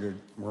several hundred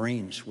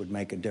Marines would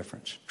make a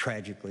difference.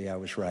 Tragically, I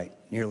was right.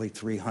 Nearly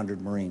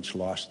 300 Marines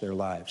lost their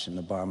lives in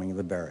the bombing of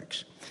the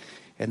barracks.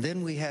 And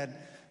then we had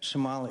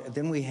Somalia.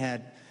 Then we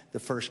had the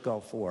first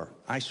Gulf War.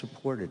 I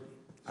supported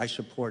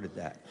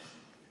that.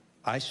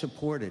 I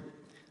supported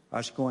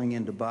us going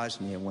into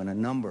Bosnia when a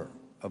number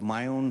of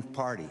my own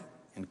party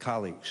and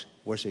colleagues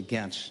was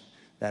against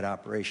that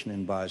operation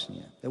in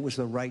Bosnia. It was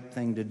the right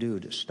thing to do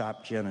to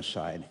stop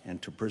genocide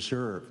and to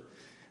preserve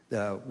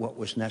what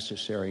was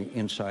necessary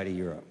inside of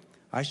Europe.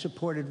 I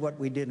supported what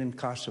we did in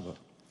Kosovo.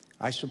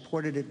 I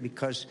supported it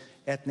because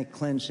ethnic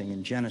cleansing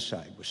and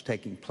genocide was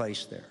taking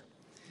place there.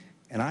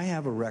 And I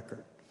have a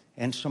record.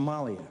 And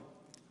Somalia,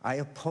 I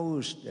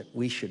opposed that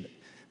we should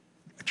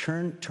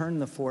turn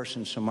the force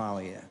in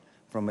Somalia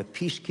from a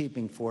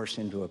peacekeeping force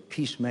into a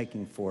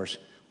peacemaking force,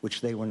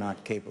 which they were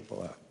not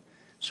capable of.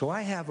 So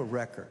I have a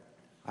record.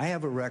 I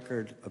have a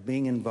record of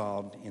being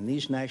involved in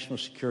these national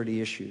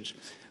security issues,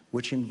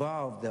 which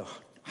involve the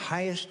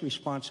highest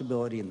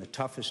responsibility and the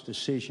toughest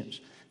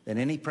decisions that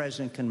any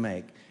president can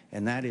make,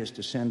 and that is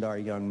to send our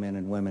young men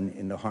and women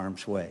into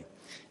harm's way.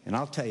 And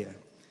I'll tell you,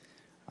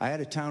 I had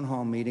a town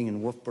hall meeting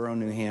in Wolfboro,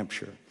 New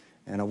Hampshire,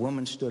 and a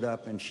woman stood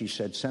up and she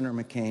said, Senator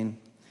McCain,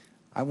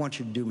 I want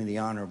you to do me the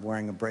honor of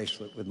wearing a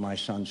bracelet with my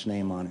son's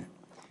name on it.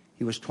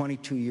 He was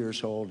 22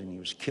 years old and he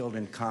was killed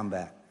in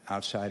combat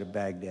outside of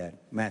Baghdad,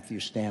 Matthew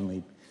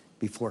Stanley,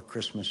 before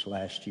Christmas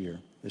last year.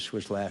 This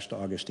was last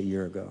August, a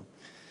year ago.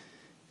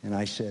 And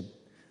I said,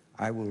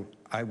 I will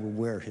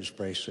wear his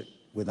bracelet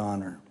with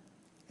honor.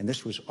 And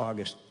this was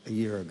August a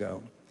year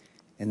ago.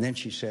 And then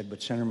she said,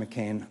 but Senator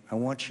McCain, I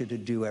want you to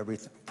do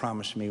everything,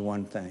 promise me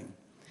one thing,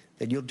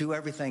 that you'll do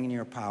everything in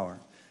your power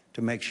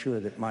to make sure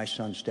that my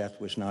son's death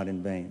was not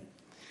in vain.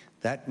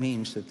 That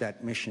means that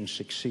that mission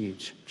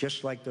succeeds,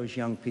 just like those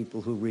young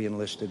people who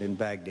re-enlisted in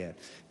Baghdad,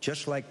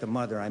 just like the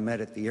mother I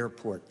met at the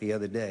airport the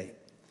other day,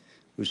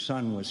 whose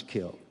son was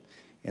killed.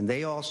 And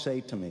they all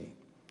say to me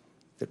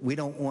that we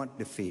don't want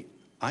defeat.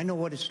 I know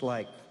what it's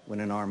like when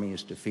an army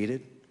is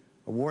defeated.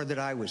 A war that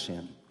I was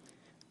in,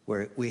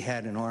 where we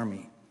had an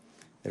army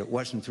that it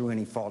wasn't through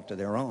any fault of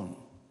their own,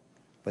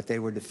 but they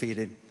were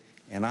defeated.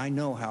 And I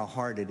know how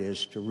hard it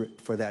is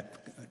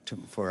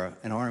for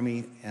an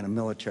army and a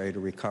military to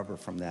recover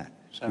from that.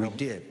 We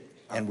did,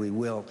 and we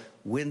will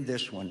win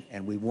this one,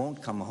 and we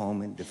won't come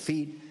home in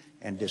defeat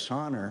and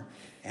dishonor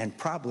and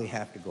probably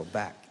have to go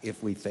back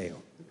if we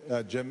fail.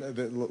 Jim,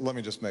 let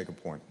me just make a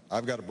point.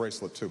 I've got a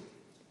bracelet, too,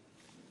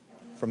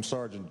 from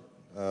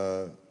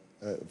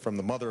from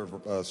the mother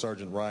of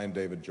Sergeant Ryan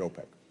David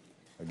Jopek,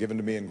 given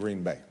to me in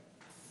Green Bay.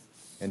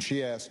 And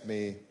she asked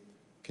me,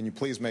 can you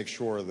please make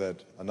sure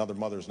that another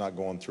mother's not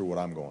going through what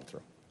I'm going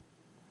through?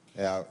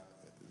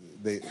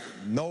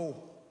 No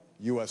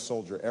U.S.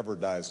 soldier ever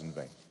dies in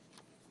vain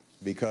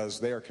because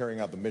they are carrying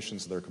out the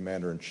missions of their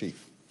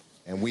commander-in-chief.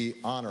 And we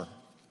honor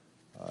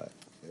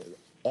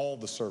all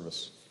the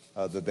service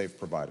that they've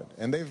provided.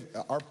 And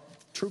our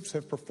troops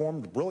have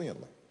performed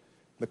brilliantly.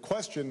 The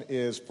question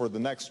is, for the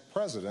next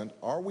president,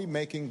 are we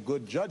making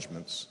good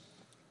judgments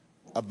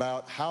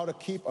about how to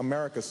keep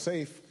America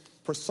safe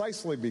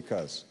precisely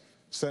because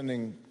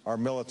sending our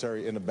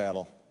military into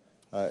battle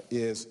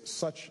is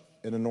such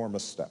an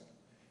enormous step.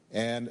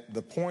 And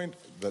the point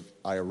that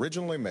I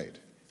originally made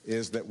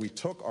is that we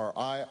took our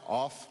eye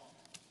off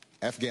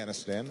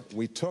Afghanistan.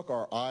 We took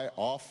our eye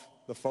off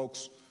the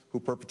folks who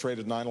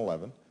perpetrated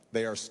 9/11.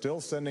 They are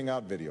still sending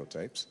out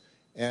videotapes.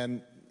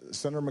 And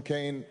Senator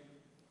McCain,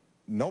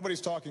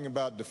 nobody's talking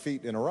about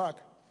defeat in Iraq,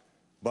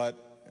 but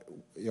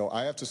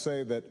I have to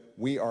say that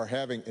we are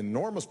having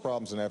enormous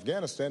problems in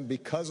Afghanistan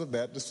because of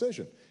that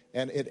decision.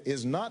 And it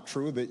is not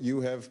true that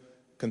you have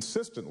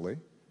consistently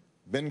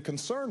been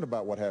concerned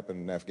about what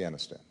happened in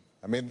Afghanistan.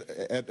 I mean,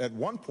 at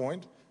one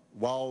point,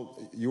 while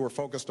you were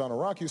focused on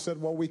Iraq, you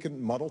said, well, we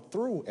can muddle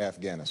through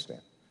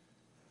Afghanistan.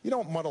 You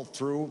don't muddle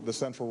through the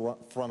Central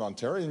Front on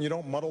terror, and you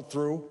don't muddle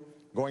through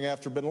going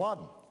after bin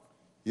Laden.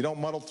 You don't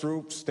muddle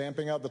through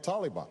stamping out the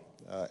Taliban.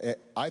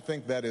 I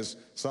think that is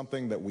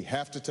something that we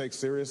have to take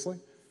seriously,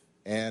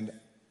 and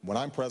when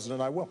I'm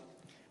president, I will.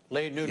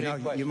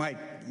 You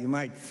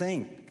might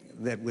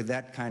think that with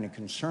that kind of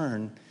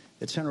concern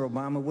that Senator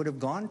Obama would have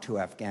gone to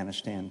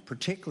Afghanistan,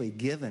 particularly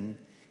given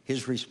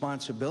his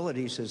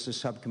responsibilities as the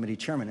subcommittee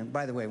chairman. And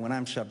by the way, when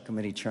I'm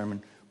subcommittee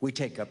chairman, we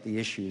take up the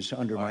issues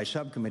under my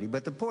subcommittee.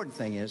 But the important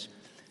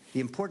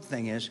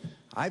thing is,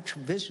 I've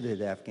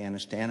visited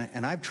Afghanistan,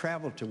 and I've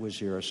traveled to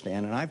Waziristan,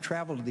 and I've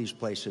traveled to these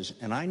places,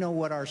 and I know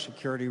what our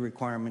security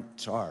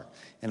requirements are,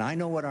 and I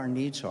know what our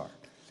needs are.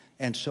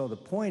 And so the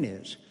point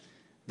is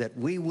that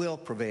we will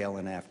prevail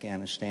in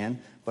Afghanistan,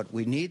 but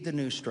we need the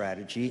new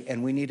strategy,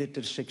 and we need it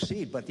to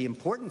succeed. But the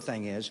important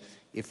thing is,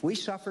 if we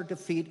suffer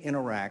defeat in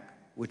Iraq,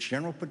 which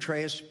General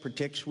Petraeus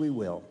predicts we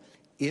will,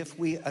 if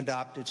we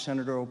adopted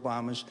Senator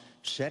Obama's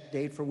set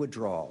date for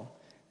withdrawal,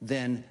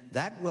 then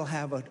that will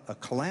have a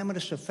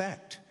calamitous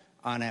effect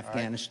on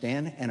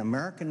Afghanistan and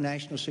American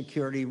national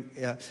security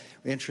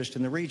interest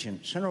in the region.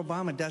 Senator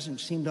Obama doesn't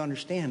seem to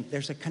understand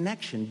there's a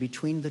connection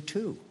between the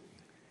two.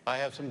 I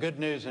have some good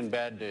news and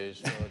bad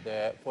news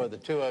for the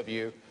two of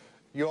you.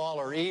 You all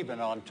are even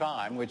on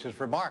time, which is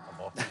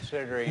remarkable,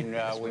 considering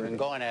we've been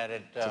going at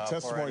it. It's a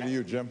testimony to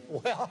you, Jim.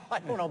 Well, I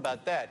don't know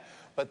about that.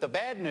 But the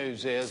bad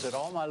news is that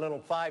all my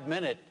little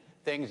 5-minute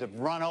things have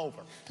run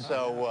over.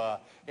 So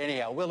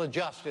anyhow, we'll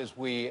adjust as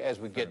we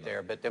get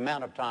there. But the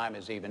amount of time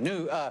is even.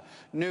 New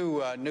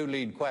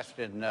lead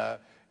question,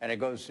 and it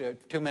goes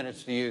 2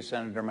 minutes to you,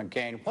 Senator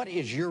McCain. What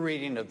is your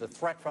reading of the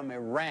threat from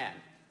Iran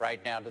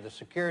right now to the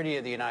security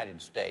of the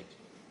United States?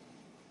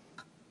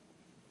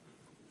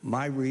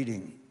 My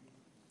reading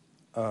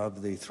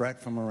of the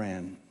threat from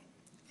Iran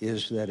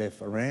is that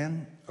if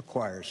Iran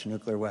acquires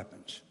nuclear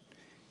weapons,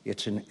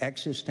 it's an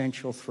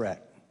existential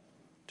threat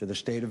to the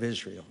state of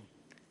Israel,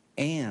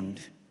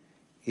 and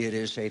it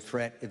is a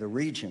threat to the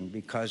region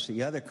because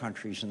the other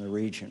countries in the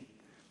region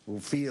will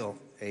feel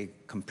a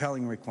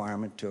compelling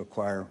requirement to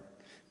acquire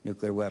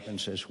nuclear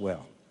weapons as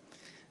well.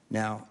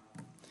 Now,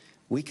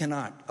 we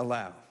cannot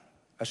allow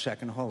a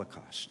second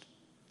Holocaust.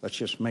 Let's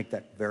just make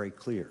that very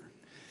clear.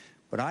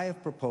 But I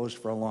have proposed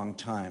for a long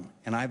time,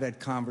 and I've had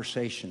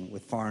conversation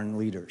with foreign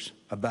leaders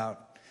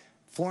about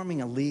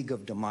forming a League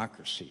of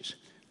Democracies.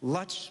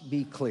 Let's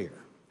be clear,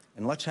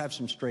 and let's have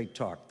some straight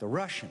talk. The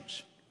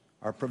Russians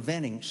are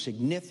preventing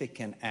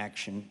significant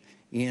action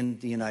in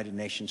the United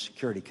Nations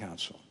Security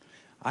Council.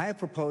 I have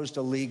proposed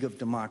a League of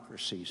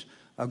Democracies,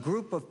 a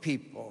group of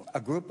people, a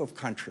group of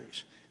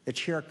countries that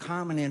share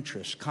common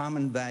interests,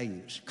 common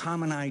values,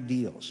 common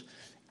ideals,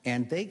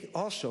 and they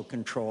also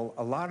control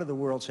a lot of the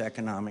world's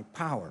economic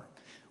power.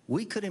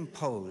 We could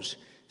impose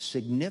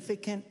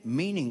significant,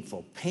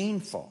 meaningful,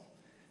 painful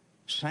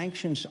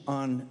sanctions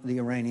on the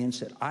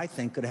Iranians that I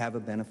think could have a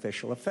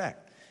beneficial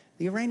effect.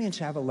 The Iranians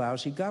have a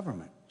lousy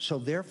government, so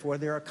therefore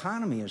their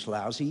economy is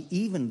lousy,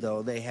 even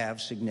though they have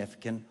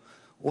significant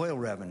oil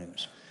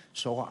revenues.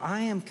 So I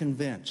am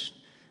convinced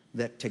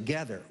that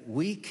together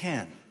we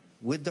can,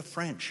 with the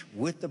French,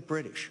 with the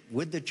British,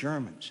 with the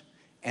Germans,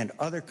 and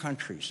other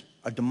countries,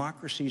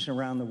 democracies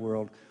around the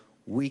world,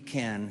 we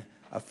can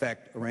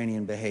affect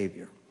Iranian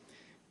behavior.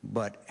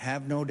 But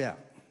have no doubt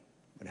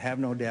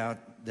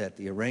that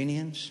the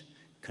Iranians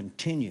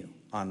continue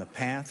on the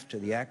path to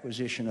the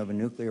acquisition of a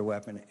nuclear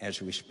weapon as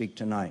we speak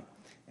tonight.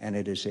 And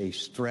it is a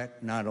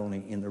threat not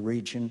only in the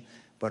region,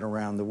 but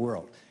around the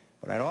world.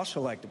 But I'd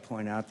also like to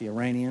point out the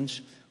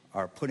Iranians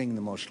are putting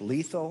the most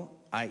lethal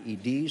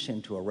IEDs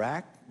into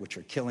Iraq, which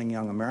are killing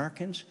young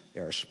Americans.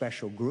 There are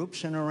special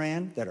groups in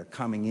Iran that are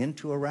coming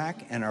into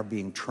Iraq and are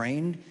being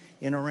trained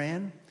in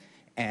Iran.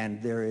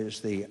 And there is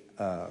the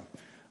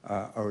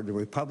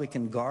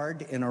Republican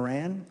Guard in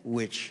Iran,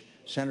 which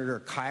Senator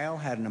Kyle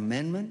had an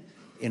amendment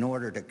in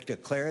order to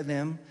declare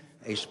them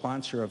a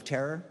sponsor of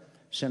terror.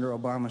 Senator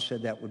Obama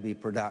said that would be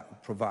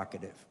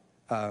provocative.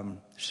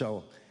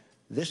 So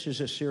this is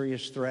a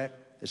serious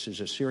threat. This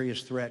is a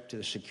serious threat to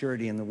the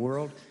security in the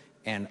world.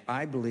 And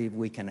I believe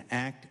we can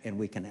act, and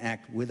we can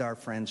act with our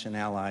friends and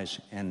allies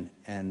and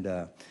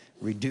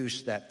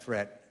reduce that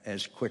threat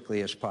as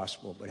quickly as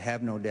possible. But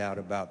have no doubt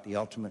about the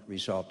ultimate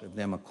result of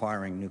them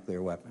acquiring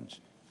nuclear weapons.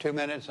 2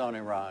 minutes on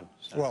Iran.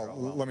 Well,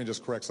 let me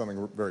just correct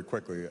something very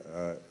quickly.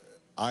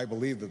 I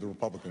believe that the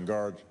Republican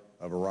Guard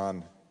of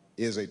Iran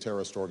is a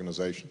terrorist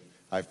organization.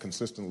 I've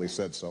consistently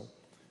said so.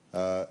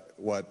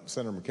 What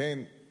Senator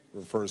McCain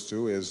refers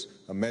to is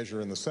a measure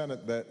in the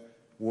Senate that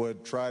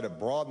would try to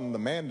broaden the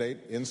mandate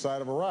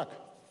inside of Iraq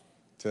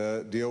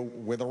to deal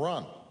with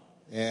Iran.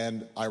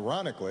 And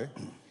ironically,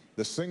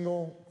 the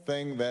single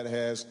thing that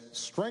has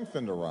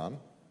strengthened Iran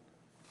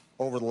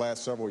over the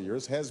last several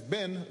years has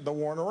been the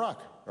war in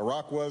Iraq.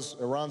 Iraq was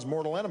Iran's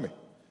mortal enemy.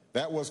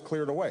 That was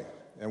cleared away.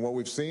 And what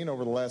we've seen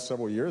over the last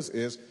several years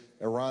is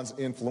Iran's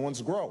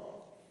influence grow.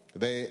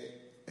 They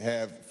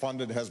have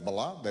funded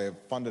Hezbollah. They have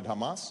funded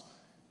Hamas.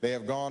 They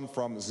have gone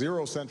from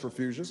 0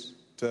 centrifuges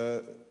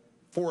to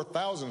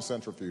 4,000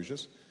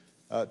 centrifuges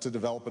to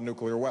develop a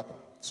nuclear weapon.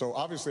 So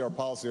obviously our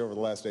policy over the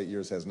last 8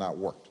 years has not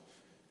worked.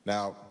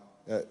 Now,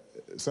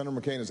 Senator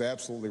McCain is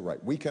absolutely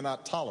right. We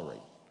cannot tolerate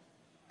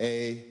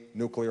a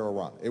nuclear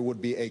Iran. It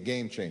would be a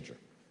game changer.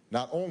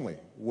 Not only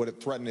would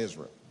it threaten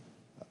Israel,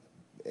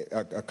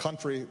 a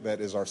country that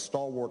is our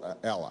stalwart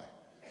ally,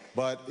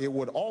 but it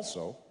would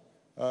also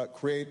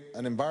create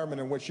an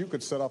environment in which you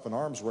could set up an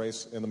arms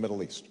race in the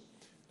Middle East.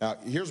 Now,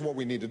 here's what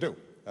we need to do.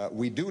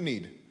 We do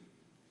need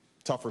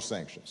tougher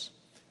sanctions.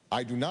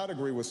 I do not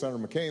agree with Senator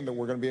McCain that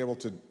we're going to be able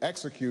to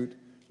execute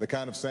the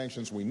kind of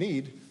sanctions we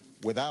need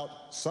without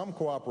some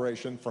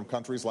cooperation from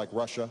countries like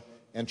Russia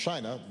and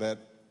China that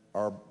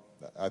are,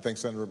 I think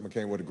Senator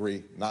McCain would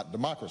agree, not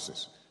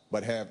democracies,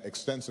 but have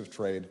extensive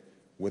trade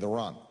with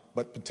Iran,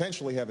 but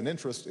potentially have an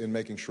interest in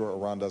making sure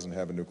Iran doesn't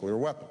have a nuclear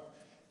weapon.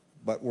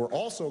 But we're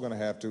also going to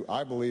have to,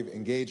 I believe,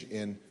 engage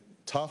in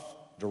tough,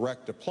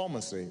 direct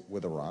diplomacy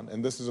with Iran,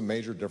 and this is a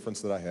major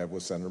difference that I have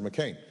with Senator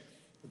McCain.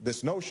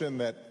 This notion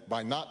that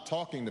by not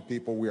talking to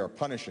people we are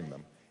punishing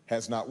them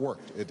has not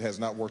worked. It has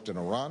not worked in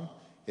Iran.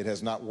 It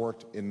has not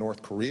worked in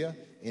North Korea.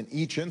 In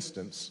each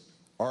instance,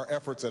 our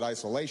efforts at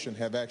isolation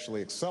have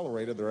actually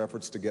accelerated their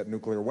efforts to get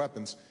nuclear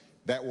weapons.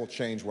 That will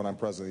change when I'm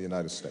President of the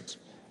United States.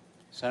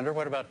 Senator,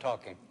 what about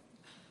talking?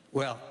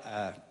 Well,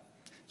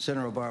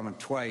 Senator Obama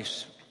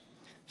twice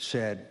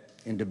said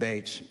in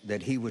debates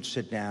that he would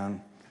sit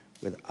down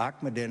with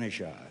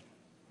Ahmadinejad,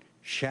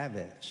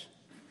 Chavez,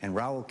 and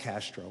Raul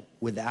Castro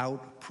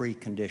without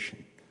precondition.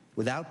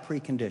 Without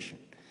precondition.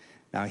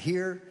 Now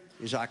here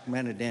is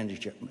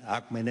Ahmadinejad,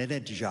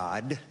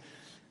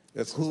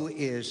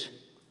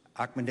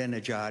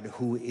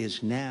 who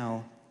is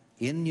now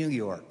in New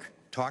York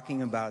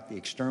talking about the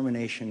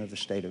extermination of the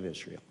state of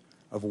Israel,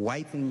 of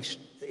wiping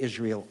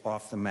Israel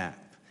off the map.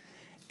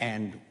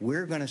 And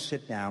we're going to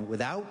sit down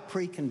without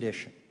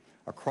precondition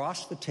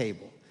across the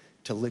table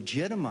to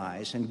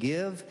legitimize and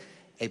give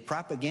a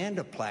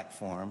propaganda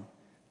platform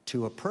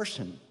to a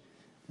person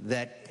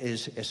that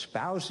is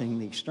espousing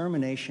the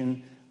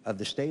extermination of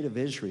the state of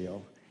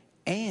Israel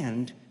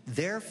and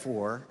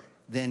therefore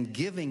then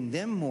giving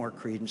them more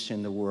credence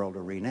in the world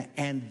arena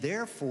and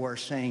therefore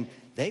saying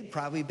they've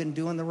probably been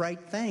doing the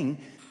right thing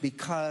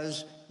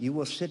because you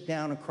will sit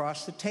down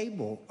across the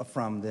table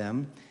from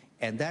them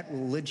and that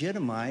will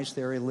legitimize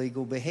their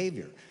illegal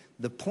behavior.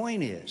 The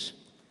point is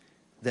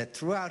that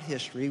throughout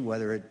history,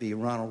 whether it be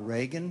Ronald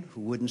Reagan,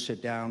 who wouldn't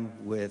sit down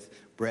with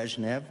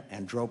Brezhnev,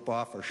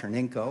 Andropov, or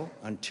Chernenko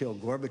until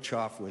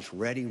Gorbachev was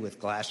ready with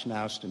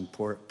glasnost and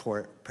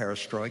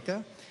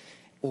perestroika,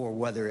 or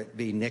whether it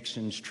be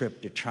Nixon's trip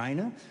to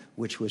China,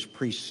 which was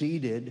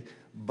preceded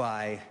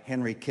by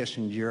Henry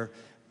Kissinger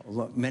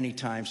many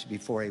times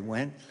before he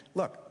went.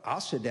 Look, I'll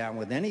sit down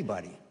with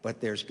anybody,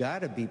 but there's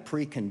got to be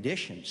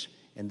preconditions,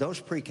 and those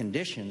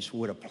preconditions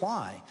would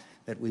apply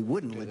that we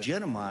wouldn't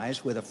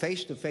legitimize with a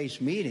face-to-face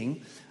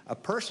meeting a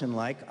person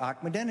like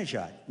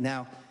Ahmadinejad.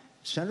 Now,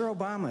 Senator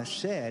Obama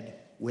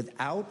said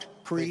without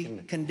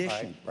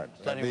precondition.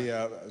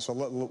 Right. So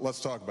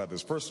let's talk about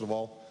this. First of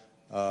all,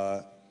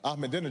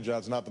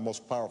 Ahmadinejad's not the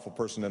most powerful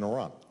person in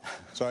Iran.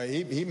 So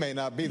he may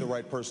not be the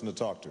right person to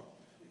talk to.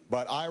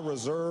 But I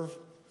reserve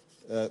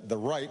the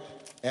right,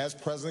 as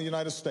President of the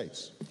United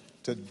States,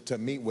 to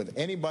meet with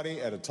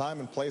anybody at a time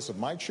and place of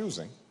my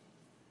choosing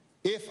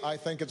if I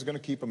think it's going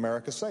to keep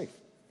America safe.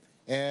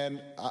 And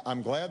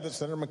I'm glad that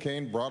Senator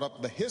McCain brought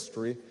up the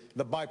history,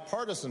 the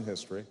bipartisan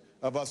history,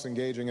 of us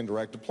engaging in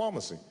direct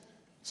diplomacy.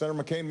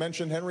 Senator McCain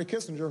mentioned Henry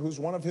Kissinger, who's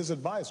one of his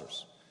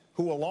advisors,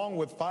 who, along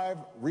with 5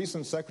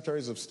 recent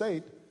secretaries of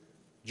state,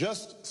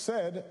 just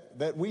said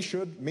that we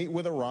should meet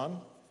with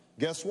Iran,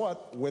 guess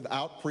what,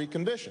 without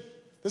precondition.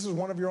 This is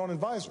one of your own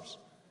advisors.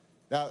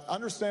 Now,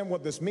 understand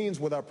what this means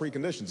without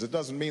preconditions. It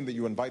doesn't mean that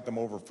you invite them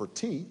over for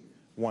tea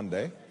one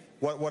day.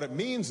 What it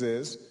means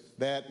is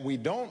that we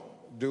don't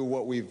do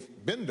what we've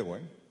been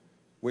doing,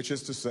 which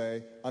is to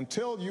say,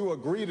 until you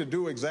agree to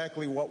do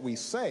exactly what we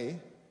say,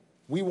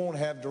 we won't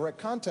have direct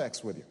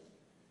contacts with you.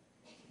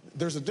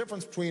 There's a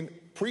difference between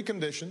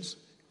preconditions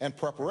and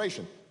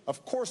preparation.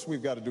 Of course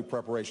we've got to do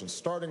preparation,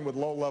 starting with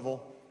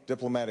low-level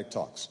diplomatic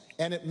talks.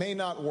 And it may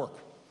not work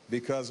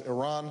because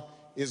Iran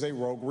is a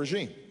rogue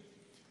regime.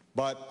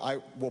 But I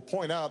will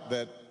point out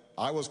that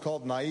I was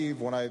called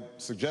naive when I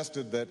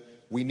suggested that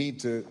we need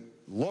to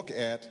look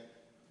at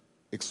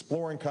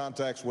exploring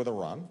contacts with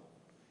Iran.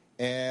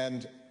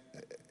 And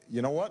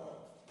you know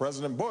what?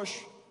 President Bush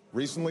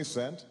recently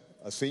sent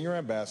a senior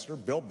ambassador,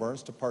 Bill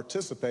Burns, to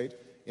participate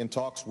in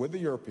talks with the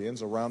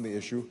Europeans around the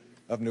issue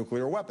of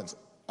nuclear weapons.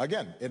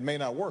 Again, it may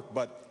not work,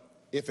 but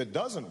if it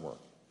doesn't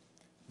work,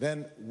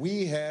 then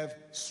we have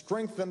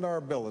strengthened our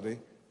ability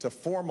to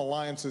form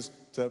alliances,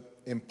 to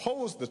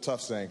impose the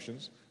tough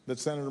sanctions that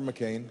Senator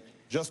McCain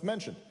just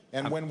mentioned.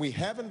 And when we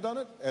haven't done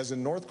it, as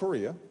in North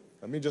Korea,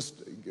 let me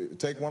just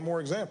take one more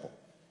example.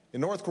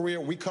 In North Korea,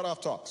 we cut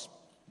off talks.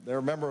 They're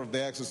a member of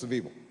the axis of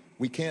evil.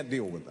 We can't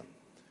deal with them.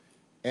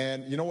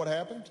 And you know what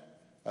happened?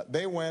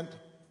 They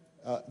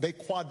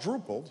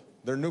quadrupled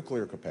their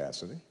nuclear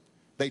capacity.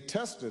 They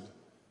tested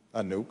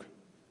a nuke.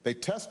 They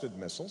tested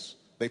missiles.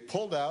 They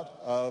pulled out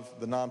of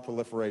the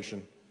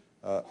non-proliferation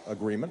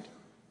agreement.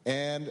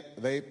 And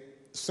they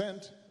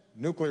sent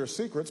nuclear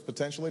secrets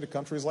potentially to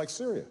countries like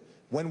Syria.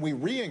 When we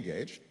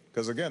re-engaged,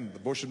 because again, the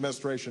Bush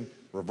administration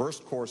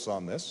reversed course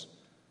on this,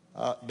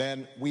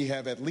 then we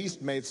have at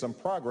least made some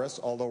progress,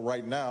 although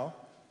right now,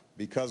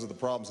 because of the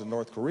problems in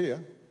North Korea,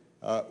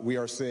 we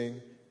are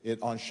seeing it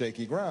on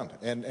shaky ground.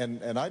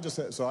 And I just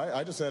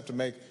have to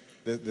make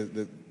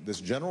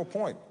this general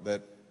point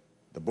that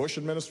the Bush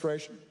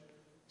administration,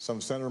 some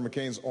of Senator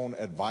McCain's own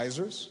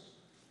advisors,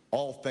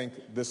 all think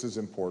this is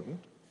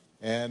important.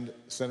 And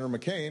Senator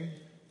McCain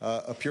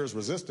appears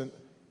resistant.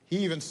 He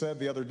even said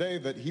the other day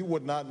that he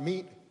would not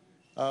meet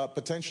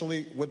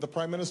potentially with the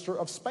Prime Minister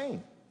of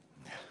Spain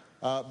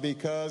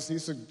because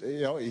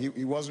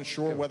he wasn't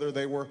sure whether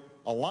they were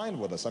aligned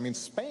with us. I mean,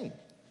 Spain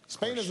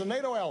is a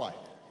NATO ally.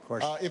 Of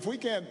course. If we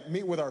can't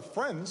meet with our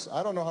friends,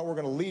 I don't know how we're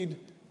going to lead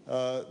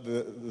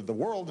the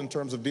world in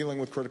terms of dealing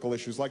with critical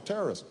issues like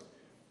terrorism.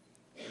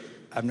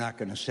 I'm not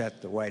going to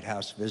set the White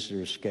House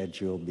visitor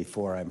schedule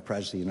before I'm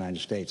President of the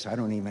United States. I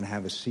don't even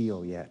have a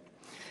seal yet.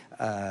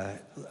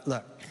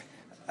 Look,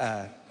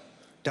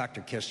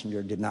 Dr.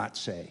 Kissinger did not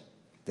say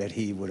that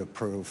he would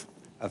approve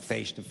of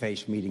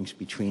face-to-face meetings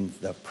between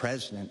the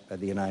President of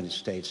the United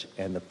States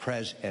and the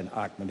President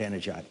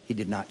Ahmadinejad. He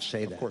did not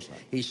say that. Of course not.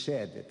 He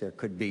said that there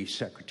could be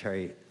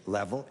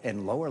secretary-level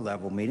and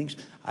lower-level meetings.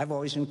 I've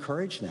always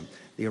encouraged them.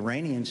 The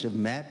Iranians have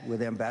met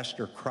with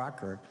Ambassador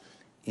Crocker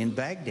in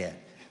Baghdad.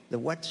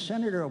 What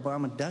Senator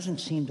Obama doesn't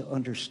seem to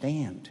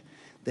understand,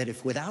 that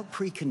if without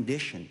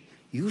precondition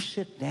you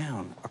sit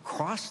down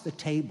across the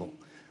table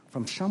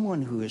from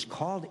someone who has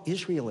called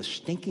Israel a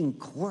stinking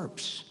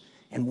corpse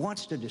and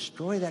wants to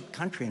destroy that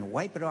country and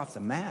wipe it off the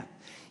map,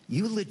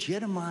 you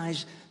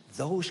legitimize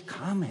those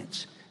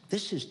comments.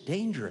 This is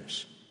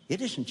dangerous.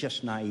 It isn't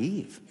just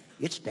naive.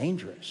 It's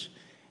dangerous.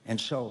 And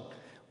so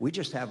we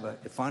just have a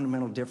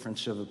fundamental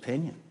difference of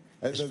opinion.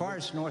 As far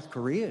as North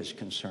Korea is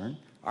concerned,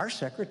 our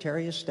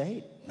Secretary of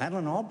State,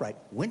 Madeleine Albright,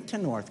 went to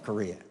North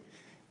Korea.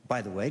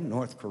 By the way,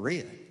 North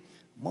Korea,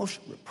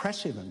 most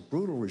repressive and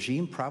brutal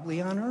regime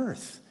probably on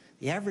earth.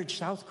 The average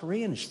South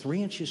Korean is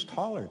 3 inches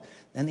taller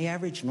than the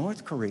average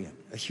North Korean,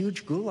 a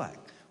huge gulag.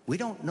 We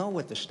don't know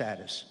what the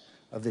status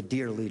of the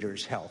dear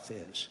leader's health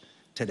is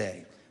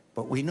today,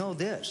 but we know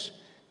this,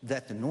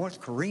 that the North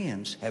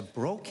Koreans have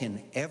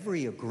broken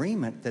every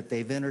agreement that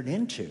they've entered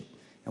into.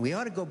 And we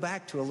ought to go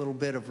back to a little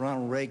bit of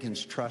Ronald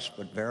Reagan's trust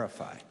but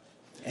verify,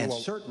 and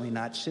certainly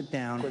not sit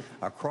down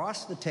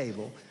across the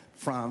table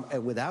from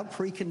without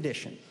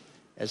precondition,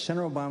 as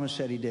Senator Obama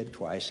said he did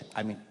twice.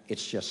 I mean,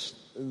 it's just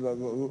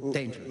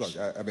dangerous.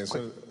 Look, I mean,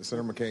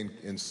 Senator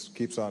McCain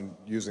keeps on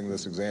using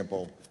this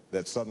example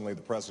that suddenly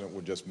the president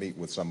would just meet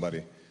with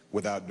somebody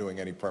without doing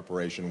any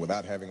preparation,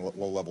 without having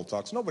low-level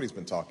talks. Nobody's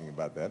been talking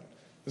about that.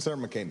 And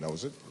Senator McCain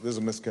knows it. There's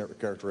a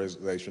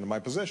mischaracterization of my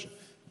position.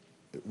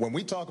 When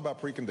we talk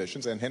about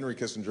preconditions, and Henry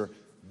Kissinger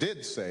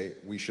did say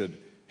we should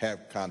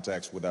have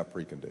contacts without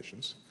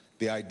preconditions,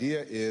 the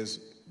idea is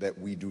that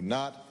we do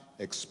not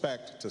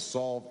expect to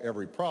solve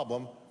every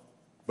problem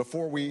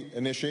before we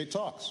initiate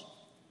talks.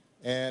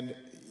 And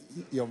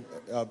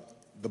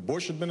the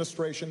Bush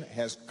administration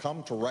has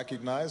come to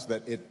recognize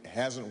that it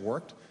hasn't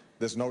worked.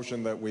 This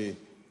notion that we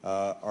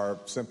are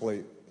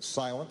simply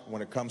silent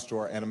when it comes to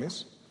our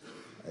enemies,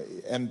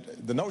 and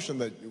the notion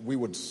that we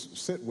would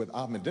sit with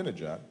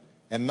Ahmadinejad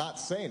and not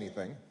say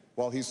anything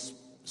while he's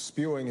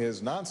spewing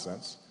his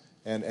nonsense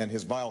and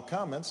his vile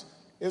comments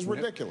is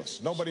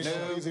ridiculous. Nobody's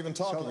even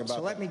talking about that.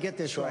 So let me get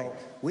this right.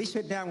 We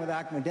sit down with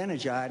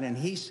Ahmadinejad and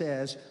he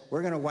says,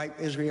 we're going to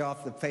wipe Israel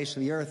off the face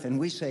of the earth. And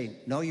we say,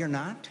 no, you're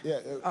not? Yeah,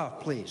 oh,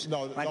 please.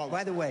 No,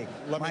 by the way,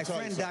 my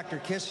friend Dr.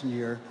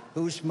 Kissinger,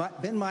 who's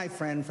been my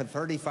friend for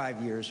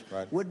 35 years,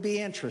 would be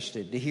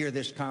interested to hear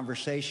this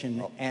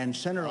conversation and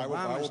Senator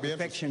Obama's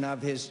depiction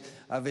of his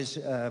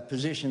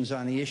positions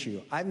on the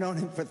issue. I've known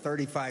him for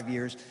 35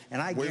 years,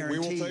 and I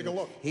guarantee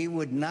you he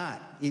would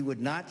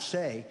not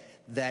say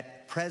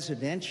that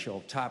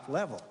presidential top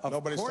level.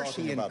 Of course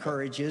he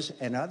encourages,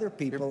 and other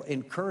people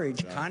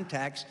encourage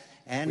contacts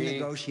and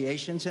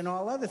negotiations and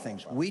all other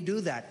things. We do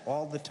that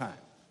all the time.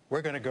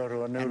 We're going to go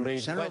to a new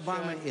lead. Senator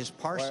Obama is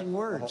parsing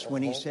words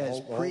when he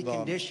says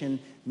precondition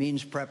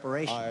means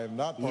preparation. I'm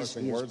not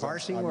parsing words. He's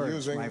parsing I'm words,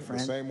 using my friend.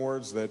 the same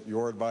words that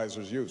your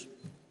advisors use.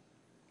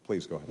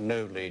 Please go ahead.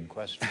 New lead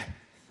question.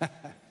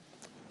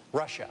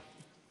 Russia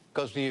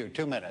goes to you.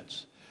 2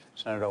 minutes,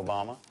 Senator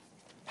Obama.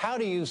 How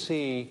do you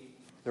see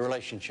the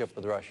relationship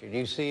with Russia? Do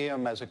you see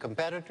him as a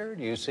competitor?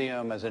 Do you see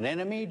him as an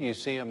enemy? Do you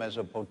see him as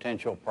a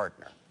potential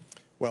partner?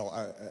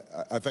 Well,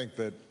 I think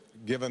that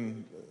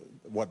given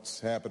what's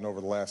happened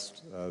over the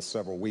last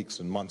several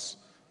weeks and months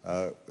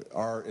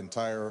our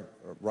entire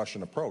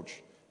Russian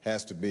approach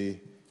has to be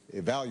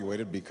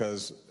evaluated,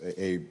 because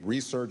a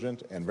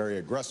resurgent and very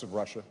aggressive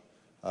Russia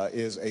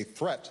is a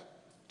threat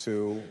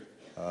to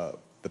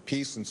the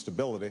peace and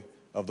stability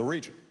of the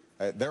region.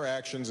 Their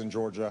actions in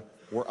Georgia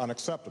were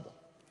unacceptable.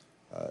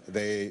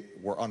 They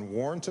were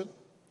unwarranted.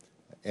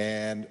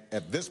 And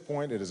at this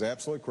point, it is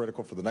absolutely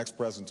critical for the next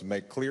president to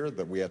make clear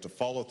that we have to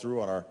follow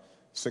through on our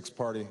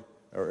six-point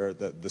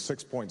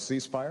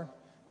ceasefire.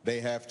 They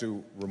have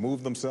to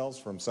remove themselves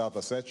from South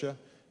Ossetia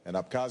and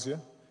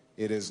Abkhazia.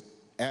 It is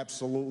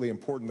absolutely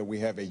important that we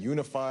have a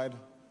unified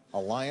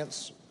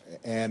alliance,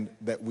 and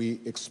that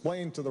we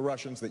explain to the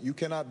Russians that you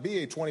cannot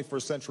be a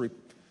 21st century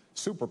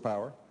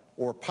superpower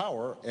or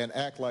power and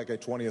act like a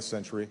 20th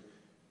century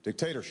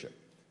dictatorship.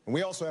 And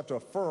we also have to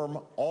affirm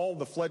all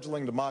the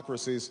fledgling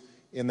democracies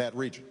in that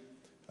region.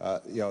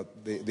 The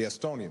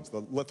Estonians,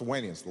 the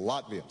Lithuanians, the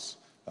Latvians,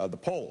 the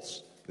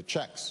Poles, the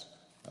Czechs,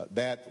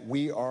 that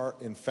we are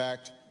in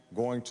fact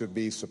going to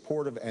be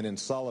supportive and in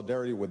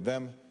solidarity with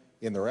them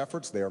in their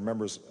efforts. They are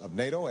members of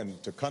NATO,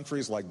 and to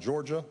countries like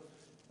Georgia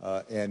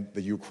and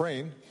the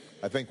Ukraine,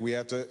 I think we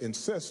have to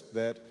insist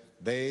that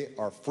they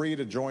are free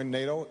to join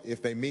NATO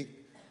if they meet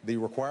the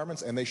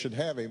requirements, and they should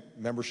have a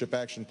membership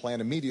action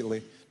plan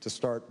immediately to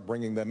start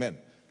bringing them in.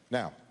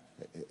 Now,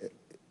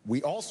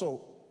 we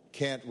also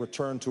can't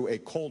return to a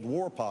Cold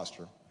War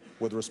posture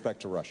with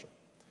respect to Russia.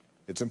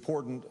 It's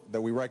important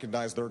that we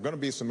recognize there are going to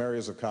be some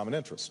areas of common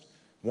interest.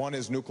 One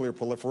is nuclear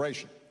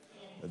proliferation.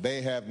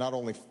 They have not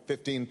only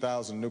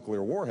 15,000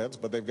 nuclear warheads,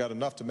 but they've got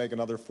enough to make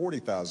another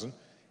 40,000,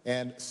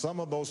 and some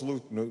of those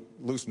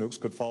loose nukes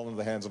could fall into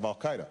the hands of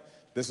al-Qaeda.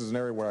 This is an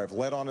area where I've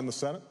led on in the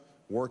Senate,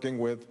 working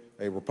with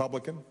a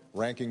Republican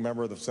ranking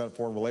member of the Senate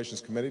Foreign Relations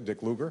Committee,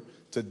 Dick Lugar,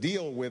 to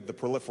deal with the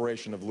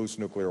proliferation of loose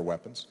nuclear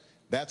weapons.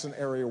 That's an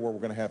area where we're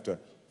going to have to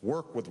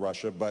work with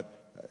Russia,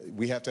 but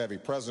we have to have a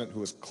president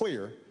who is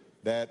clear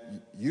that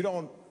you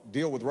don't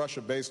deal with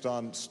Russia based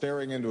on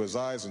staring into his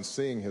eyes and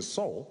seeing his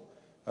soul.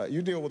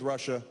 You deal with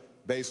Russia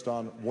based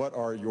on what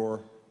are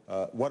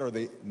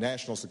the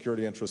national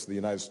security interests of the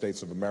United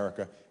States of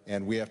America,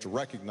 and we have to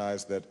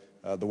recognize that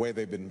the way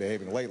they've been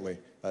behaving lately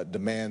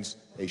demands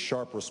a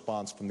sharp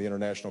response from the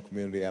international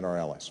community and our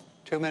allies.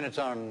 2 minutes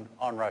on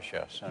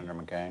Russia, Senator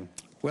McCain.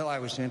 Well, I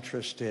was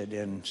interested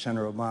in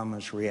Senator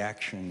Obama's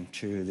reaction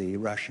to the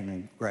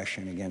Russian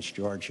aggression against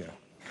Georgia.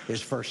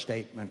 His first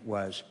statement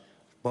was,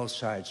 both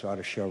sides ought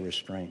to show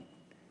restraint.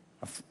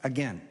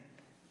 Again,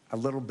 a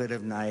little bit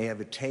of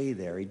naivete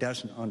there. He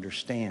doesn't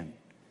understand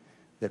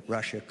that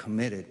Russia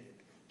committed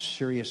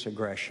serious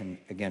aggression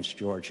against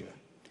Georgia.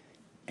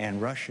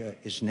 And Russia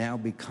has now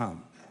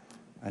become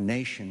a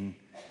nation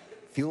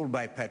fueled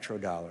by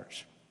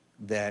petrodollars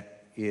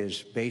that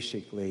is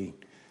basically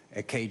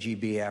a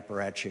KGB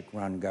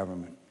apparatchik-run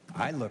government.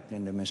 I looked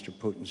into Mr.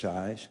 Putin's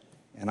eyes,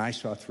 and I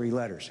saw three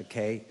letters, a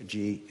K, a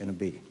G, and a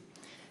B.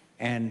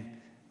 And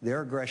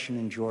their aggression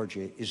in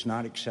Georgia is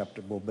not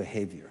acceptable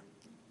behavior.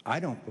 I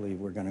don't believe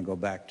we're going to go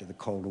back to the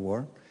Cold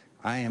War.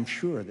 I am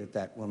sure that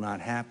that will not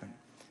happen.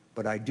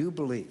 But I do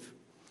believe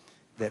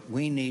that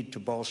we need to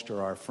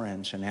bolster our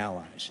friends and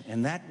allies.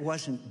 And that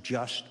wasn't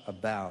just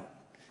about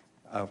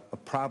a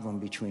problem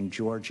between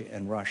Georgia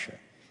and Russia.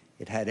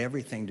 It had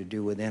everything to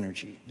do with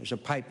energy. There's a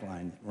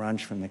pipeline that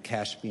runs from the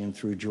Caspian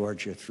through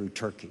Georgia through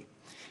Turkey.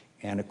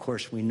 And of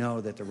course, we know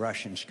that the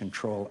Russians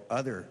control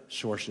other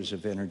sources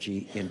of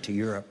energy into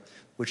Europe,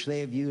 which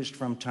they have used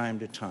from time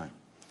to time.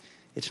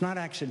 It's not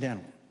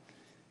accidental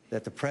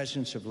that the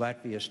presidents of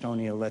Latvia,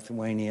 Estonia,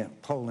 Lithuania,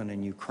 Poland,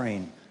 and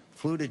Ukraine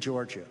flew to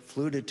Georgia,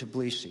 flew to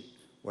Tbilisi,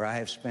 where I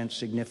have spent a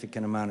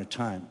significant amount of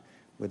time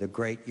with a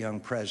great young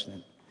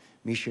president,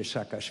 Misha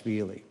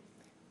Saakashvili.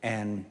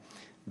 And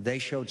they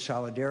showed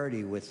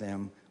solidarity with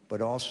them,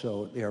 but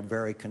also they are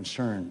very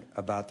concerned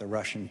about the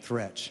Russian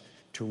threats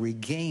to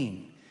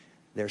regain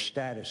their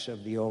status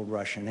of the old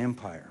Russian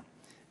Empire.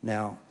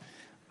 Now,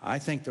 I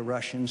think the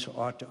Russians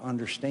ought to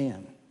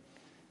understand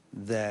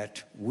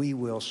that we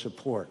will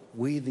support,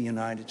 we, the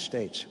United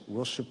States,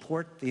 will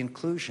support the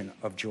inclusion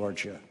of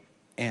Georgia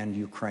and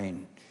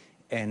Ukraine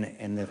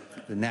and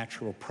the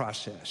natural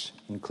process,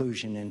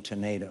 inclusion into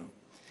NATO.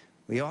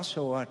 We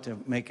also ought to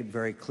make it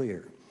very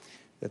clear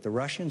that the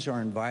Russians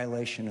are in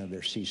violation of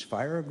their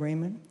ceasefire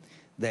agreement.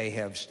 They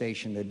have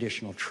stationed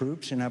additional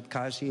troops in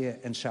Abkhazia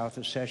and South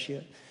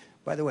Ossetia.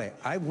 By the way,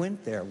 I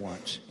went there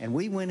once, and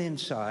we went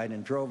inside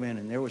and drove in,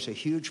 and there was a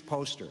huge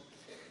poster.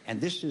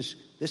 And this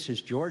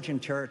is Georgian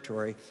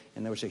territory,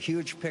 and there was a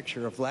huge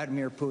picture of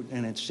Vladimir Putin,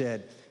 and it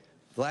said,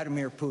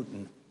 Vladimir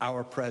Putin,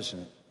 our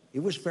president.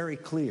 It was very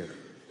clear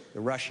the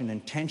Russian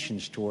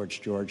intentions towards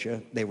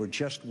Georgia. They were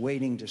just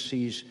waiting to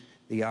seize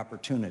the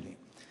opportunity.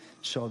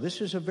 So this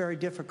is a very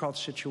difficult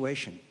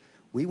situation.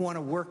 We want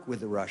to work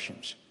with the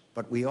Russians,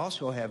 but we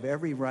also have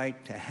every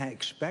right to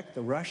expect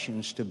the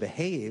Russians to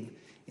behave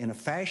in a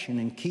fashion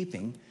in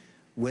keeping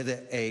with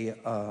a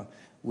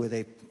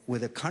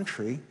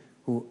country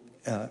who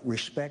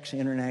respects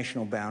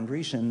international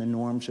boundaries and the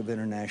norms of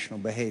international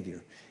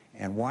behavior.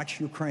 And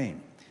watch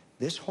Ukraine.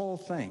 This whole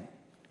thing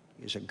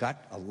has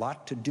got a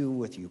lot to do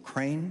with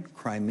Ukraine,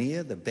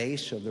 Crimea, the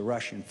base of the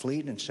Russian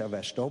fleet in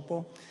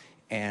Sevastopol,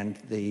 and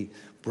the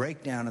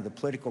breakdown of the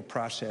political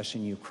process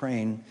in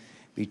Ukraine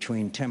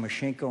between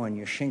Tymoshenko and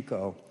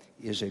Yushchenko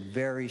is a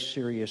very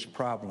serious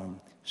problem.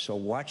 So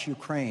watch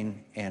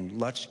Ukraine, and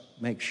let's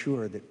make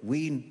sure that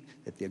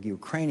the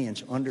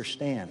Ukrainians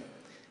understand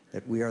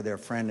that we are their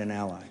friend and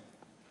ally.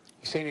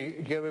 Do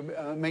you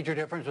have a major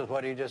difference with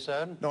what he just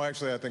said? No,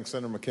 actually, I think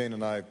Senator McCain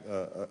and I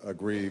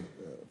agree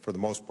for the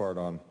most part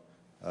on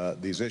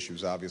these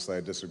issues. Obviously,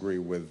 I disagree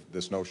with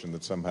this notion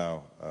that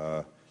somehow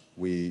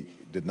we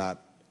did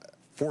not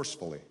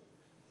forcefully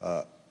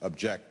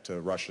object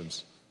to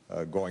Russians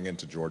going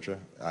into Georgia.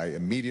 I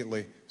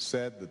immediately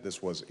said that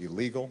this was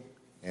illegal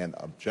and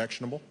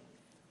objectionable,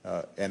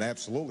 and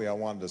absolutely I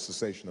wanted a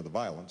cessation of the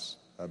violence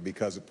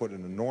because it put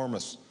an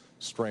enormous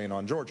strain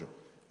on Georgia.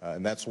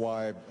 And that's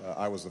why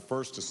I was the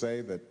first to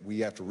say that we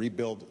have to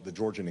rebuild the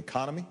Georgian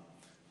economy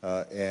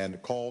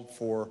and called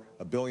for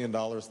 $1 billion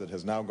that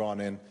has now gone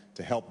in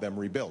to help them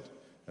rebuild.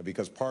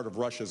 Because part of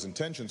Russia's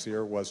intentions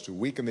here was to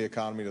weaken the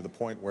economy to the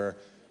point where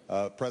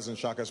President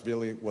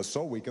Saakashvili was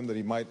so weakened that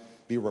he might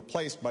be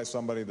replaced by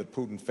somebody that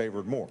Putin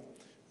favored more.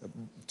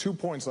 2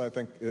 points that I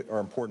think are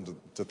important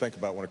to think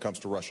about when it comes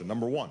to Russia.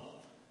 Number one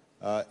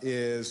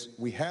is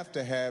we have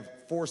to have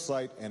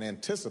foresight and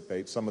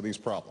anticipate some of these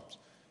problems.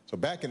 So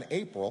back in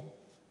April,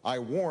 I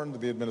warned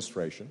the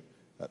administration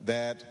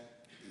that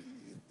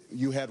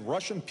you had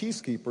Russian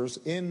peacekeepers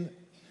in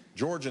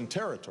Georgian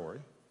territory.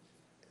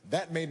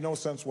 That made no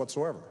sense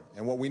whatsoever.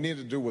 And what we needed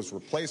to do was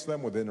replace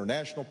them with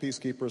international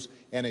peacekeepers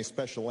and a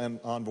special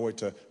envoy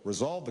to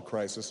resolve the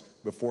crisis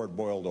before it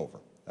boiled over.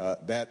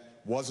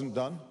 That wasn't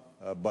done,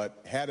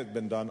 but had it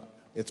been done,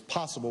 it's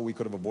possible we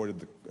could have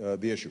avoided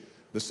the issue.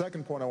 The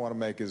second point I want to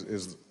make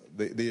is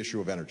the issue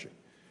of energy.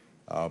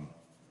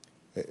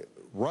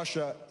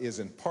 Russia is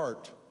in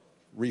part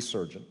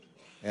resurgent,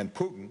 and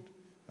Putin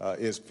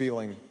is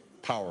feeling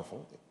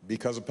powerful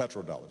because of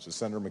petrodollars, as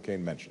Senator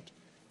McCain mentioned.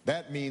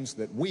 That means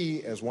that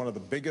we, as one of the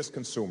biggest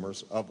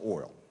consumers of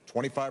oil,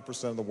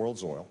 25% of the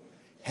world's oil,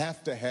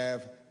 have to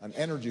have an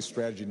energy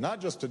strategy, not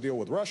just to deal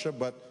with Russia,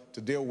 but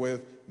to deal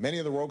with many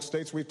of the rogue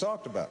states we've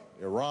talked about,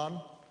 Iran,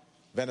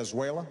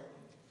 Venezuela.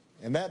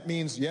 And that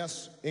means,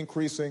 yes,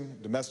 increasing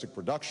domestic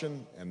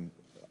production and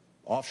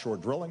offshore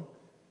drilling,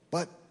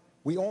 but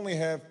we only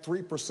have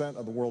 3%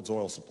 of the world's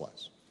oil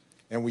supplies,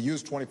 and we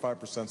use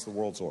 25% of the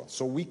world's oil.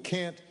 So we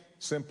can't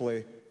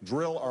simply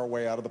drill our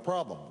way out of the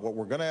problem. What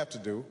we're going to have to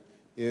do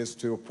is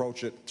to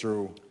approach it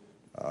through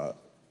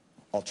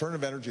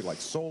alternative energy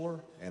like solar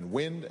and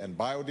wind and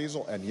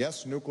biodiesel, and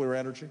yes, nuclear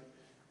energy,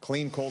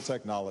 clean coal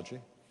technology.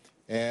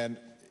 And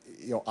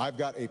I've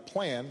got a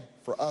plan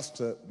for us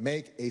to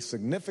make a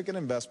significant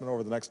investment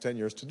over the next 10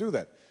 years to do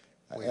that.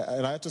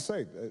 And I have to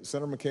say,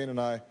 Senator McCain and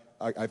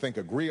I think,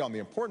 agree on the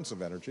importance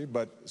of energy,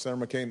 but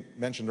Senator McCain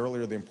mentioned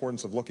earlier the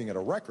importance of looking at a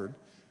record.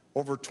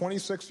 Over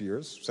 26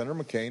 years, Senator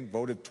McCain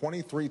voted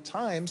 23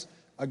 times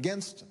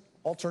against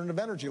alternative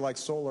energy like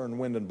solar and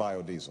wind and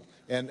biodiesel.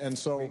 And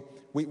so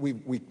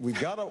we've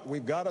got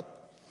to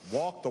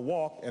walk the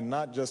walk and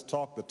not just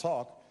talk the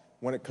talk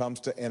when it comes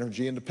to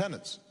energy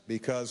independence,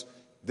 because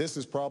this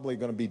is probably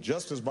going to be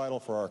just as vital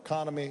for our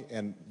economy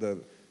and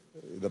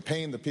the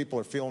pain that people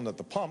are feeling at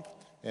the pump,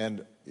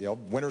 and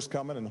winter's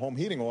coming and home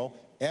heating oil,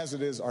 as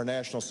it is our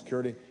national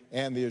security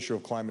and the issue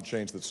of climate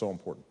change that's so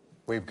important.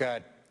 We've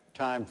got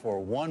time for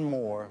one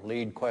more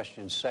lead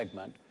question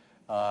segment.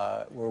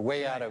 We're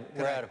way out of.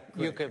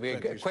 You could be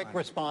a quick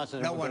response,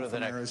 and then we'll go to the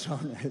next. No one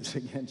from Arizona is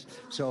against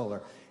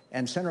solar,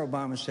 and Senator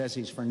Obama says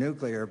he's for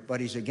nuclear,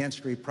 but he's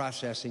against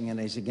reprocessing and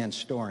he's against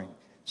storing.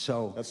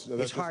 So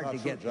it's hard to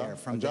get there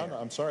from there.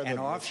 I'm sorry. And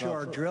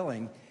offshore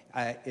drilling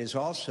is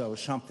also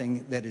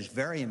something that is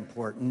very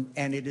important,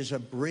 and it is a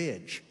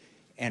bridge.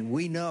 And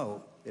we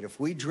know that if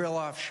we drill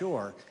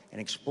offshore and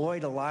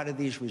exploit a lot of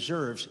these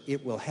reserves,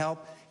 it will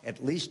help,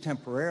 at least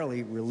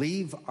temporarily,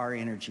 relieve our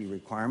energy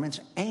requirements,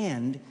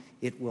 and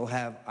it will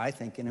have, I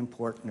think, an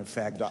important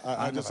effect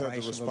on the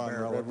price of a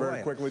barrel of oil.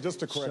 Very quickly, just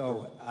to correct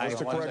I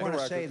want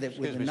to say that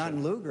with the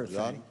Nunn-Lugar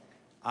thing,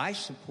 I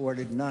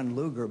supported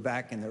Nunn-Lugar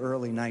back in the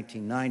early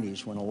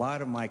 1990s when a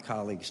lot of my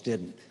colleagues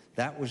didn't.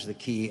 That was the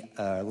key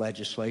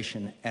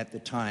legislation at the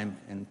time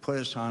and put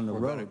us on the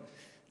road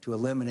to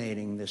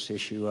eliminating this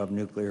issue of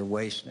nuclear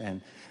waste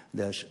and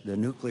the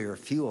nuclear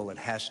fuel that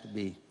has to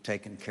be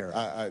taken care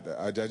of.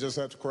 I just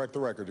have to correct the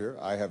record here.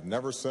 I have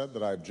never said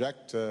that I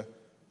object to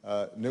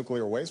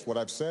nuclear waste. What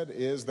I've said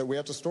is that we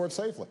have to store it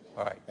safely.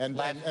 All right.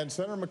 And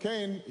Senator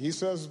McCain, he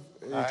says,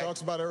 he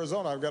talks about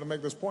Arizona. I've got to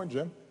make this point,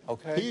 Jim.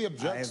 Okay. He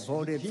objects. I have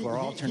voted for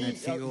alternate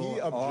fuel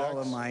all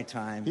of my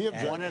time. He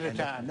objects. One at a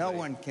time. No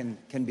one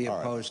can be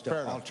opposed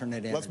to alternate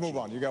energy. Let's move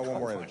on. You got one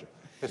more energy.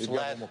 This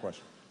one more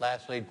question.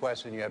 Last lead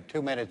question. You have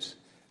 2 minutes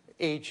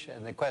each,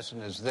 and the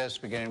question is this,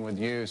 beginning with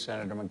you,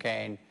 Senator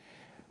McCain.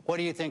 What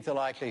do you think the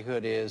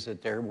likelihood is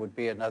that there would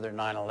be another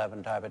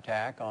 9/11 type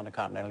attack on the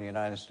continental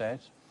United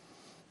States?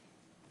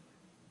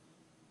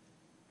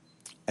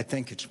 I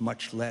think it's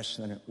much less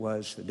than it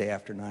was the day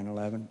after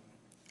 9/11.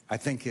 I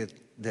think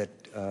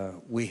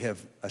that we have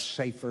a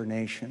safer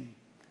nation,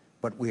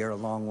 but we are a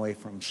long way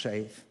from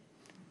safe.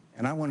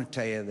 And I want to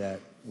tell you that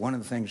one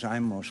of the things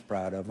I'm most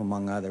proud of,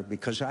 among other,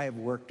 because I have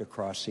worked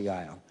across the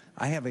aisle.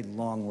 I have a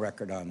long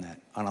record on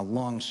that, on a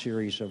long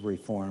series of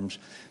reforms.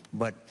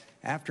 But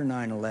after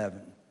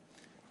 9/11,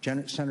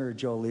 Senator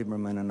Joe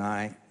Lieberman and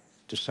I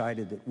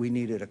decided that we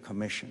needed a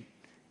commission.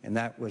 And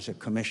that was a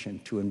commission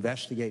to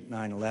investigate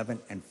 9/11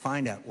 and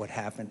find out what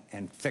happened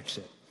and fix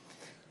it.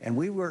 And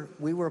we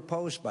were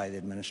opposed by the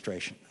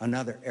administration,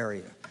 another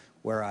area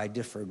where I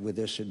differed with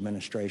this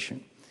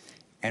administration.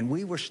 And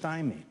we were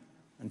stymied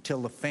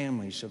until the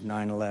families of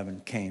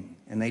 9/11 came.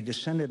 And they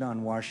descended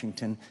on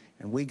Washington,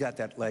 and we got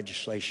that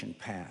legislation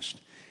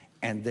passed.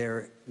 And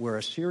there were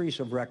a series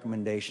of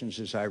recommendations,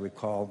 as I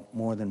recall,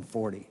 more than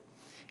 40.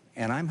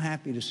 And I'm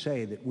happy to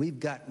say that we've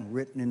gotten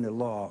written into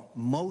law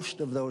most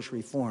of those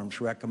reforms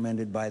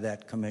recommended by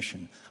that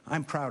commission.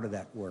 I'm proud of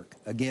that work.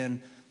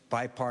 Again,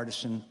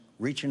 bipartisan,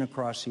 reaching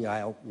across the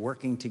aisle,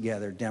 working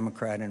together,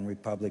 Democrat and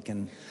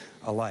Republican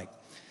alike.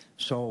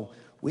 So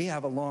we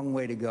have a long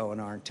way to go in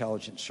our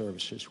intelligence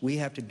services. We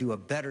have to do a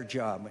better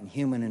job in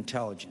human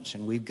intelligence,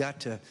 and we've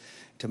got to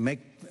make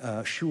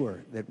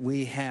sure that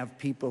we have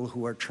people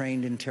who are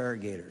trained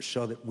interrogators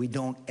so that we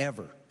don't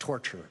ever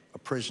torture a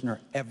prisoner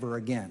ever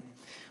again.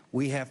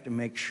 We have to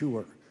make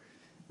sure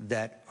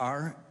that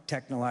our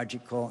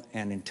technological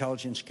and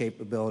intelligence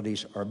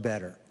capabilities are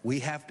better. We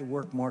have to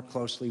work more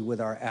closely with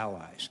our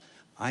allies.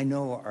 I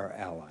know our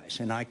allies,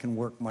 and I can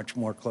work much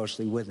more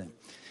closely with them.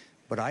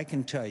 But I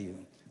can tell you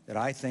that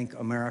I think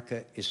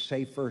America is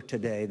safer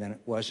today than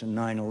it was in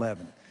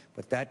 9/11.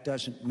 But that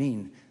doesn't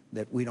mean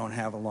that we don't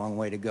have a long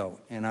way to go.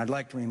 And I'd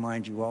like to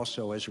remind you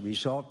also, as a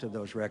result of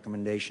those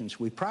recommendations,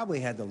 we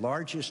probably had the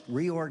largest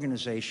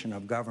reorganization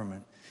of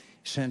government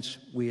since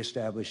we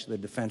established the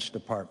Defense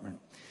Department.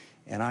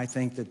 And I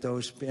think that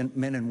those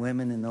men and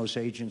women in those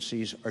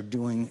agencies are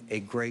doing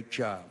a great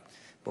job.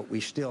 But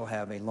we still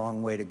have a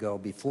long way to go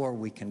before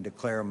we can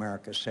declare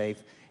America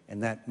safe,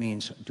 and that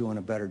means doing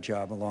a better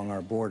job along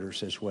our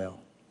borders as well.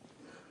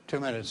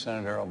 2 minutes,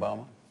 Senator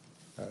Obama.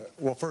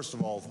 Well, first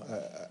of all,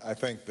 I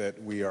think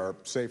that we are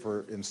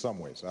safer in some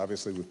ways.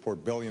 Obviously, we've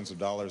poured billions of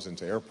dollars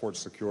into airport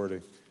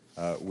security.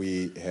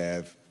 We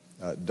have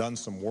done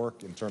some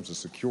work in terms of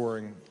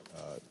securing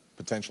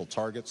potential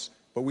targets,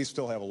 but we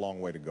still have a long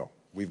way to go.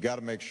 We've got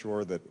to make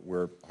sure that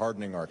we're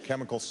hardening our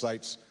chemical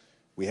sites.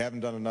 We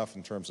haven't done enough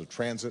in terms of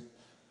transit.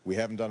 We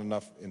haven't done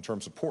enough in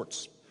terms of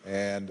ports.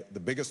 And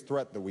the biggest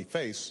threat that we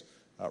face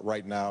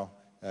right now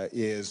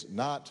is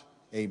not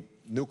a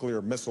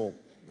nuclear missile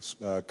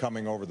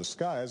coming over the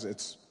skies.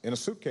 It's in a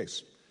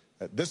suitcase.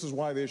 This is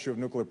why the issue of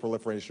nuclear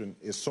proliferation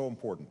is so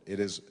important. It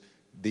is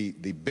the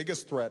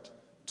biggest threat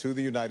to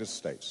the United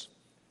States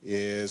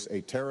is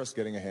a terrorist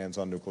getting a hands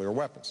on nuclear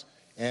weapons.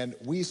 And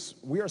we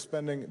are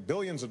spending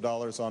billions of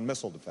dollars on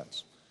missile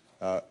defense.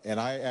 And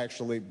I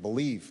actually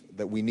believe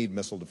that we need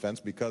missile defense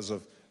because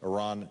of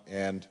Iran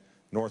and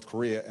North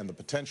Korea and the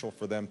potential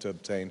for them to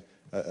obtain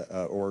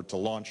or to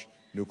launch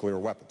nuclear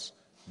weapons.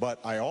 But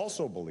I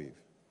also believe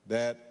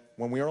that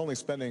when we are only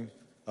spending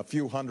a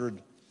few $100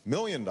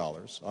 million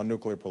on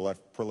nuclear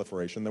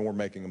proliferation, then we're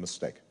making a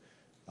mistake.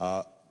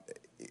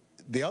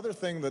 The other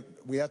thing that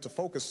we have to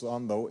focus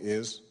on, though,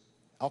 is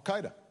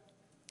al-Qaeda.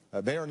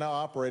 They are now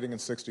operating in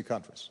 60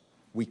 countries.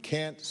 We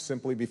can't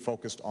simply be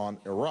focused on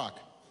Iraq.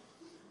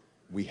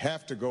 We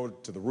have to go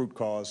to the root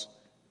cause,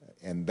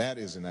 and that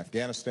is in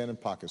Afghanistan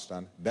and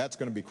Pakistan. That's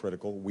going to be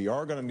critical. We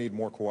are going to need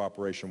more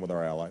cooperation with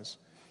our allies.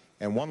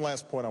 And one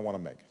last point I want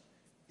to make.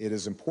 It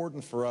is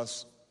important for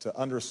us to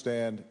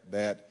understand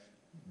that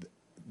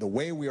the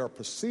way we are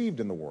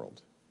perceived in the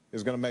world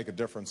is going to make a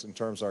difference in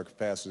terms of our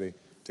capacity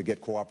to get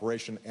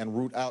cooperation and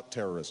root out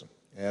terrorism.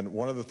 And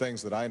one of the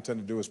things that I intend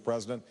to do as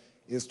president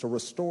is to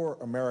restore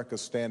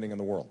America's standing in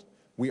the world.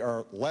 We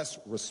are less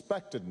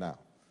respected now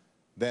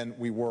than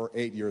we were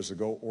 8 years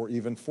ago or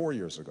even 4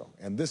 years ago.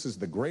 And this is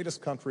the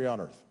greatest country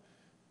on earth.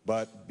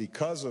 But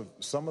because of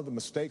some of the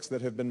mistakes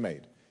that have been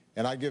made,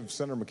 and I give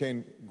Senator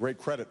McCain great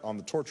credit on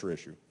the torture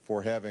issue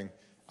for having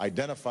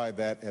identified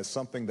that as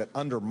something that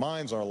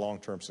undermines our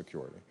long-term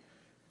security.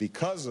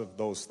 Because of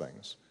those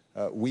things,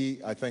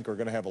 I think, are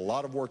going to have a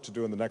lot of work to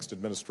do in the next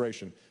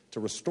administration to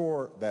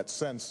restore that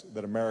sense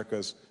that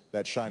America's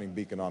that shining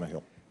beacon on a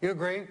hill. You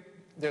agree?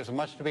 There's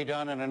much to be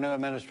done in a new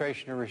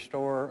administration to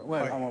restore.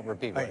 Well, I won't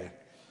repeat what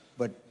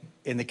But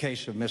in the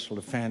case of missile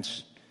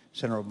defense,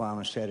 Senator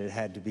Obama said it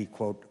had to be,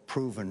 quote,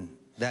 proven.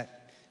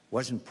 That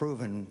wasn't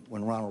proven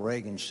when Ronald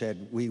Reagan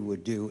said we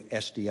would do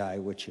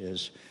SDI, which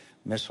is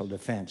missile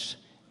defense.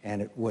 And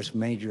it was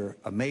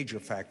a major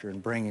factor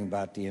in bringing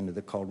about the end of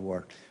the Cold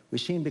War. We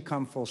seem to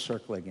come full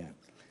circle again.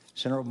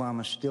 Senator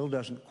Obama still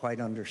doesn't quite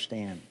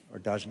understand, or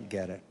doesn't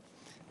get it,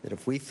 that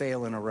if we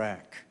fail in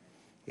Iraq,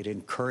 it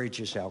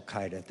encourages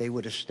al-Qaeda. They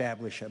would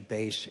establish a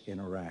base in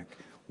Iraq.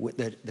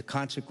 The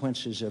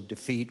consequences of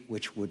defeat,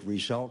 which would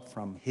result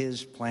from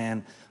his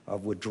plan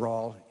of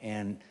withdrawal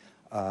and,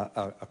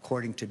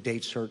 according to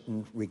date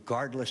certain,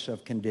 regardless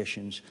of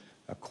conditions,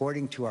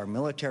 according to our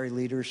military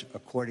leaders,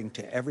 according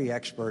to every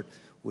expert,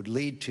 would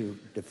lead to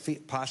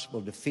possible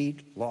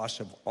defeat, loss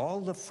of all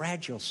the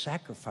fragile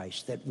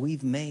sacrifice that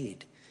we've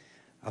made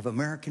of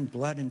American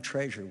blood and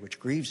treasure, which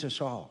grieves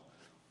us all.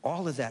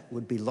 All of that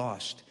would be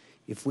lost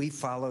if we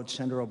followed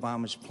Senator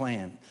Obama's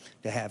plan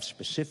to have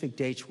specific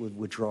dates with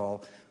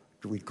withdrawal,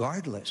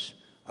 regardless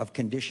of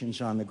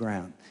conditions on the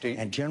ground.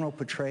 And General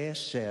Petraeus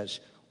says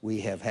we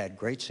have had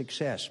great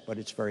success, but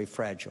it's very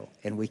fragile,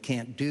 and we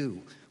can't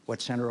do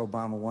what Senator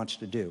Obama wants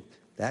to do.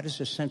 That is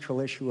a central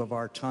issue of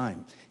our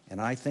time,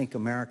 and I think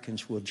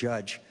Americans will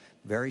judge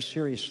very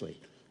seriously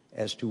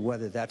as to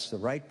whether that's the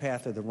right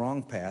path or the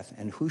wrong path,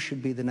 and who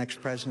should be the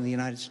next president of the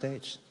United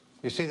States.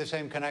 You see the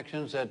same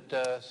connections that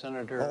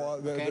Senator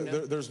McCain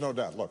did? There's no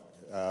doubt. Look,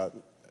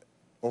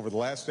 over the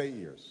last 8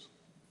 years,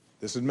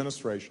 this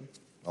administration,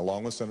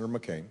 along with Senator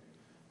McCain,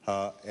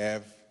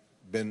 have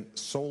been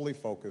solely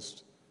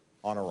focused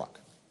on Iraq.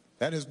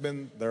 That has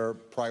been their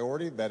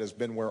priority. That has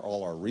been where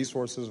all our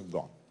resources have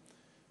gone.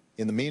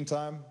 In the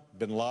meantime,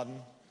 bin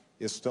Laden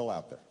is still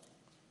out there.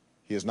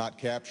 He is not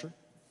captured.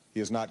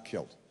 He is not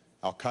killed.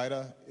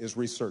 Al-Qaeda is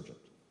resurgent.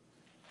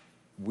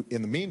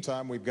 In the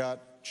meantime, we've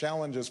got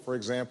challenges, for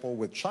example,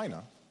 with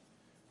China,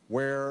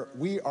 where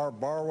we are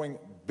borrowing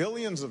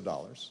billions of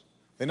dollars.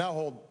 They now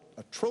hold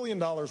 $1 trillion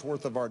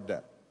worth of our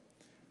debt.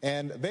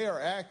 And they are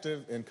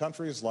active in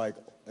countries like,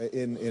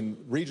 in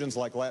regions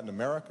like Latin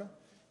America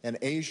and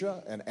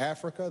Asia and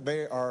Africa.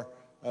 They are,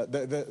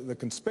 the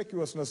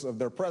conspicuousness of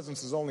their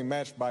presence is only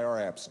matched by our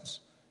absence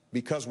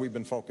because we've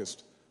been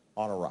focused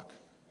on Iraq.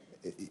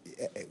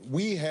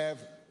 We have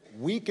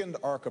weakened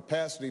our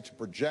capacity to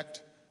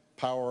project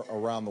power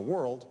around the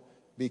world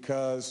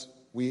because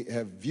we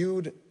have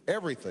viewed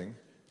everything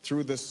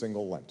through this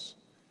single lens.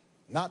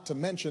 Not to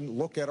mention,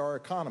 look at our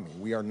economy.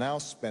 We are now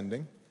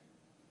spending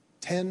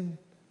 $10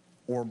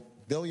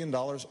 billion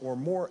or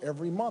more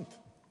every month.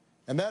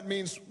 And that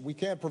means we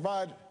can't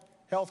provide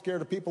health care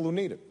to people who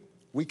need it.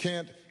 We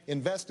can't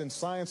invest in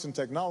science and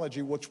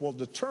technology, which will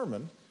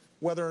determine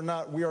whether or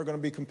not we are going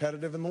to be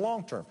competitive in the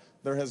long term.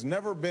 There has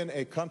never been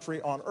a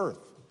country on earth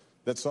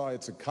that saw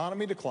its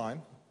economy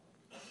decline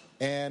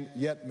and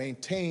yet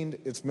maintained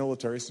its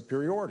military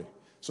superiority.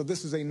 So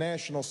this is a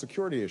national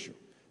security issue.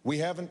 We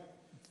haven't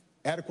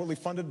adequately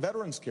funded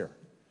veterans care.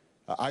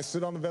 I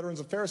sit on the Veterans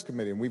Affairs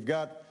Committee, and we've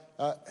got,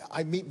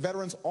 I meet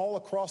veterans all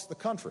across the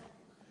country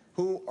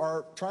who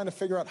are trying to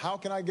figure out, how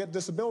can I get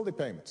disability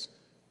payments?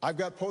 I've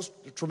got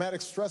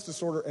post-traumatic stress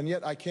disorder, and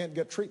yet I can't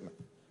get treatment.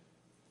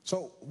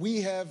 So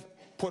we have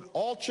put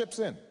all chips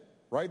in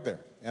right there.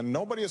 And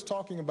nobody is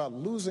talking about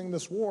losing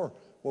this war.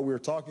 What we are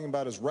talking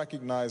about is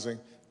recognizing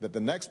that the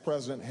next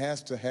president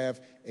has to have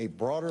a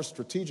broader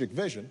strategic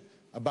vision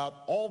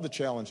about all the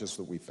challenges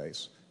that we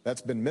face.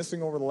 That's been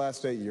missing over the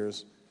last 8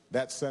 years.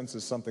 That sense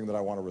is something that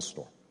I want to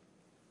restore.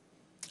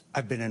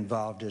 I've been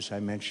involved, as I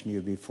mentioned to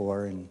you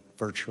before, in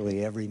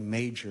virtually every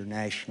major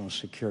national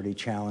security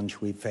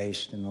challenge we've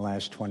faced in the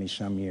last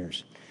 20-some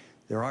years.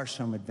 There are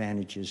some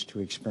advantages to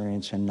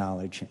experience and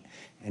knowledge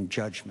and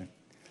judgment.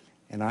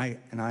 And I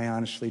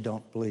honestly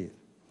don't believe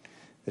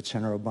that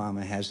Senator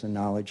Obama has the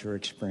knowledge or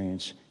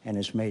experience and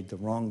has made the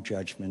wrong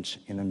judgments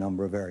in a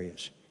number of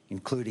areas,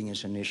 including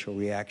his initial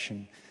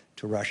reaction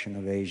to Russian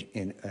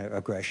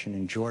aggression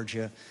in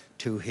Georgia,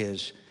 to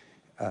his,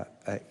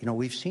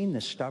 we've seen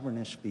this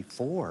stubbornness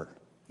before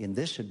in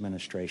this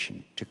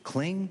administration, to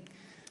cling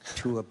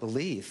to a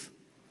belief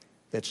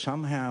that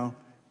somehow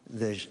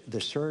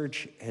the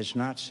surge has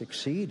not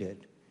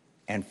succeeded,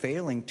 and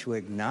failing to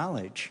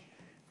acknowledge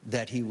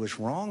that he was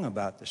wrong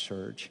about the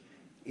surge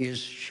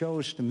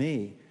shows to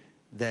me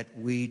that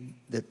we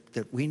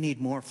need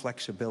more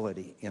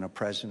flexibility in a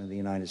president of the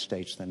United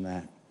States than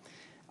that.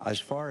 As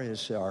far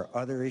as our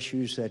other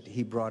issues that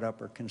he brought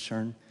up are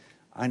concerned,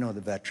 I know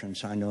the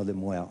veterans, I know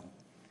them well,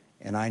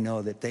 and I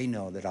know that they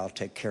know that I'll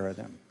take care of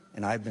them.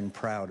 And I've been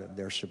proud of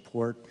their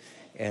support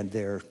and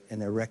their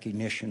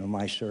recognition of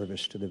my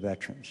service to the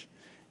veterans.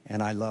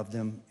 And I love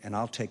them, and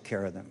I'll take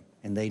care of them,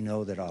 and they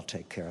know that I'll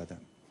take care of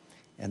them.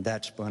 And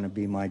that's going to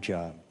be my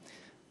job.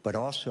 But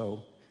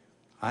also,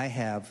 I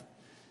have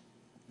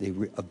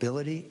the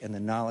ability and the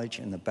knowledge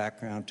and the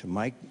background to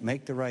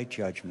make the right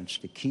judgments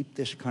to keep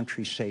this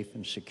country safe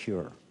and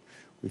secure.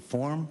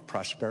 Reform,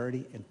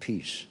 prosperity, and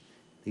peace.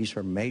 These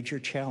are major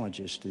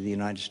challenges to the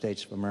United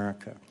States of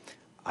America.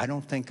 I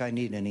don't think I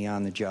need any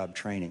on-the-job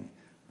training.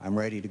 I'm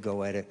ready to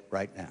go at it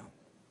right now.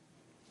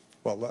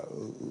 Well,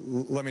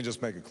 let me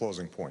just make a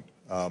closing point.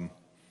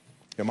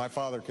 My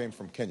father came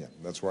from Kenya.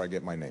 That's where I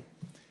get my name.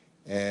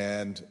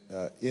 And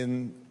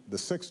in the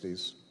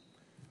 60s,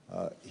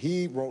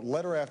 he wrote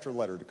letter after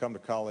letter to come to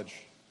college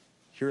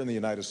here in the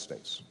United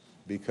States,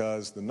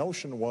 because the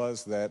notion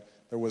was that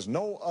there was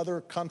no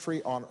other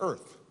country on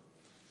earth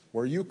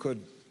where you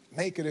could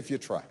make it if you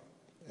try.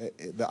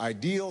 The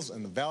ideals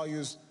and the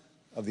values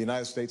of the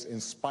United States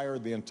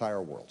inspired the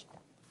entire world.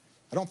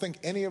 I don't think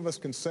any of us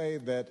can say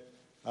that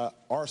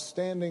our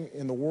standing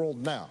in the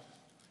world now,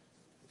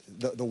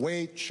 the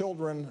way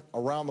children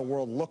around the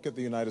world look at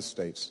the United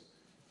States,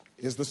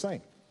 is the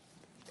same.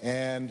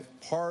 And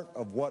part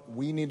of what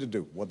we need to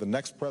do, what the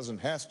next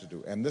president has to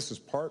do, and this is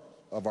part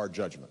of our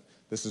judgment,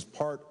 this is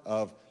part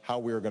of how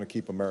we are going to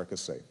keep America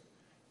safe,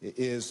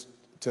 is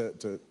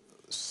to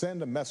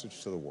send a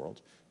message to the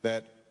world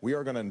that we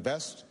are going to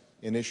invest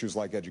in issues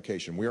like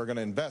education. We are going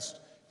to invest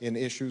in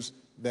issues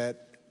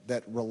that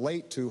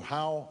relate to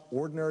how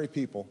ordinary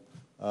people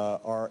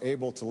are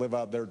able to live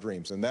out their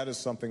dreams. And that is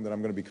something that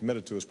I'm going to be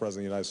committed to as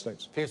President of the United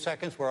States. A few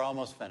seconds, we're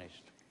almost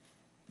finished.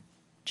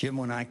 Jim,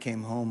 when I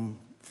came home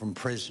from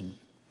prison,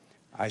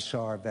 I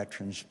saw our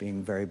veterans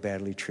being very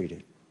badly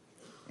treated,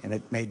 and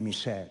it made me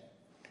sad.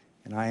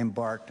 And I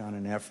embarked on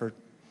an effort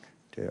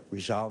to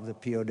resolve the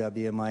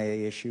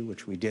POW-MIA issue,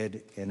 which we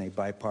did in a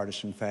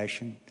bipartisan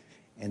fashion.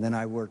 And then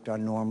I worked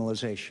on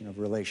normalization of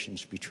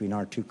relations between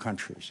our two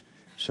countries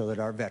so that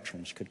our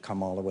veterans could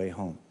come all the way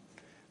home.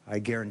 I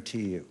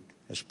guarantee you,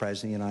 as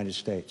President of the United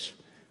States,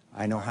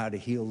 I know how to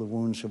heal the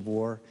wounds of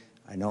war,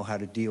 I know how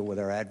to deal with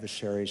our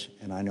adversaries,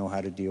 and I know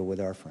how to deal with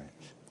our friends.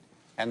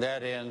 And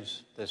that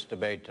ends this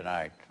debate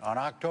tonight. On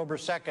October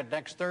 2nd,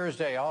 next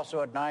Thursday,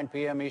 also at 9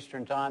 p.m.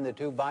 Eastern Time, the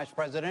two vice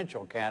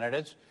presidential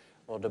candidates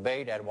will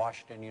debate at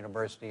Washington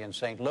University in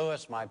St.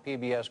 Louis. My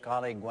PBS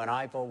colleague Gwen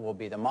Eiffel will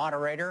be the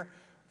moderator.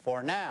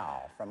 For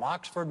now, from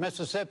Oxford,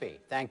 Mississippi,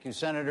 thank you,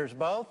 Senators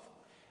both.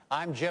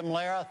 I'm Jim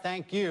Lehrer.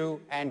 Thank you,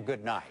 and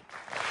good night.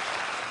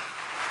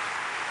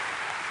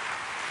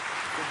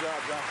 Good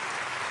job, John.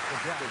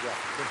 Good job. Good job.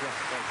 Good job.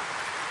 Thank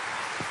you.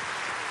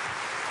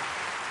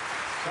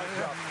 Nice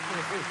job.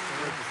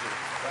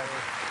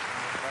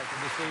 Great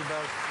to see you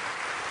both.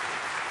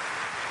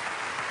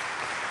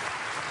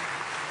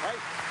 Hey,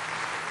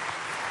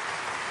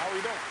 how are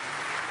we doing?